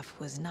photograph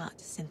was not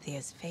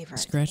Cynthia's favorite.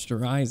 Scratched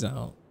her eyes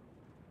out.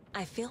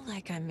 I feel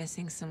like I'm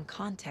missing some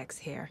context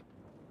here.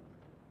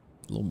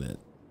 A little bit.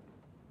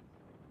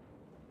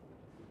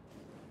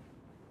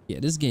 Yeah,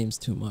 this game's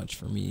too much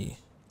for me.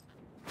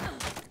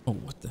 Oh,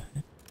 what the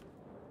heck?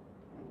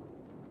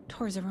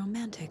 Tor's a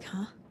romantic,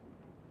 huh?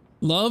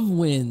 Love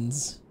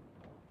wins.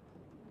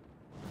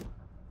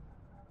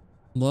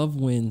 Love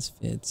wins,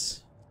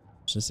 Fitz.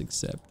 Just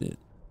accept it.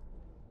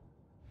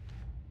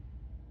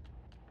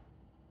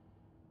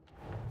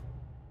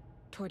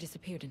 Tor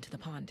disappeared into the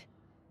pond.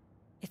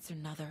 It's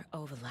another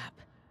overlap.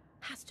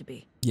 Has to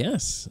be.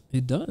 Yes,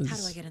 it does. How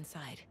do I get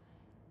inside?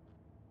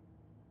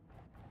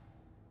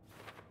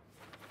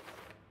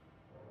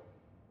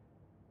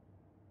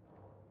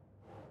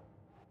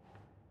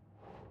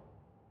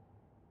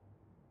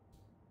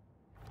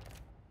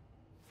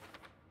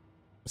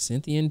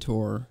 Cynthia and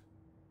Tor.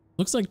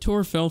 Looks like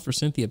Tor fell for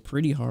Cynthia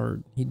pretty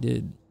hard. He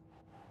did.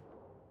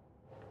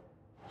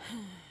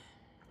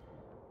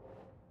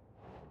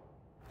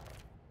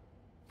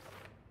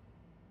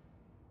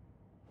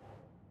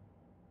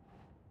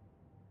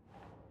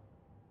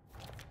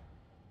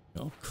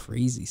 Oh,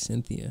 crazy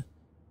Cynthia.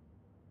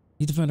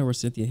 Need to find out where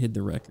Cynthia hid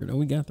the record. Oh,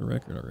 we got the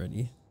record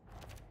already.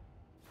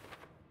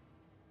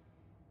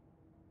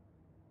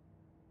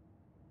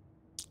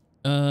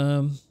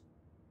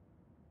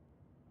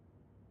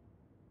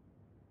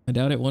 I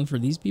doubt it won for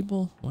these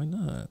people. Why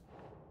not?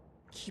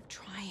 Keep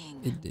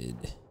trying. It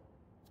did.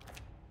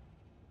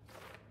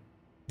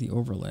 The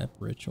overlap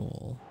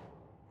ritual.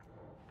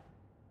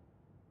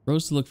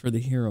 Rose to look for the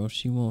hero.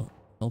 She won't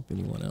help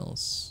anyone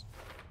else.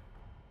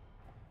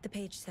 The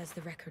page says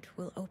the record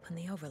will open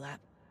the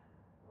overlap.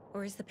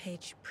 Or is the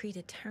page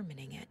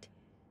predetermining it?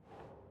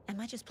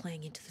 Am I just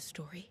playing into the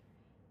story?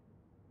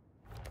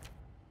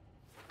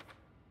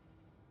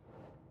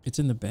 It's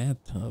in the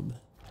bathtub.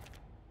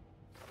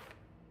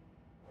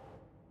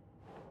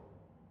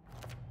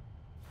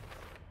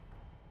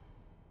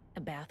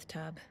 A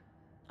bathtub,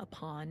 a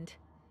pond,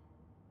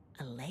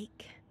 a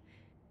lake.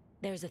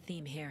 There's a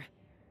theme here.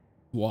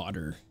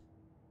 Water.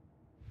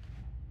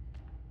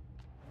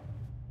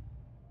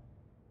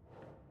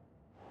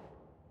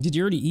 Did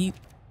you already eat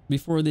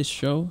before this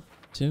show,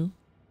 too?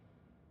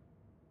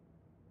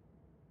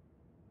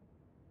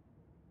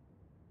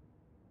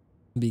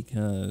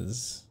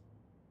 Because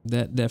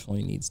that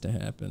definitely needs to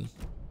happen.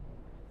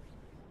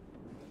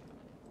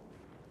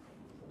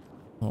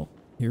 Oh,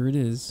 here it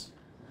is.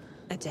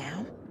 A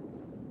dam?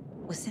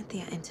 Was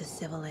Cynthia into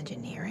civil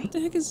engineering? What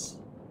the heck is...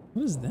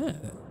 What is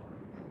that?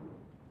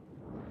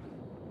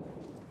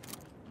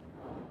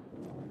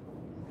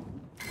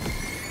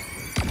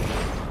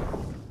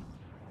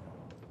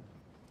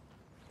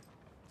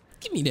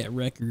 Give me that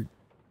record.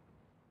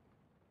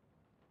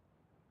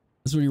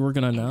 That's what you're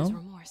working on now?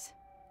 Remorse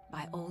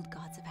by Old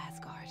Gods of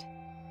Asgard.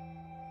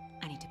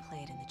 I need to play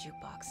it in the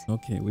jukebox.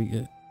 Okay, we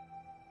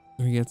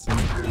get some.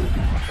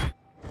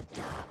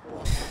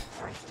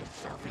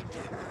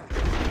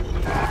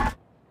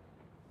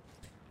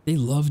 They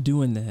love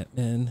doing that,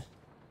 man.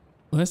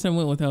 Last time I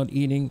went without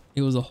eating,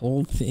 it was a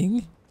whole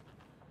thing.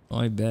 Oh,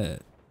 I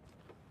bet.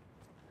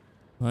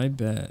 I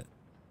bet.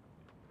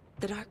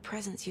 The Dark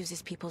Presence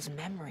uses people's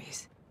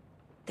memories,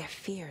 their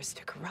fears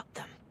to corrupt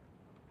them.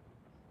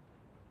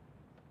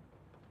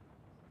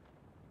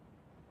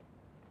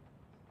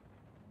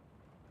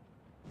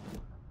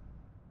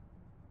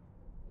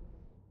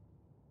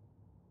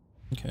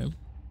 Okay.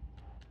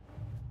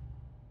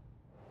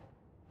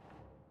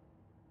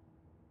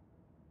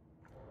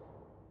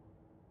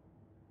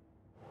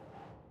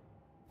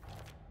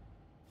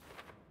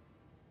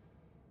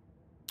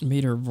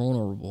 Made her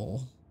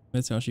vulnerable.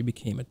 That's how she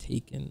became a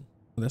Taken.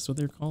 That's what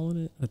they're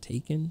calling it? A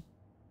Taken?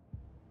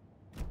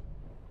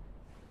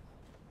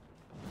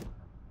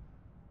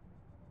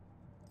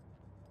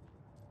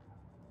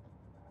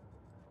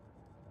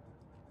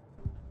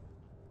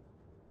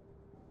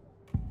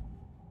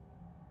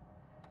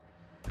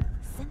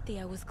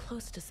 Cynthia was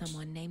close to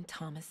someone named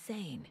Thomas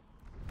Zane.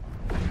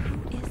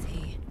 Who is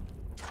he?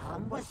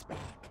 Tom was back.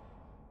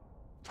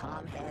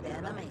 Tom had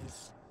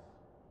enemies.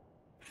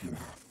 In a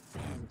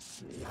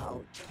fancy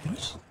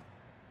hotel.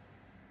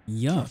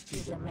 Yuck.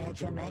 His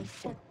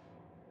imagination.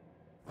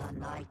 The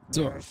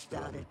nightmare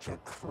started to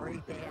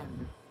creep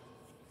in.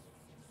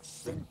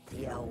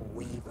 Cynthia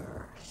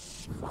Weaver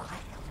smiled.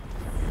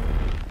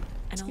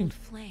 An old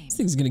flame. This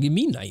thing's gonna give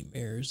me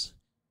nightmares.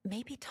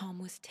 Maybe Tom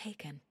was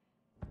taken.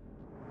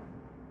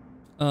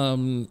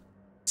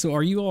 So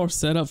are you all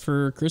set up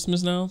for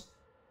Christmas now?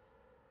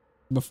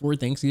 Before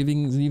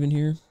Thanksgiving is even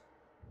here?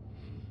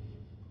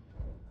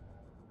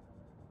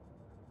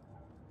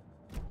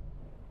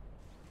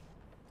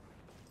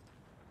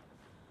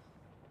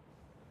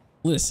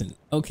 Listen,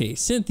 okay,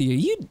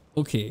 Cynthia,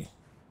 okay.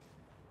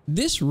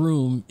 This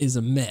room is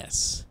a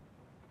mess.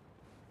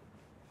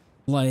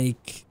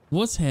 Like,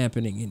 what's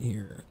happening in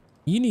here?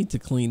 You need to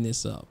clean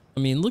this up.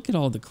 I mean, look at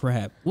all the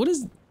crap. Look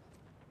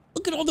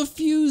at all the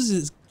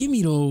fuses. Give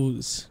me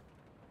those.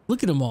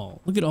 Look at them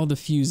all. Look at all the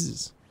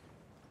fuses.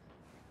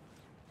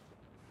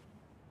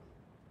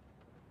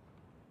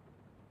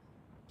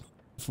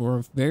 For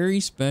a very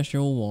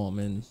special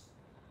woman.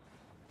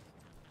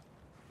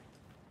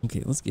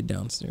 Okay, let's get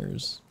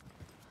downstairs.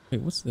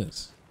 Wait, what's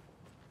this?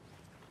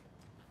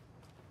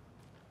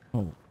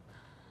 Oh.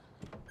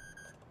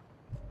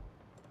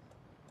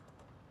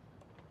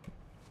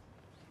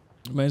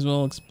 Might as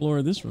well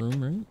explore this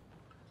room, right?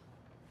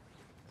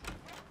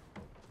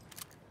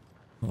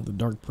 Oh, the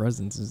dark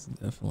presence is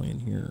definitely in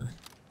here.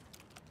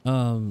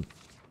 Yeah,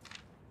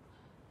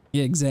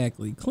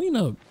 exactly. Clean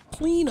up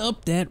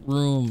that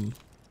room.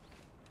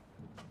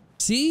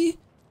 See?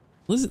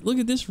 Listen, look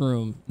at this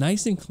room.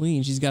 Nice and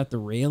clean. She's got the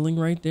railing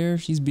right there.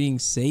 She's being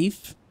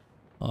safe.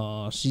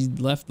 Oh, she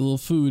left a little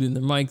food in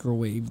the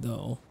microwave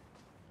though.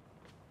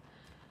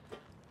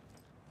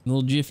 A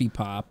little Jiffy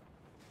Pop.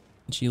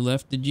 She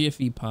left the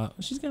Jiffy Pop.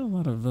 She's got a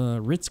lot of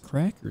Ritz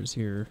crackers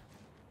here.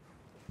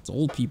 It's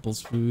old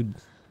people's food.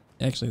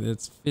 Actually,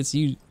 that's Fitz.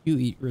 You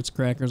eat Ritz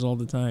crackers all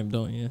the time,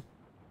 don't you?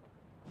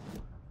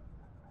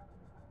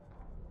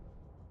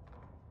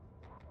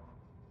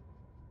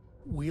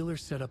 Wheeler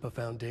set up a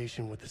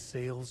foundation with the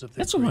sales of the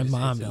That's what my greatest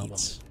mom hits album.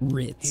 eats.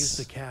 Ritz. He used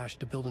the cash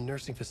to build a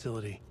nursing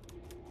facility.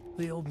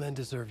 The old men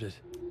deserved it.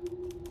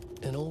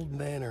 An old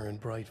manor in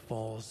Bright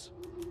Falls.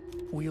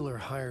 Wheeler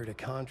hired a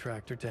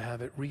contractor to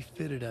have it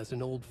refitted as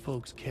an old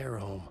folks' care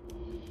home.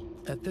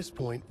 At this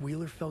point,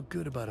 Wheeler felt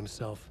good about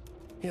himself.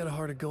 He had a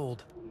heart of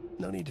gold.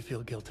 No need to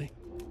feel guilty.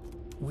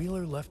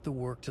 Wheeler left the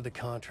work to the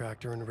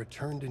contractor and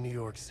returned to New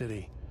York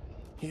City.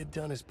 He had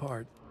done his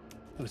part.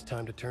 It was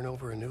time to turn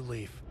over a new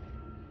leaf.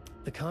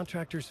 The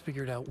contractors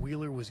figured out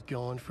Wheeler was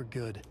gone for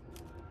good.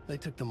 They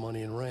took the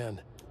money and ran.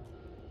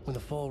 When the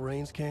fall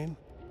rains came,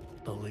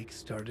 the leaks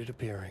started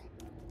appearing.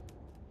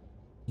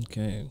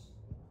 Okay.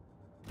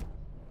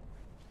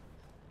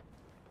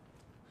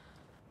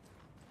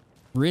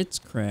 Ritz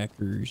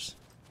crackers.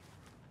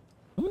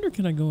 I wonder,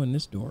 can I go in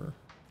this door?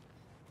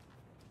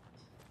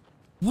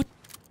 What?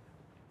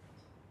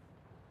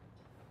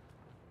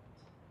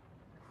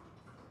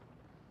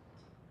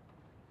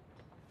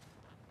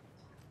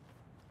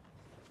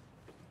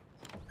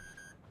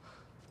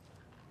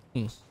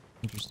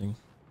 Interesting.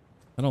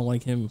 I don't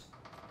like him.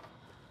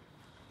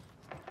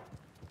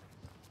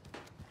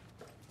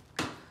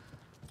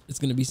 It's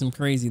gonna be some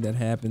crazy that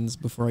happens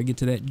before I get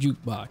to that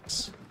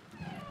jukebox.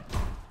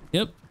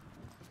 Yep.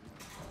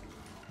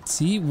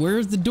 See,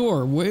 where's the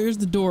door? Where's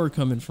the door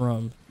coming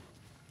from?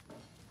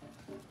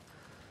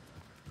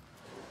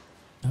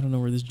 I don't know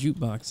where this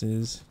jukebox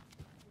is.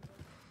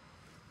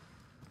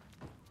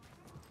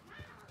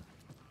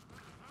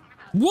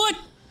 What?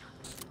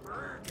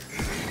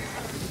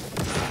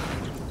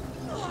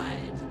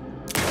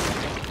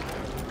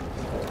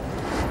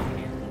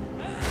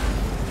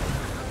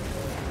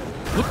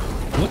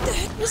 What the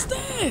heck was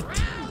that?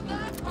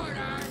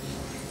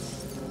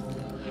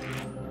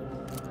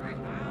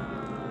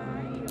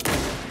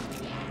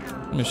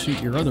 I'm gonna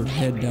shoot your other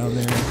head down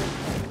there.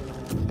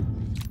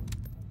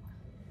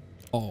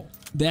 Oh,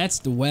 that's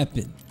the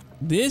weapon.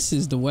 This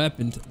is the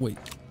weapon. Wait.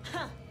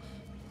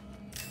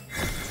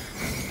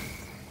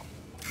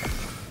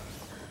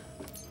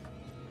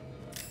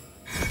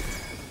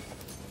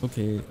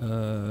 Okay,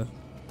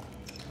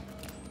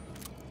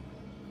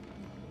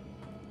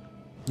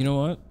 you know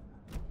what?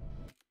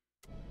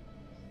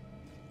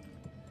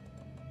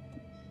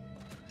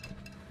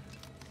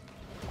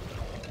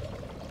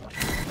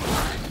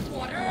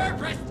 Water,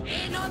 press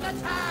in on the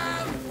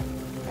town!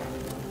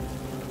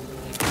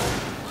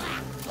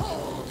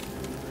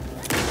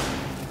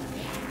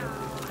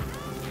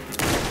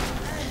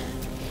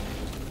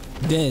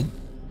 Dead.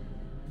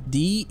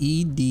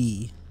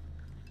 D-E-D.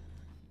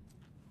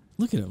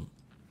 Look at him.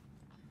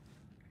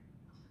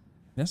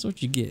 That's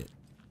what you get.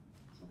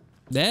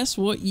 That's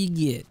what you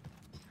get.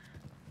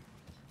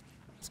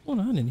 What's going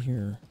on in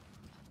here?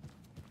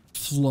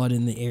 Flood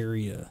in the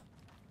area.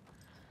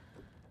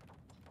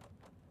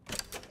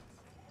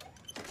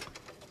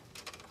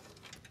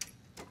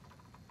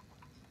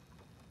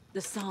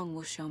 The song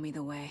will show me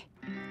the way.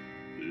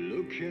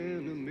 Look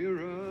in the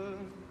mirror,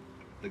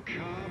 the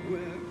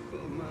cobweb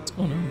of my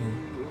Oh no.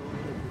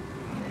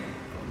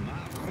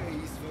 my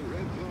face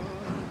forever.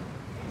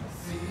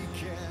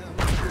 Seeking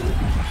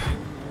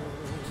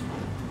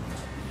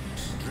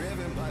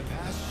driven by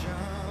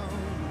passion.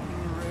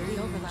 The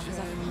overlap is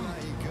at the pond.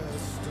 Like a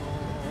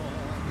storm,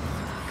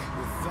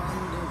 with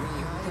thunder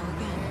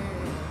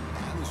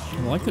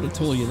and Well, I could have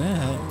told you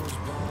that.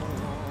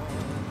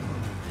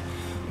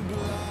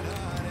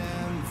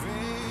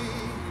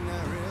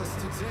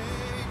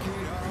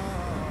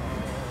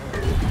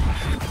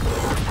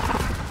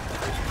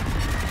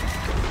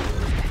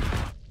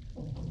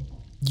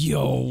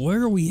 Yo,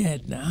 where are we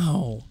at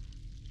now?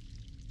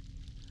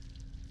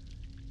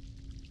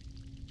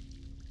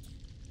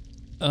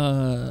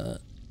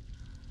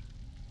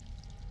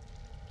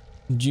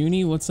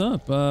 Junie, what's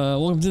up?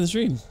 Welcome to the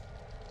stream.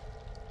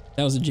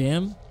 That was a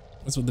jam?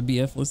 That's what the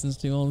BF listens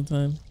to all the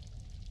time.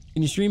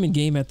 Can you stream and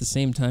game at the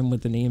same time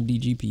with an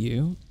AMD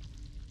GPU?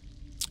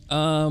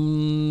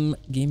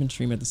 Game and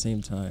stream at the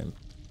same time.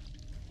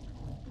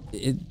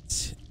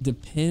 It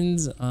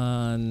depends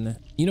on,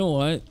 you know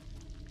what?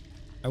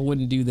 I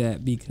wouldn't do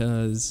that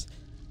because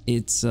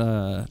it's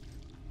you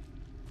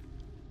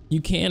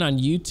can on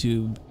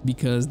YouTube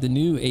because the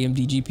new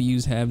AMD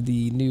GPUs have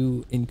the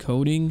new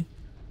encoding,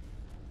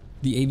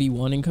 the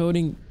AV1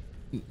 encoding.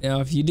 Now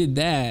if you did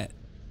that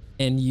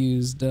and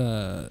used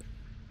an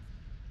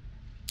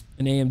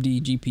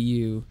AMD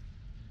GPU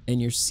and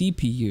your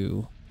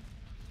CPU,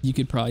 you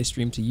could probably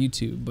stream to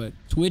YouTube, but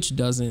Twitch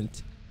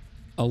doesn't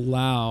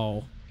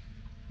allow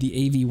the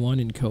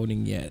AV1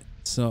 encoding yet,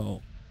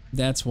 so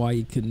that's why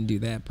you couldn't do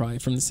that, probably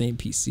from the same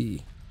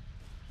PC.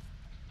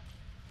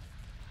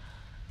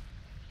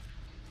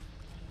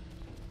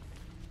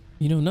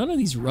 You know, none of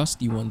these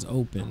rusty ones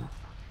open.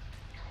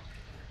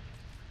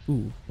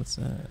 Ooh, what's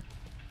that?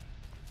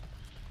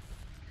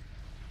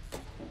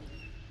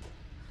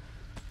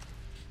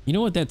 You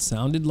know what that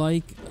sounded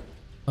like?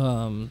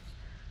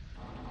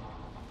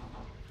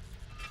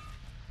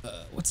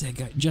 What's that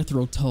guy?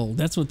 Jethro Tull.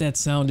 That's what that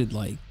sounded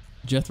like.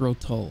 Jethro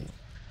Tull.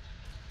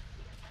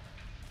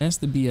 Ask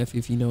the BF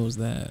if he knows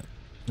that.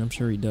 I'm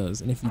sure he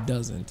does. And if he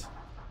doesn't,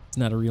 he's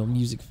not a real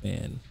music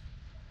fan.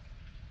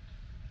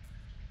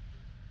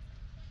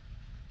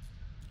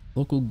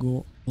 Local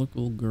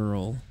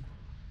girl.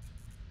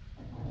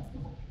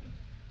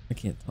 I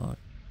can't talk.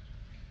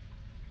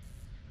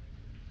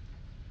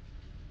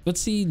 But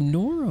see,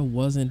 Nora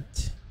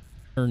wasn't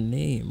her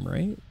name,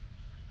 right?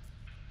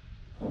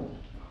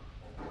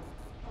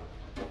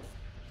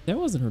 That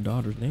wasn't her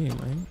daughter's name,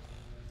 right?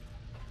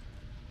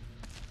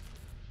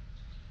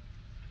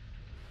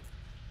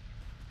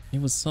 It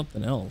was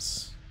something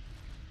else.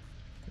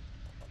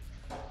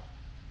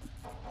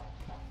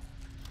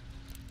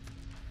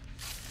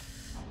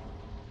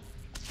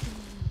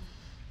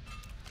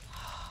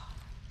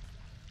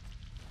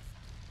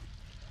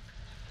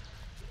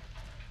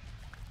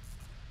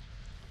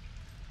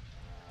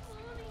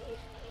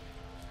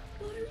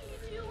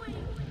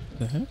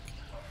 The heck?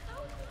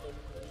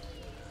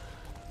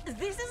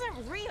 This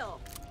isn't real.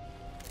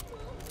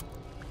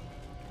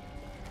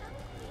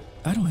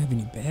 I don't have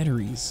any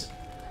batteries.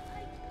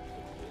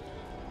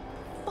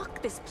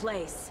 Fuck this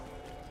place.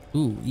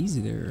 Ooh,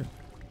 easy there.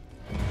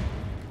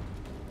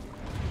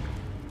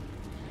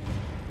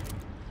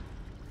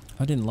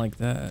 I didn't like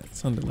that. It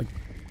sounded like...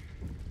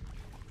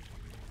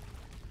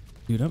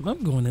 Dude,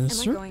 I'm going in a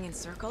circle. Am I going in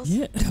circles?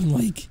 Yeah, I'm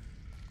like...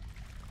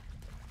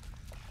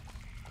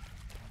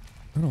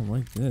 I don't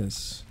like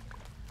this.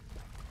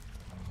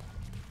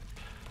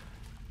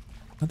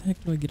 How the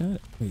heck do I get out?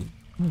 Wait,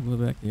 I'm gonna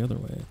go back the other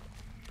way.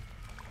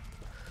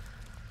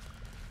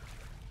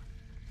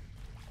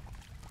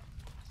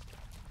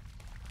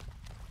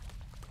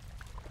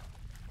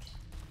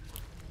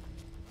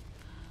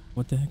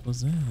 What the heck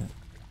was that?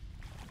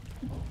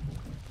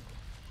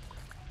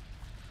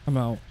 I'm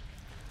out.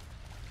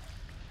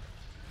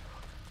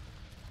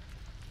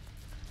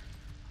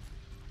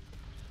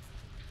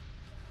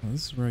 Oh,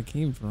 this is where I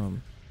came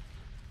from.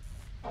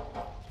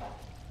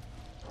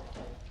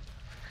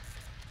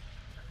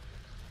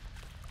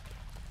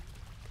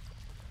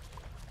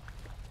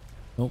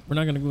 Nope, we're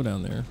not gonna go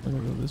down there. We're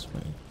gonna go this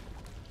way.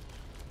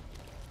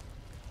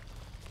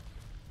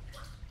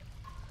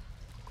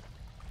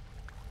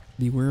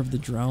 Beware of the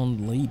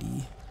drowned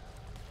lady.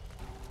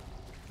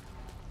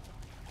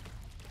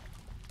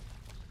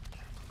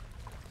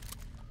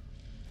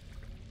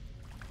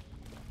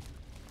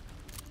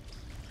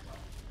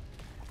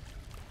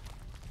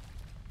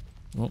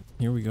 Well,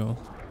 here we go.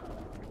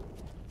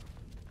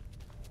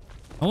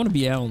 I want to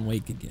be Alan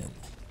Wake again.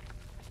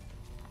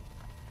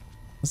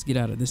 Let's get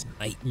out of this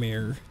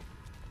nightmare.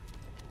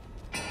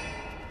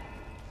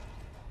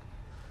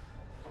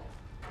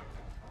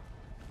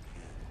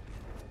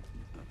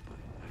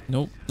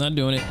 Nope, not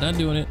doing it. Not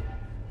doing it.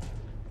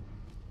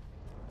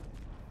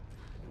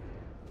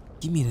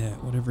 Give me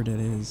that, whatever that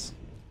is.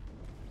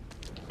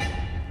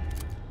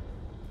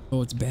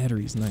 Oh, it's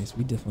batteries. Nice.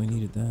 We definitely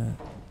needed that.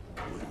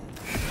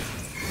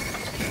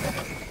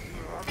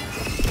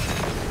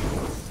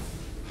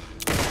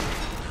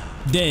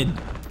 Dead.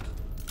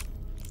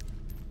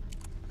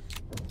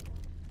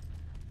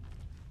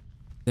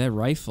 That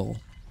rifle.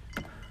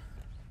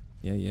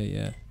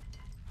 Yeah.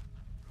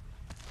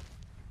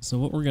 So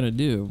what we're gonna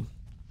do,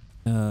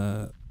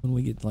 when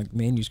we get like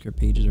manuscript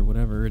pages or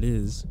whatever it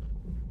is,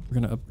 we're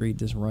gonna upgrade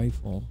this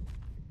rifle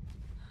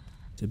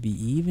to be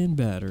even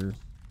better.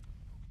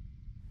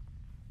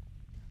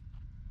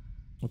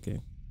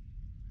 Okay.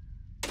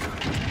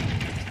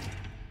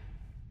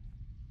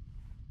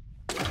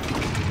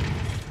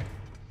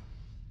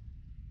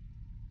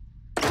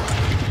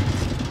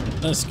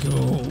 Let's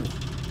go.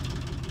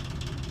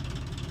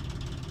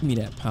 Give me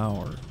that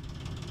power.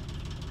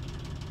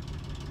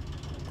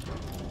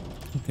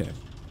 Okay.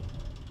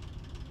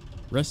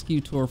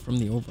 Rescue tour from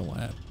the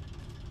overlap.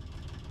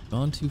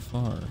 Gone too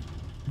far.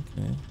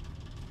 Okay.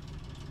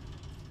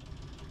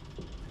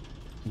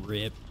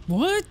 Rip.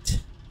 What?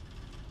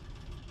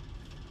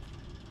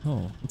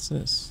 Oh, what's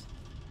this?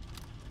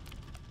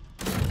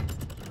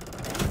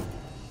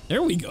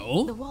 There we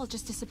go. The wall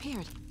just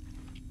disappeared.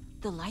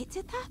 The light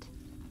did that?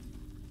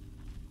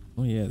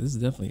 Oh yeah, this is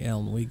definitely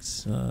Alan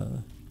Wake's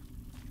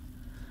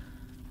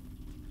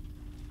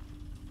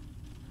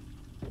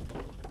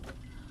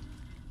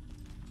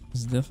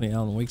this is definitely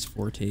Alan Wake's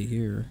forte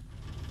here.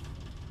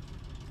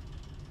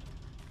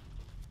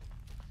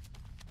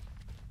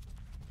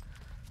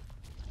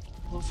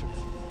 Closer.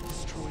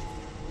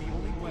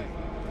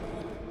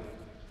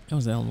 That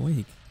was Alan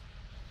Wake.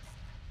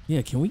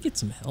 Yeah, can we get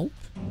some help?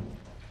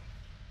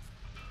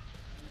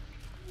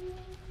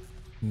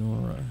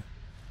 Nora.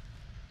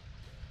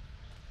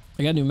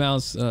 I got new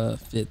mouse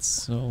fits,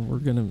 so we're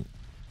gonna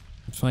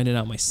find it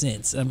out my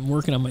sense. I'm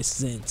working on my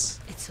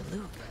sense. It's a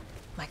loop,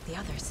 like the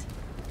others.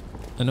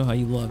 I know how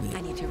you love it.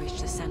 I need to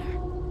reach the center.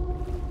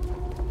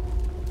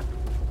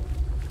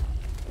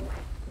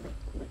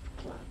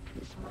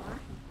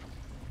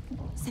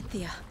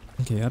 Cynthia.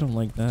 Okay, I don't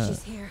like that.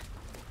 She's here.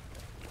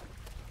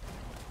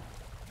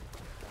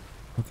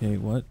 Okay,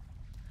 what?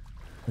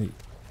 Wait.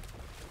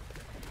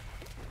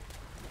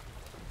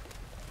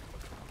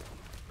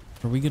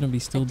 Are we gonna be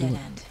still doing?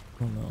 End.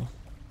 Oh no.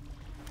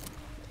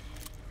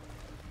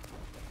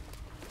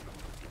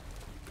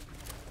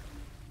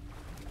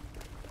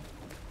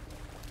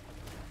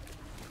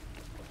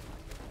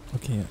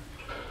 Okay.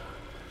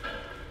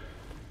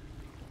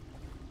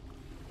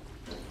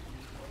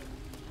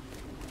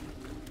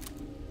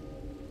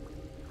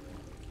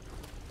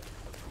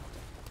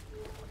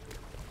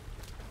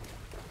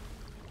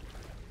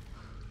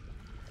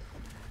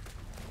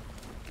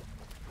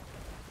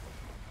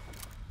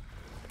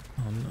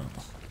 Oh no.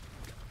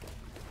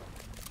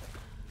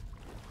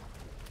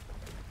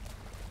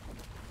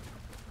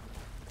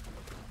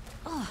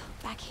 Oh,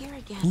 back here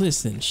again.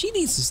 Listen, she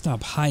needs to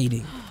stop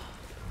hiding.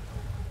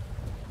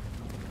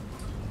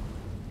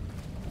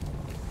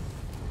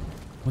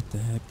 What the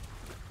heck?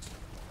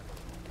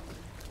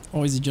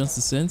 Always adjust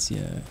the sense?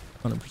 Yeah,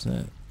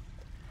 100%.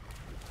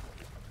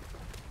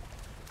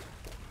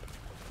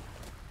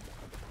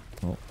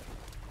 Oh,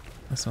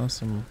 I saw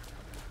some.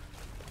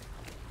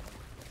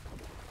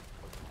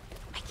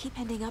 I keep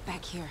ending up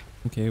back here.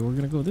 Okay, we're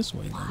gonna go this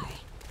way then. Why?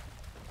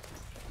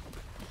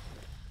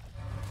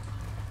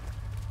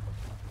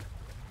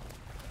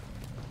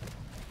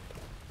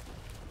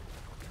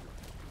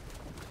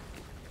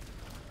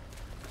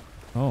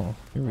 Oh,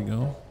 here we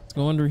go. Let's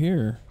go under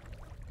here.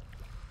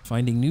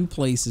 Finding new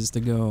places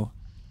to go.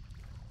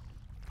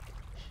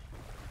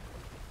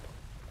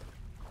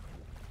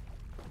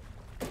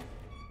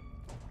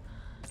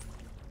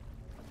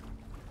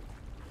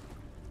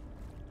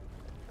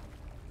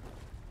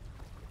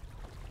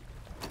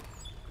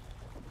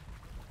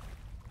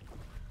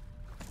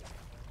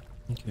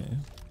 Okay.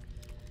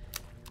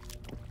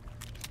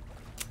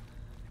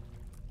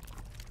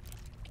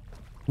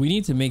 We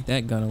need to make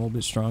that gun a little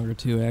bit stronger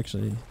too,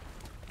 actually.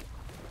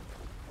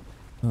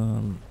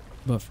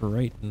 But for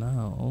right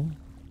now.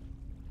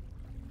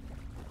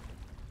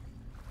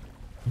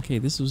 Okay,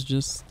 this was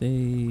just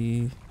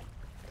a.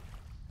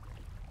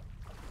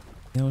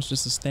 That was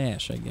just a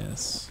stash, I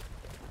guess.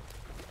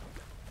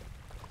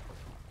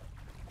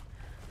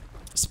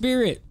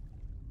 Spirit!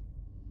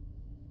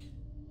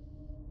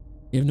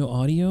 You have no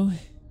audio?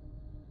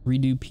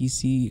 Redo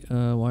PC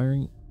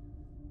wiring?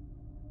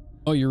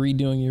 Oh, you're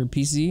redoing your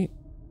PC?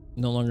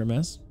 No longer a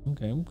mess?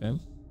 Okay, okay.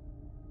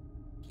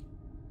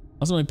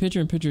 Also, my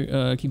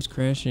picture-in-picture keeps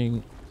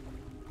crashing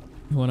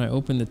when I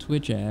open the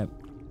Twitch app.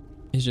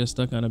 It's just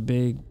stuck on a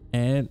big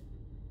ad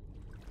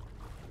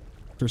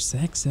for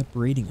sex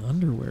separating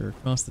underwear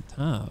across the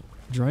top.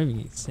 Driving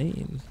me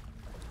insane.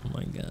 Oh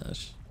my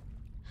gosh.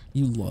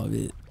 You love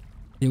it.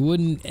 It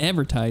wouldn't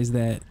advertise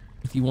that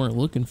if you weren't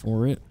looking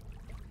for it.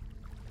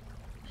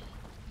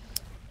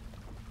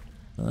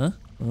 Huh?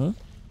 Huh?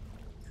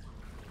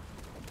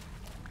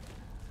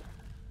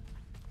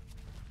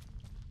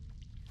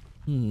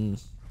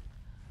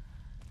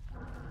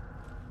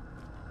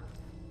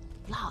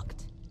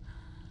 Locked.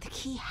 The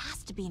key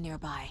has to be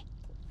nearby.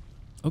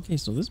 Okay,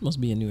 so this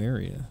must be a new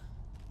area.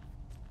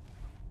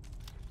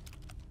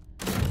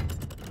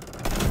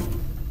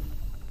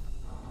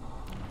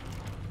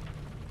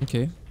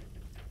 Okay.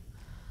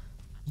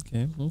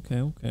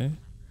 Okay.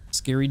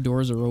 Scary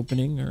doors are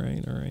opening. All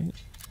right.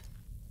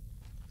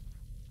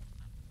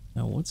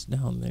 Now what's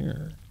down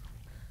there?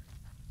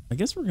 I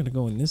guess we're gonna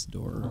go in this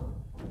door.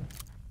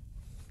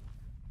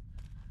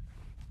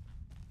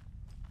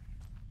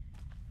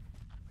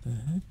 The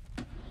heck?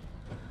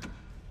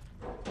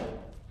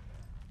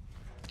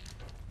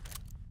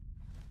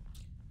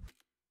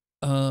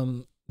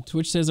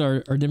 Twitch says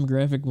our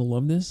demographic will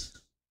love this.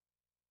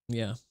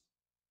 Yeah.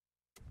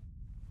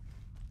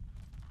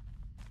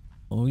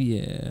 Oh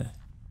yeah.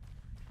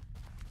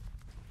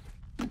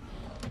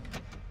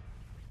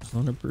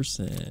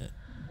 100%.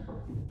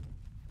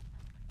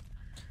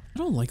 I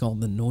don't like all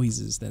the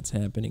noises that's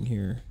happening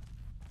here.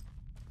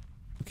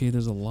 Okay,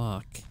 there's a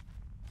lock.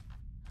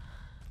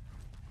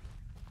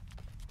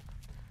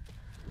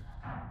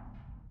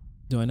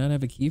 Do I not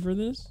have a key for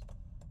this?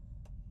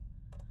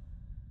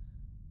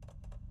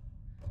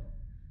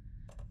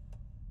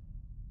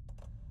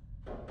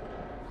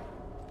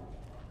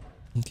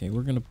 Okay,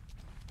 we're gonna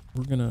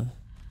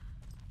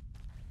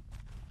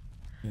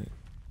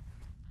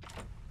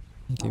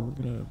okay,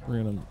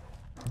 we're gonna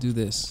do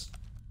this.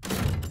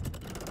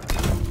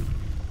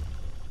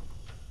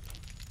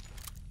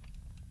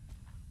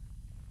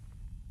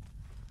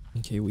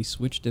 Okay, we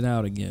switched it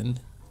out again.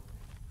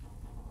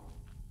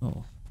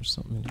 Oh, there's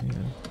something in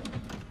here.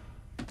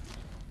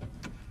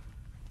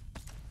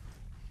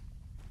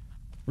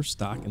 We're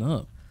stocking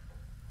up.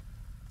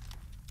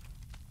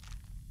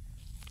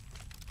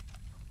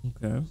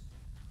 Okay.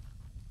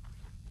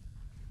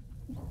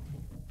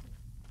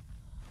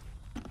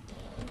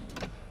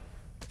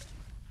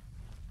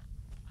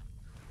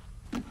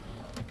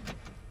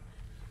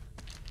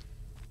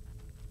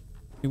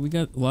 Okay, we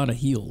got a lot of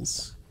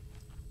heals.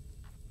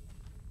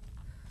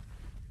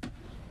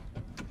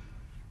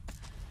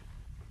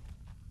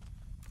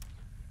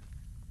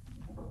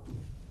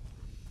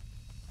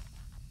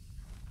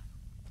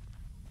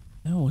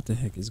 Now what the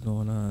heck is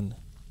going on?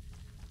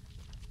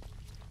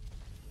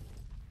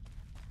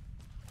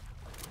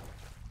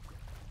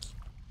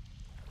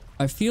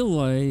 I feel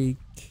like...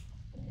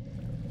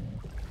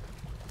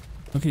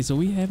 Okay, so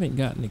we haven't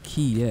gotten a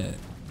key yet.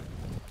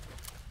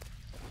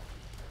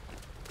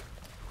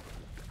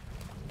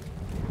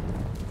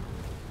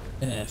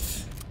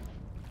 F.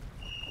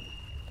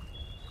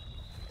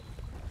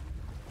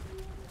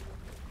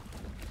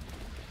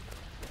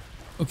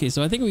 Okay,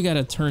 so I think we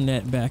gotta turn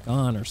that back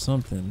on or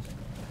something.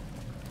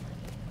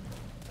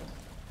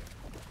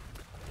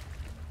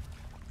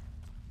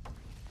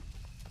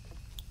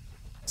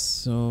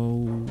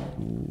 So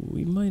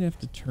we might have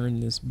to turn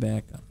this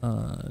back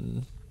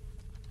on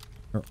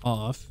or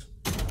off.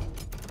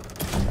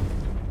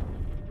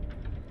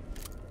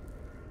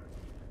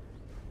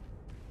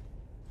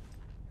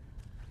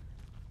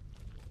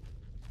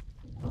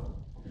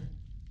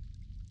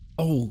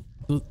 Oh,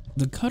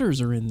 the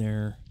cutters are in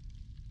there.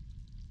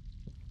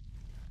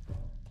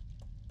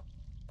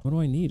 What do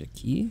I need? A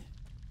key?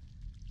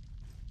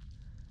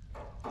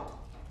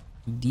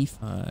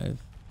 D5.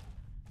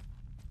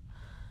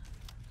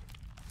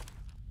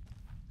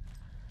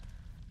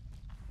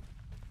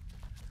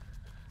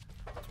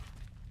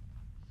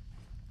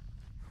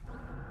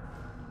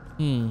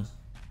 Hmm.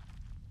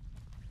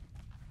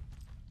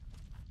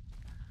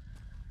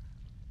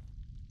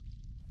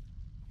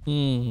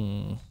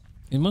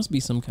 It must be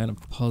some kind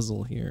of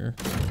puzzle here.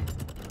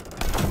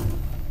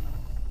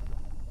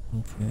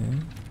 Okay.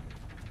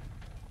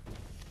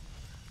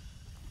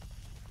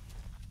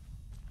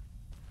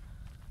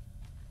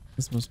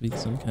 This must be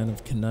some kind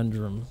of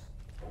conundrum.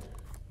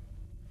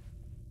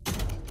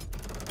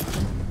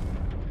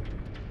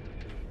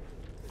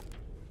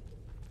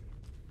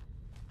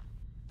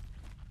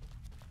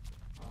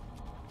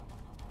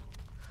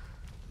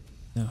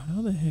 Now,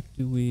 how the heck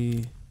do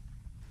we...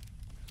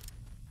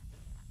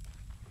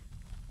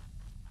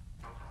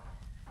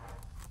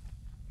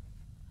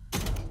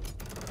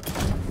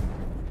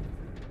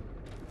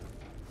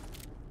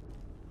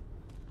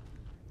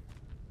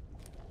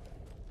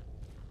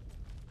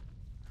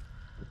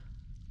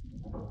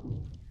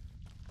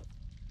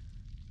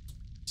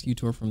 Rescue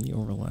Tor from the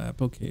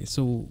overlap. Okay,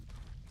 so...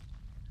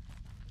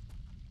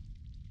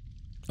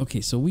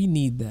 Okay, so we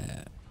need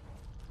that.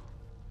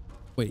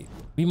 Wait,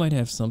 we might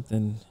have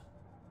something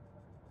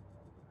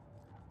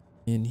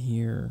in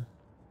here.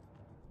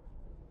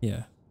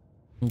 Yeah.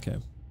 Okay.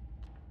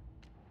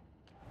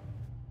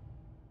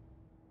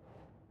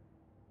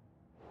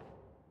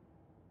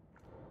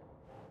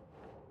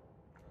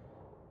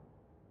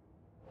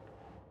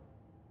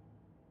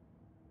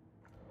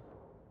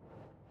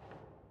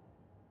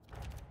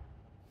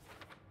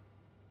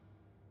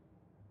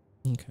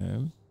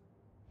 Okay.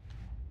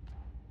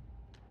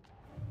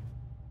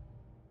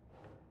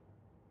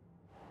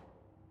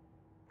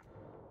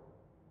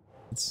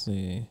 Let's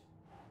see.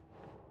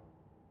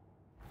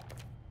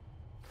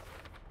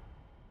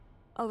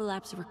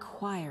 Overlaps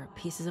require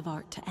pieces of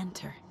art to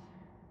enter.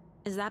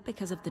 Is that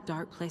because of the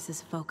dark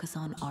place's focus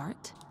on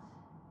art?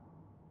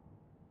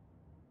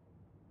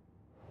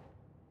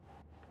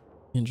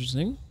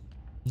 Interesting.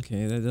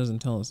 Okay, that doesn't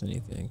tell us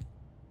anything.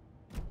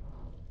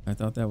 I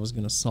thought that was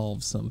gonna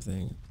solve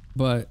something,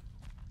 but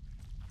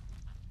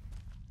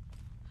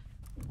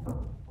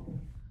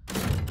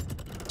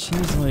she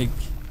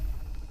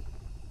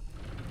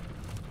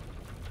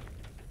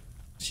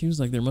was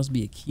like there must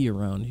be a key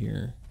around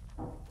here.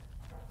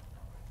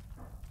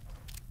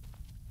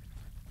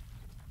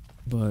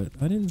 But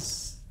I didn't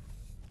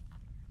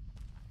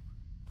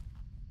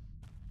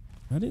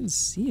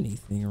see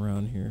anything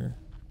around here.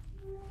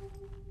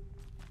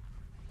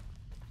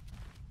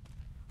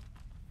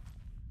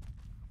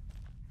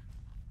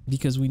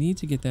 Because we need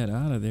to get that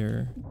out of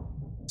there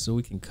so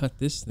we can cut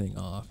this thing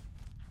off.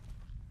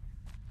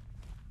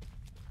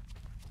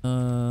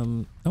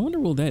 I wonder,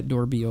 will that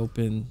door be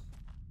open?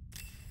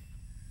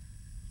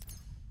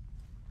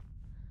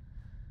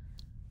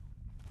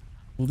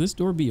 Will this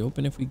door be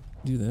open if we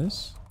do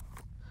this?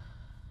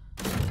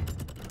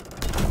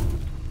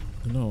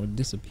 No, it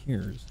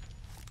disappears.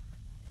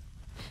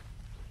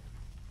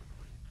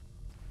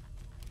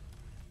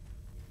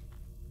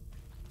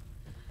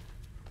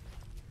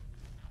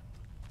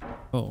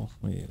 Oh,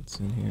 wait, it's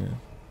in here.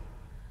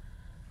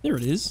 There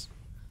it is.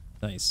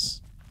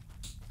 Nice.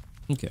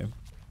 Okay.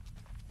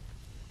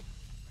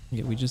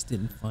 Yeah, we just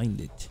didn't find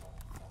it.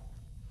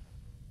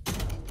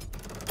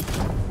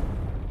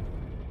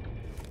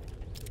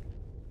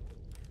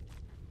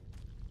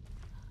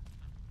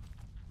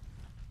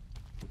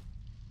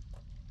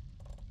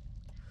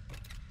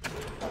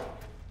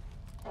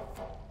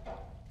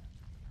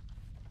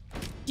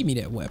 Give me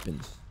that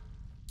weapon.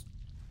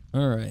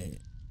 All right.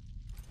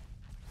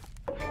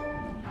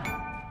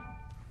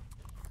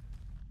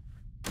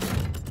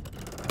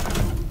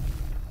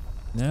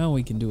 Now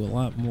we can do a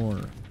lot more.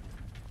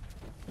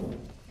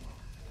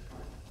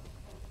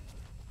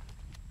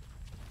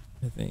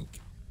 I think.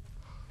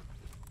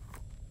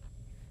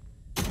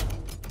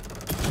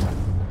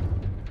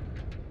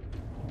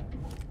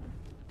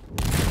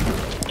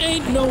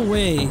 Ain't no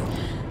way.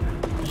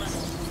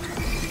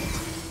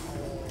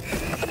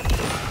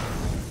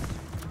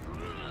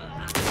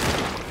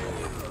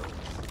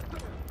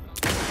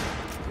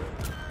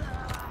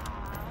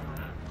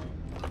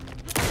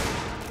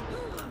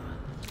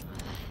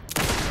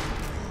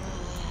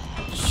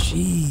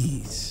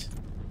 Jeez.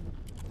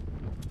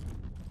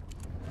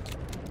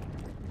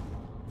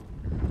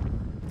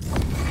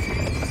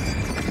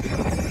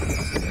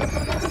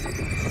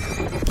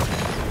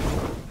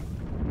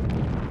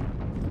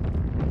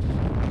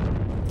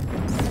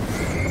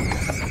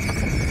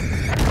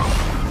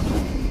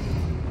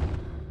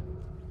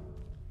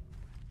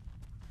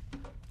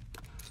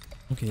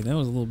 Okay, that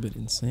was a little bit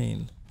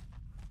insane.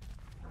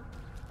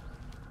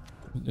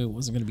 I knew it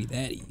wasn't going to be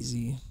that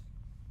easy.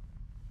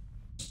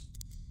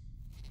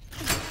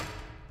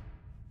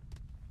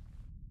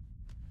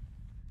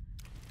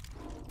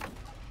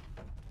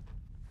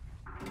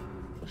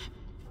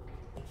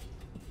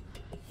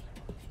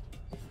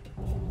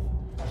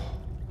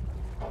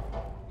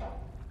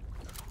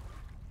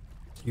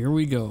 Here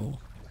we go.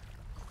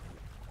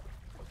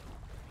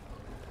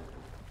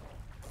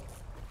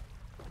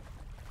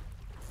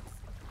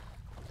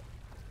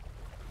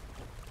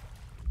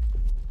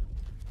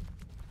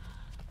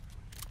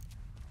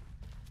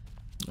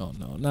 Oh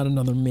no, not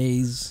another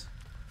maze.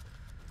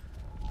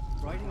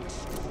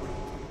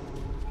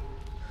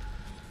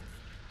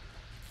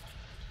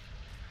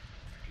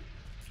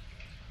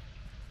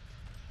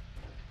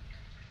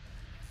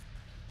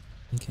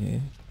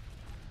 Okay.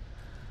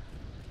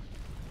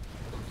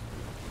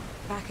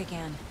 Back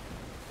again.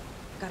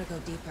 Gotta go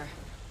deeper.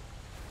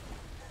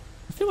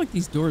 I feel like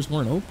these doors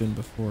weren't open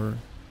before.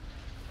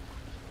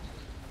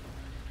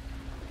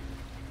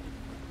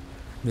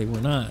 They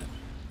were not.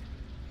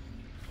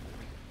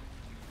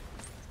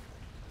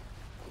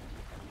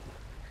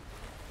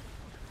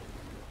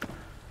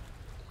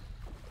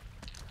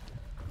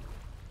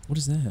 What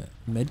is that?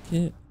 Med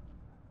kit?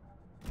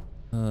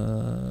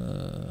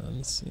 Let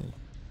me see.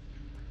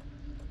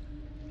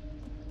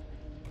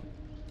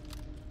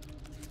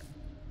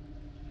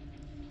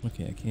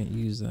 Okay, I can't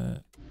use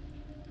that.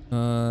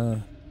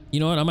 You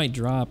know what? I might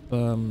drop,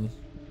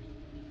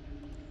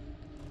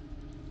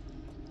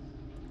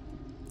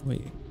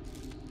 wait.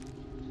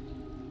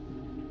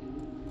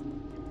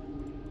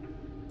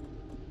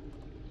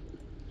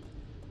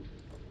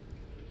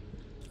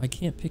 I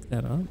can't pick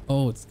that up?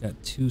 Oh, it's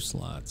got 2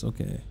 slots.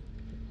 Okay.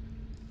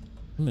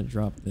 I'm gonna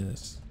drop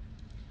this.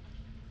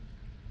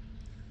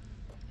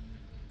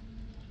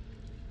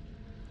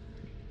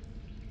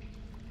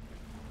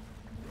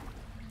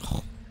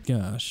 Oh,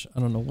 gosh. I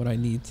don't know what I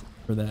need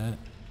for that.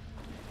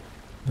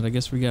 But I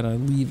guess we gotta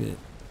leave it.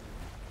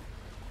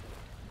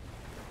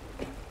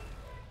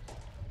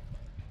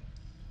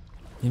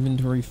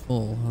 Inventory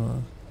full, huh?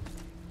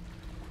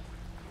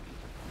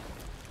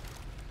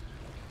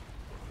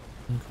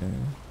 Okay.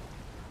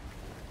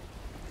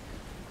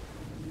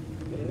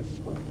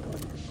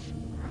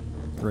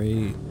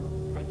 Great.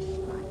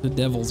 The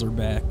devils are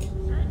back.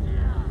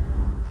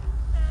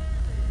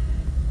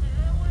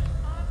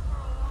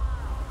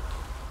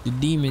 The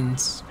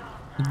demons.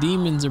 The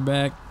demons are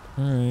back.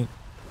 Alright.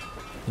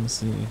 Let's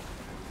see.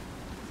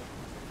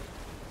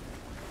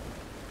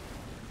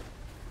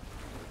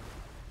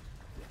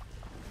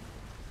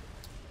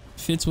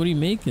 Fitz, what are you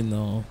making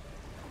though?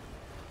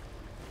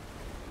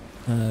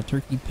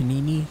 Turkey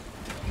panini.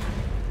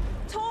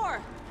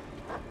 Tor!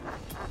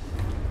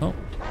 Oh.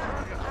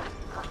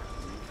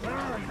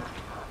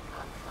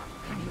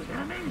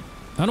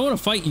 I don't want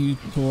to fight you,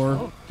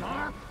 Tor.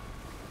 I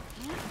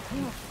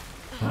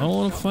don't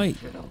want to fight.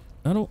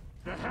 I don't.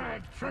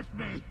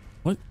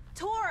 What?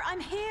 Tor,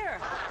 I'm here!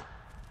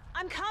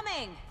 I'm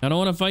coming! I don't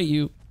want to fight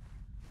you.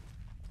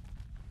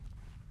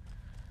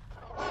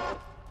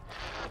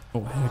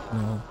 Oh, heck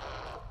no.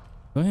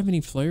 Do I have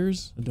any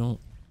flares? I don't.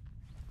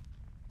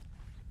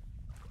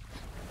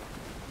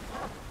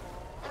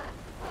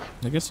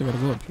 I guess I gotta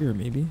go up here,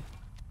 maybe.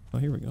 Oh,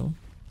 here we go.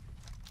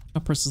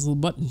 I'll press this little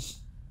button.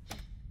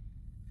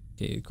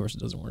 Okay, of course it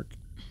doesn't work.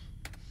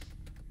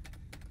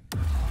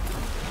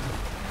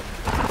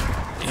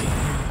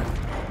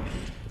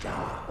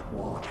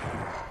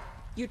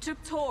 You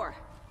took Tor.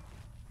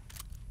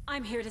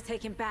 I'm here to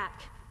take him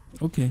back.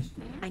 Okay.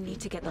 I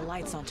need to get the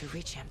lights on to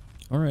reach him.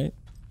 All right.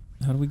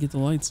 How do we get the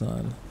lights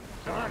on?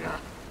 Saga.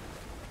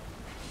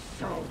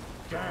 So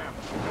damn.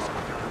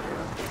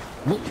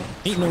 Whoa,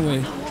 ain't no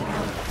way.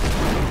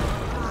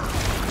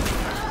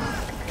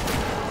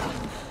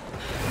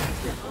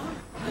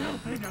 I don't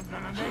think I'm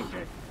gonna make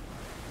it.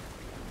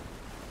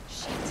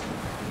 Shit.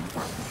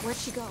 Where'd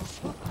she go?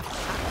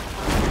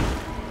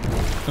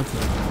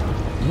 Okay.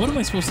 What am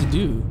I supposed to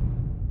do?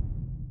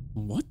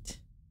 What?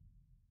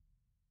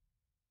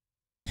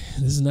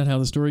 This is not how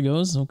the story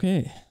goes?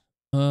 Okay.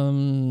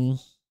 I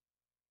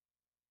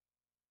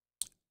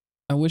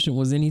wish it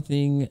was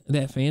anything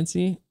that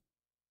fancy.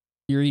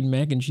 You're eating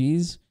mac and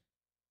cheese.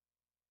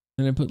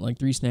 And I put like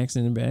 3 snacks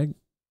in a bag.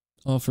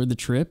 All for the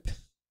trip.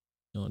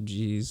 Oh,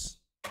 jeez.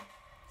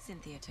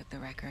 Cynthia took the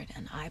record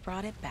and I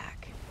brought it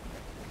back.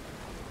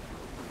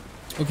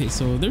 Okay,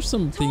 so there's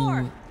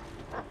something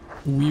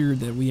weird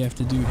that we have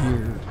to do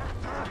here.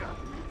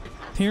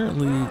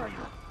 Apparently...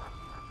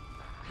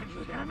 Can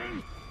you hear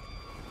me?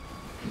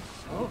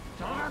 It's so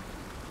dark.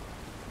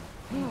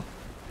 Oh,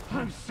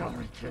 I'm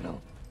sorry,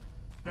 kiddo.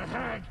 The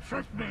hag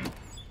tricked me.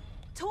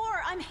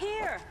 Tor, I'm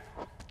here.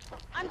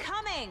 I'm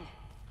coming.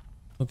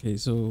 Okay,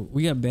 so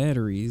we got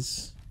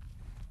batteries.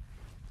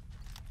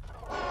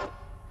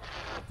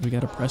 We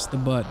gotta press the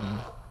button.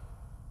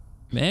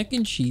 Mac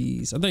and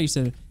cheese. I thought you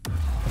said...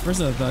 At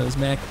first I thought it was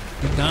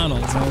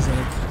McDonald's. I was like,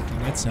 oh,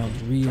 that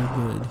sounds real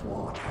good.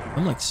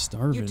 I'm like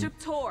starving. You took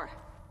Tor.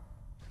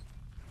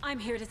 I'm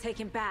here to take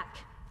him back.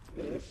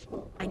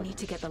 I need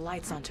to get the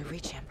lights on to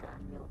reach him.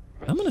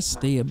 I'm gonna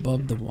stay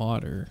above the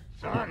water.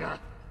 Saga.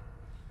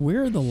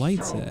 Where are the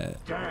lights So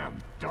at?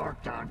 damn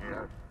dark down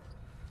here.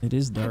 It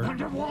is dark.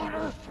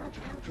 Underwater.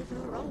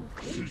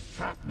 She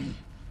trapped me.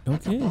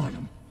 Okay.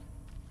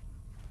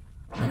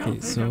 Okay,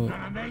 so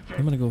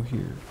I'm gonna go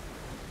here.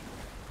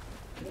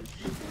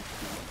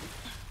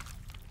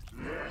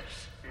 This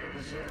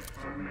is it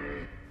for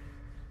me.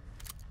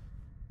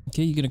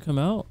 Okay, you gonna come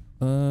out?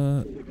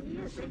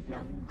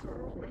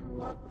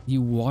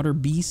 You water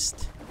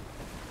beast.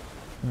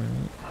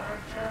 Alright. I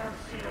can't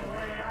see a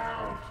way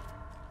out.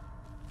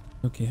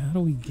 Okay, how do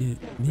we get...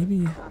 Maybe...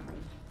 We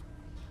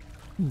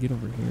can get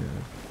over here.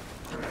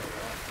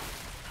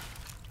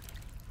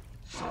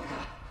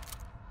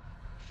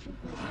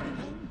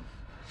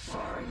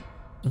 Sorry.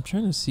 I'm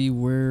trying to see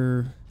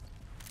where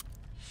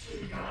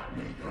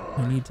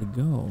I need to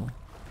go.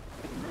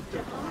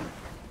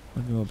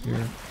 I'll go up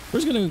here. We're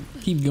just gonna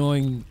keep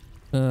going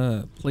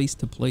place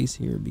to place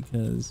here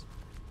because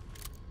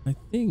I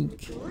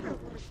think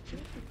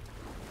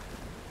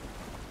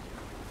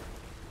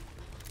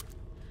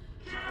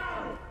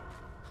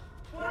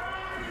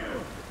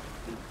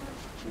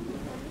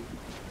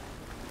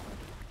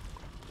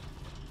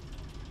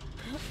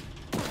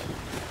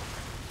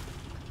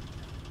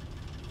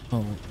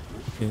oh,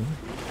 okay.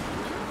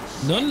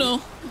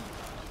 No.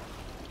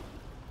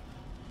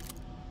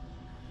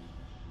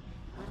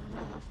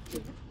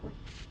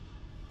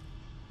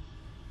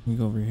 Let me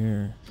go over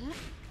here.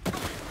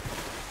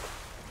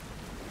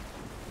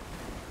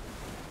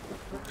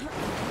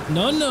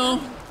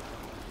 No.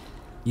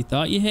 You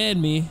thought you had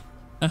me.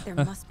 There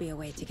must be a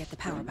way to get the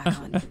power back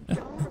on.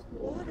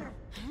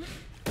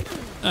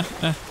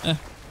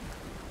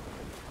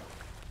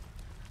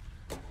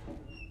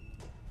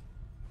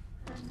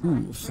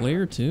 Ooh,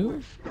 flare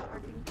too?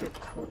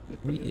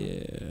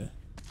 Yeah.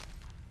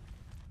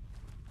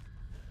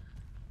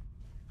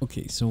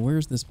 Okay, so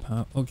where's this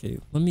pop? Okay,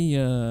 let me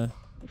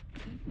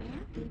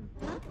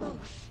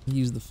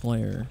use the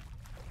flare.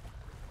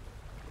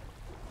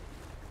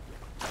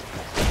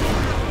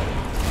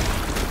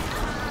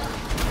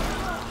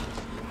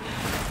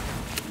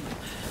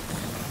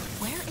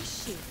 Where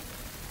is she?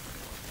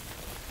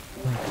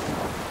 I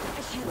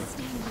can't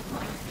stand the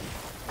water.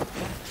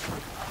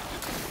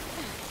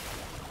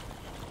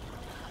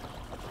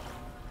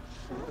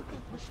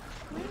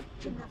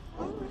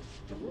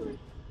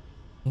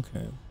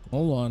 Okay,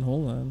 hold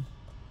on.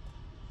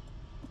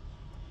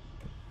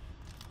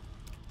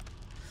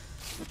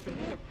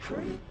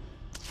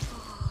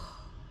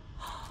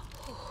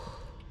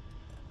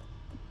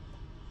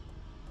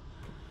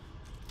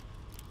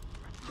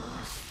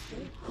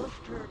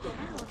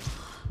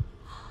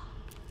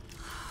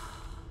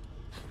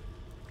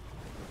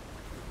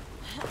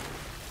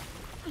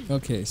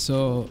 Okay,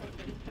 so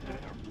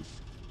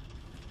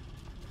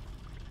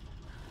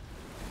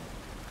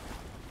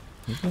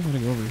I think I'm gonna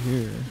go over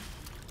here.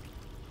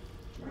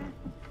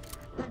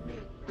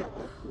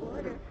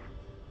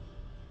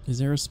 Is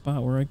there a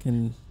spot where I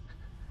can...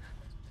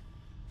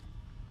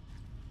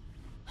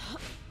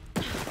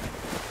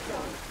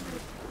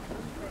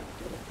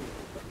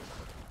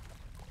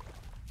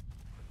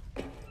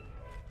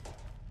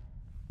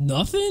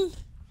 Nothing?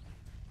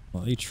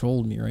 Well, he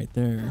trolled me right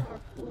there.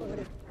 I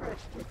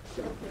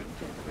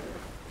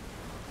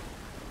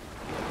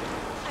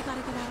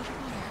gotta get out of the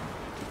water.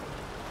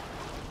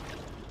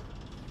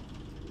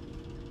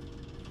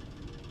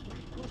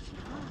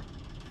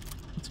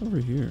 What's over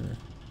here?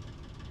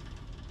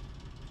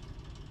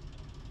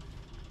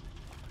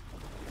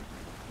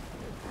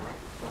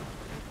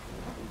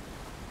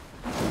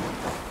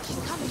 She's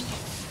coming.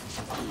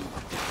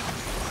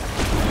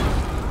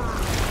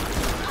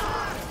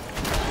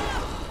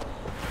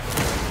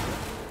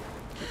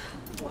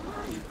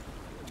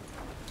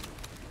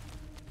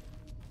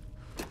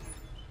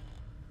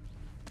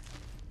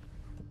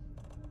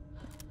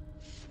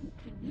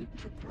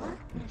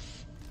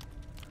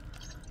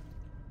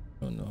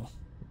 Oh no.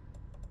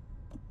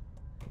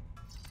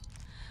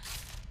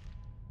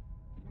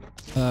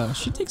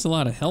 She takes a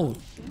lot of health.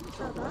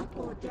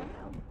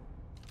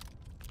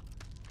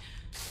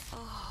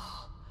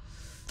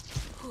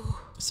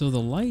 So the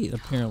light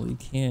apparently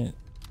can't.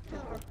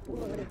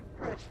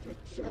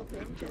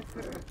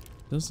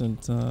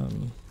 Doesn't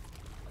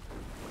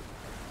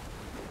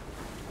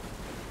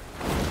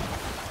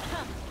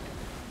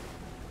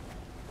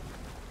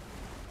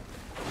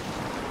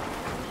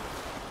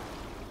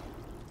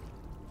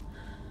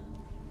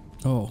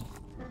Oh.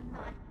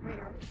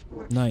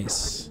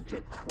 Nice.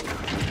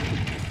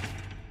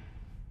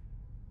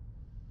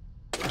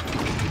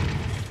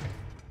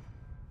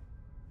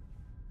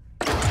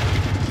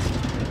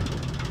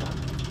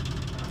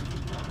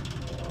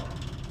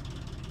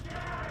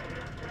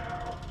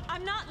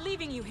 I'm not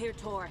leaving you here,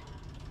 Tor.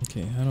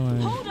 Okay, how do I...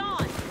 Hold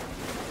on!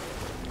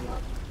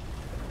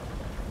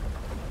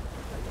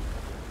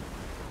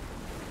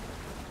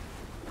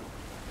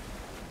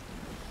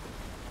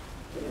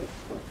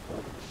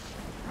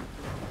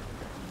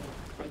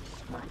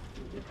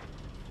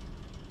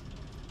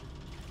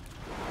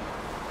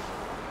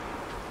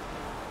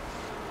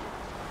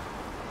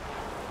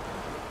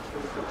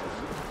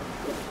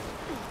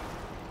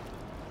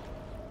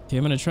 Okay,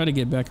 I'm gonna try to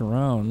get back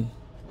around.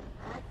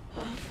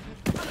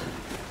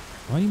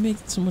 Why are you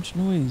making so much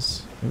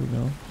noise? There we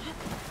go.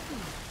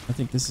 I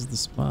think this is the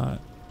spot.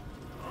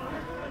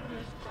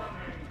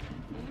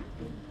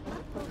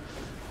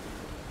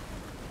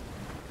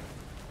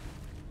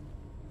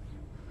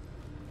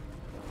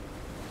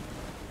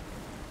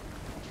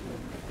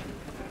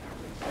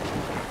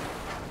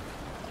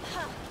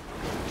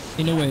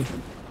 Ain't no way.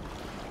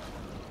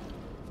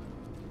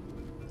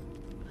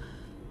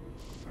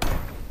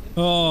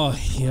 Oh,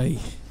 yay.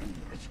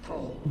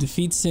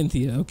 Defeat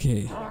Cynthia,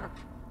 okay. I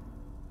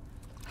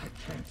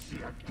can't see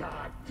a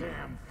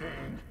goddamn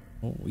thing.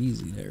 Oh,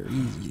 easy there,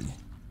 easy.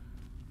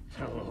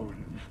 Tell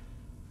Odin,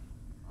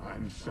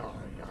 I'm sorry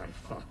I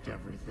fucked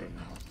everything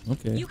up.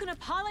 Okay. You can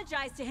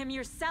apologize to him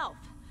yourself.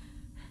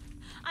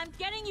 I'm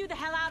getting you the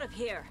hell out of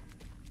here.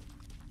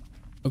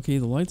 Okay,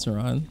 the lights are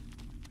on.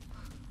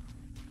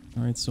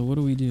 Alright, so what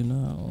do we do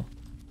now?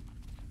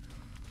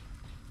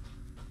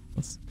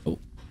 Let's...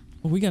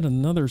 Oh, we got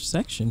another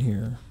section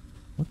here.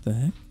 What the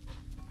heck?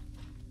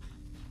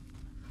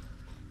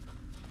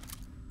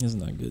 This is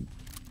not good.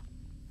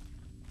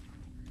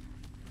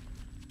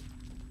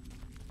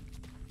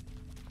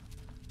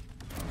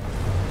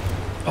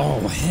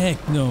 Oh,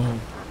 heck no.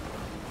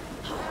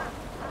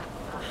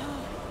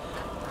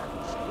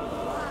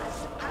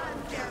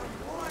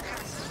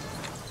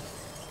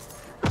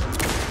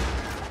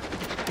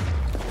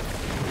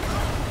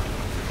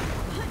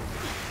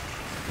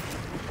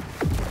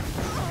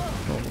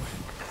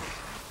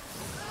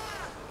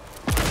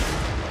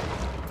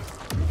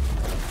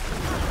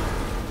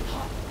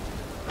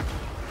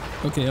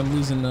 Okay, I'm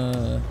losing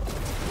I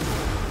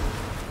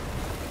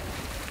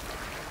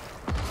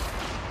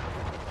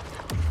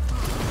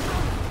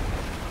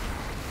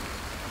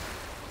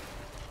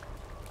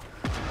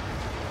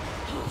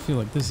feel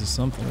like this is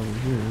something over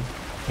here.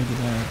 Look at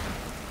that.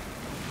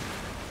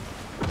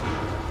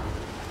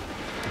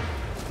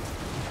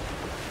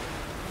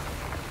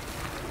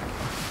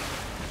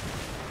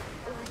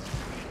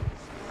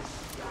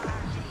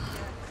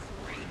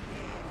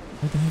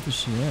 Where the heck is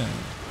she at?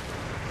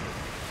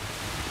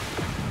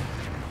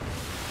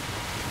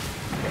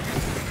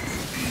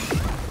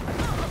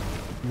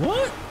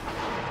 What?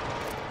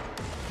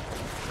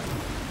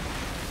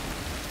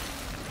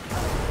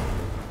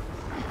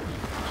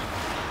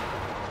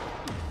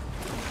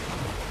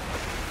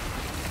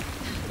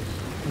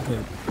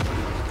 Okay.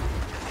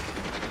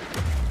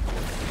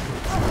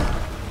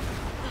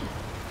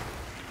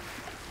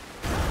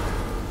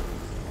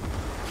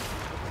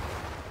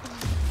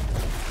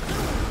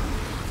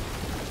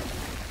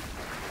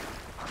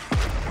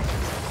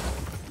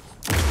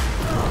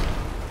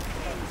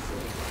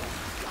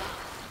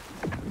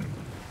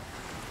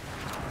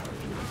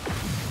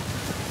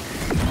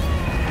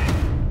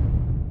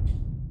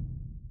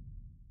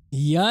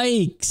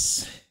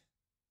 Yikes.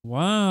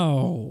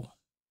 Wow.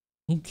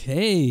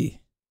 Okay.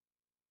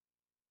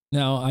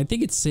 Now, I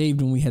think it's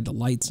saved when we had the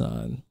lights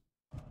on.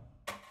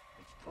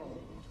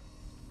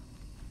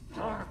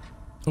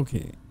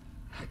 Okay.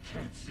 I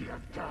can't see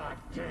a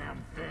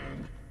goddamn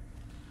thing.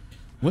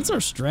 What's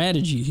our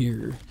strategy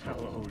here? Tell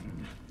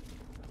Odin,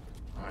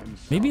 I'm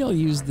Maybe I'll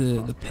use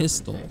the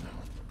pistol.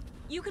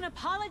 You can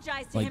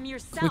apologize to Like him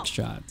yourself. quick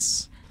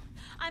shots.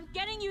 I'm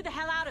getting you the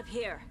hell out of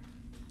here.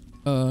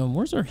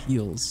 Where's our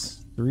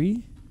heals?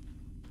 3?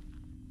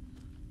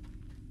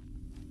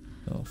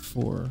 Oh,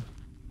 4.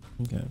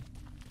 Okay.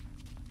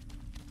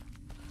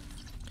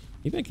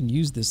 Maybe I can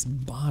use this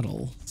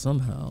bottle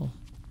somehow.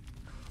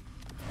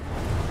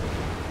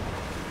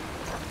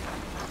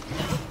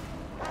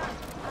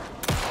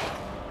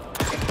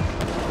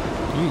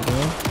 There you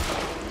go.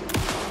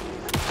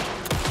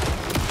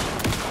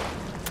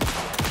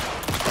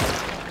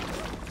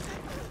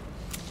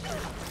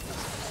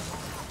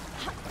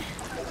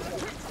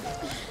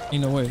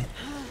 Ain't no way.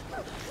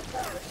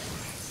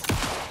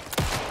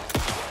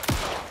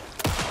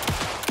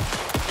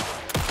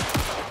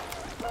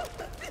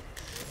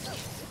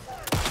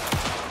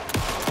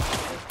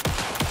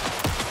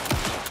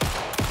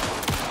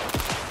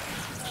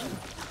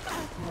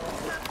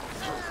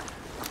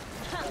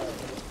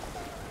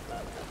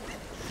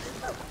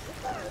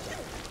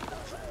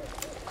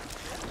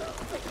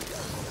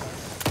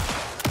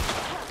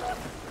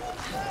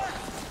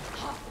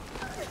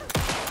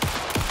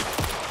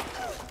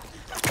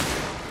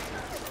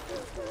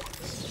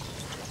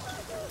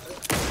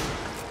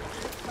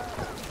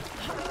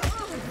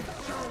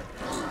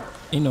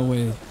 Ain't no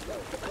way.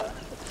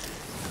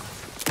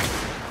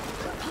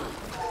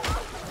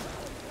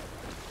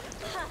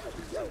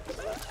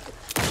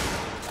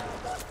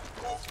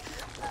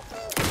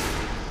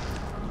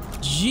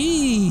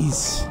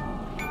 Jeez.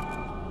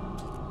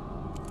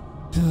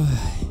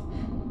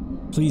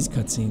 Please,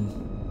 cutscene.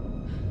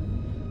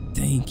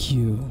 Thank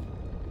you.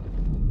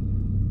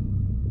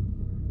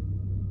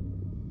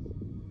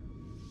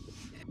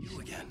 You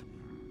again.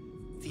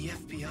 The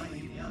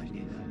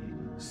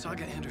FBI.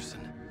 Saga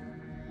Anderson.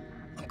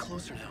 I'm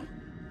closer now.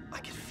 I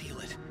can feel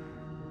it.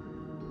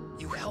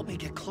 You helped me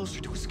get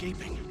closer to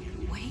escaping.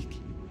 Wake?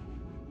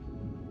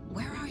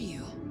 Where are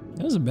you?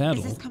 That was a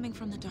battle. Is this coming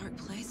from the dark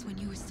place when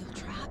you were still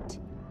trapped?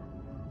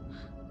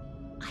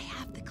 I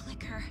have the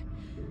clicker.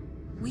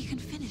 We can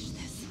finish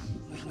this.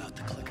 Without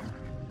the clicker.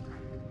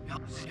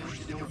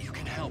 You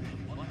can help.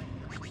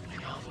 We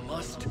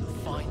must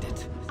find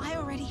it. I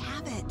already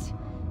have it.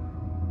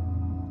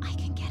 I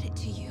can get it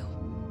to you.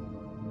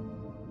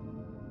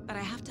 But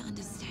I have to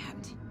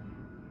understand.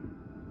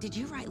 Did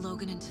you write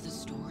Logan into the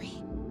story?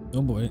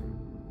 Oh boy.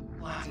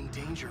 Lad's in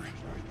danger.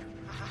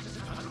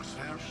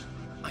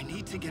 I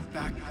need to get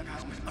back.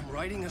 I'm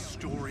writing a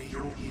story.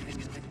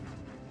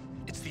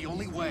 It's the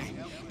only way.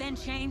 Then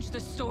change the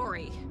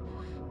story.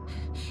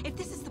 If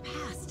this is the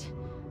past,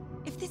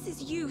 if this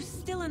is you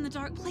still in the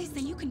dark place,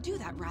 then you can do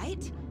that,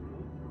 right?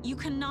 You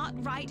cannot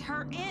write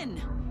her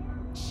in.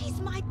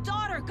 She's my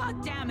daughter,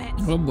 goddammit!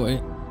 Oh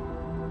boy.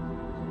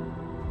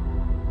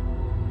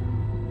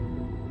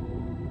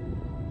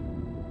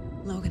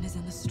 Logan is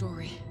in the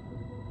story.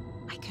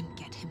 I can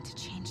get him to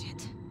change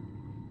it.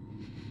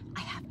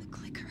 I have the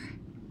clicker.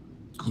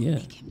 I'll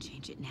make him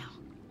change it now.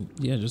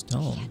 Yeah, just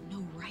tell him. He had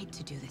no right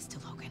to do this to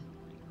Logan.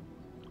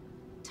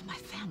 To my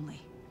family.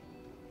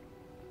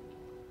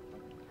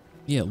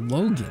 Yeah,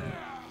 Logan.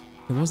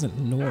 It wasn't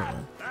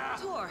Nora.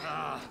 Tor.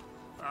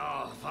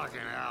 Oh, fucking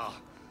hell.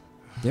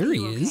 There he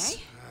is.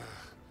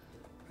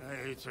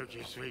 Hey, you took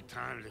your sweet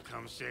time to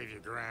come save your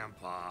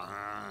grandpa,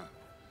 huh?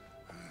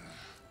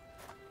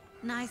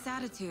 Nice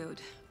attitude.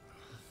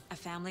 A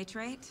family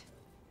trait?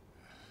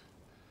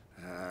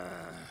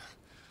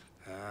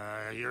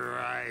 You're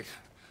right.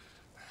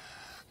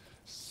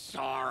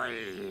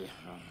 Sorry.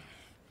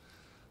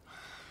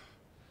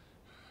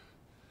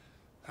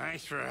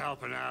 Thanks for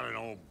helping out an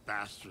old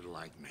bastard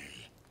like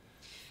me.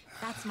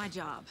 That's my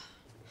job.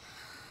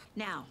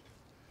 Now,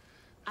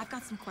 I've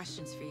got some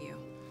questions for you.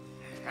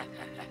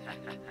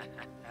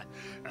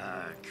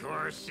 Of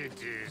course you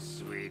do,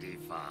 sweetie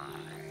pie.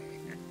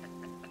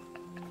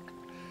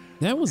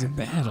 That was a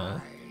battle.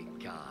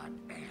 I got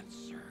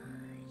answers.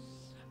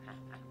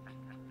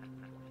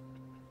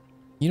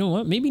 You know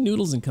what? Maybe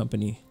Noodles and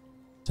Company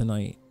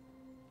tonight.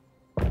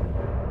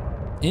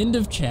 End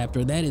of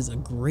chapter. That is a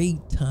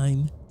great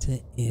time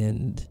to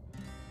end.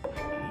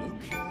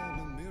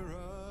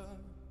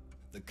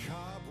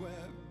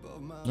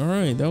 All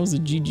right, that was the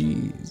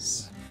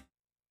GG's.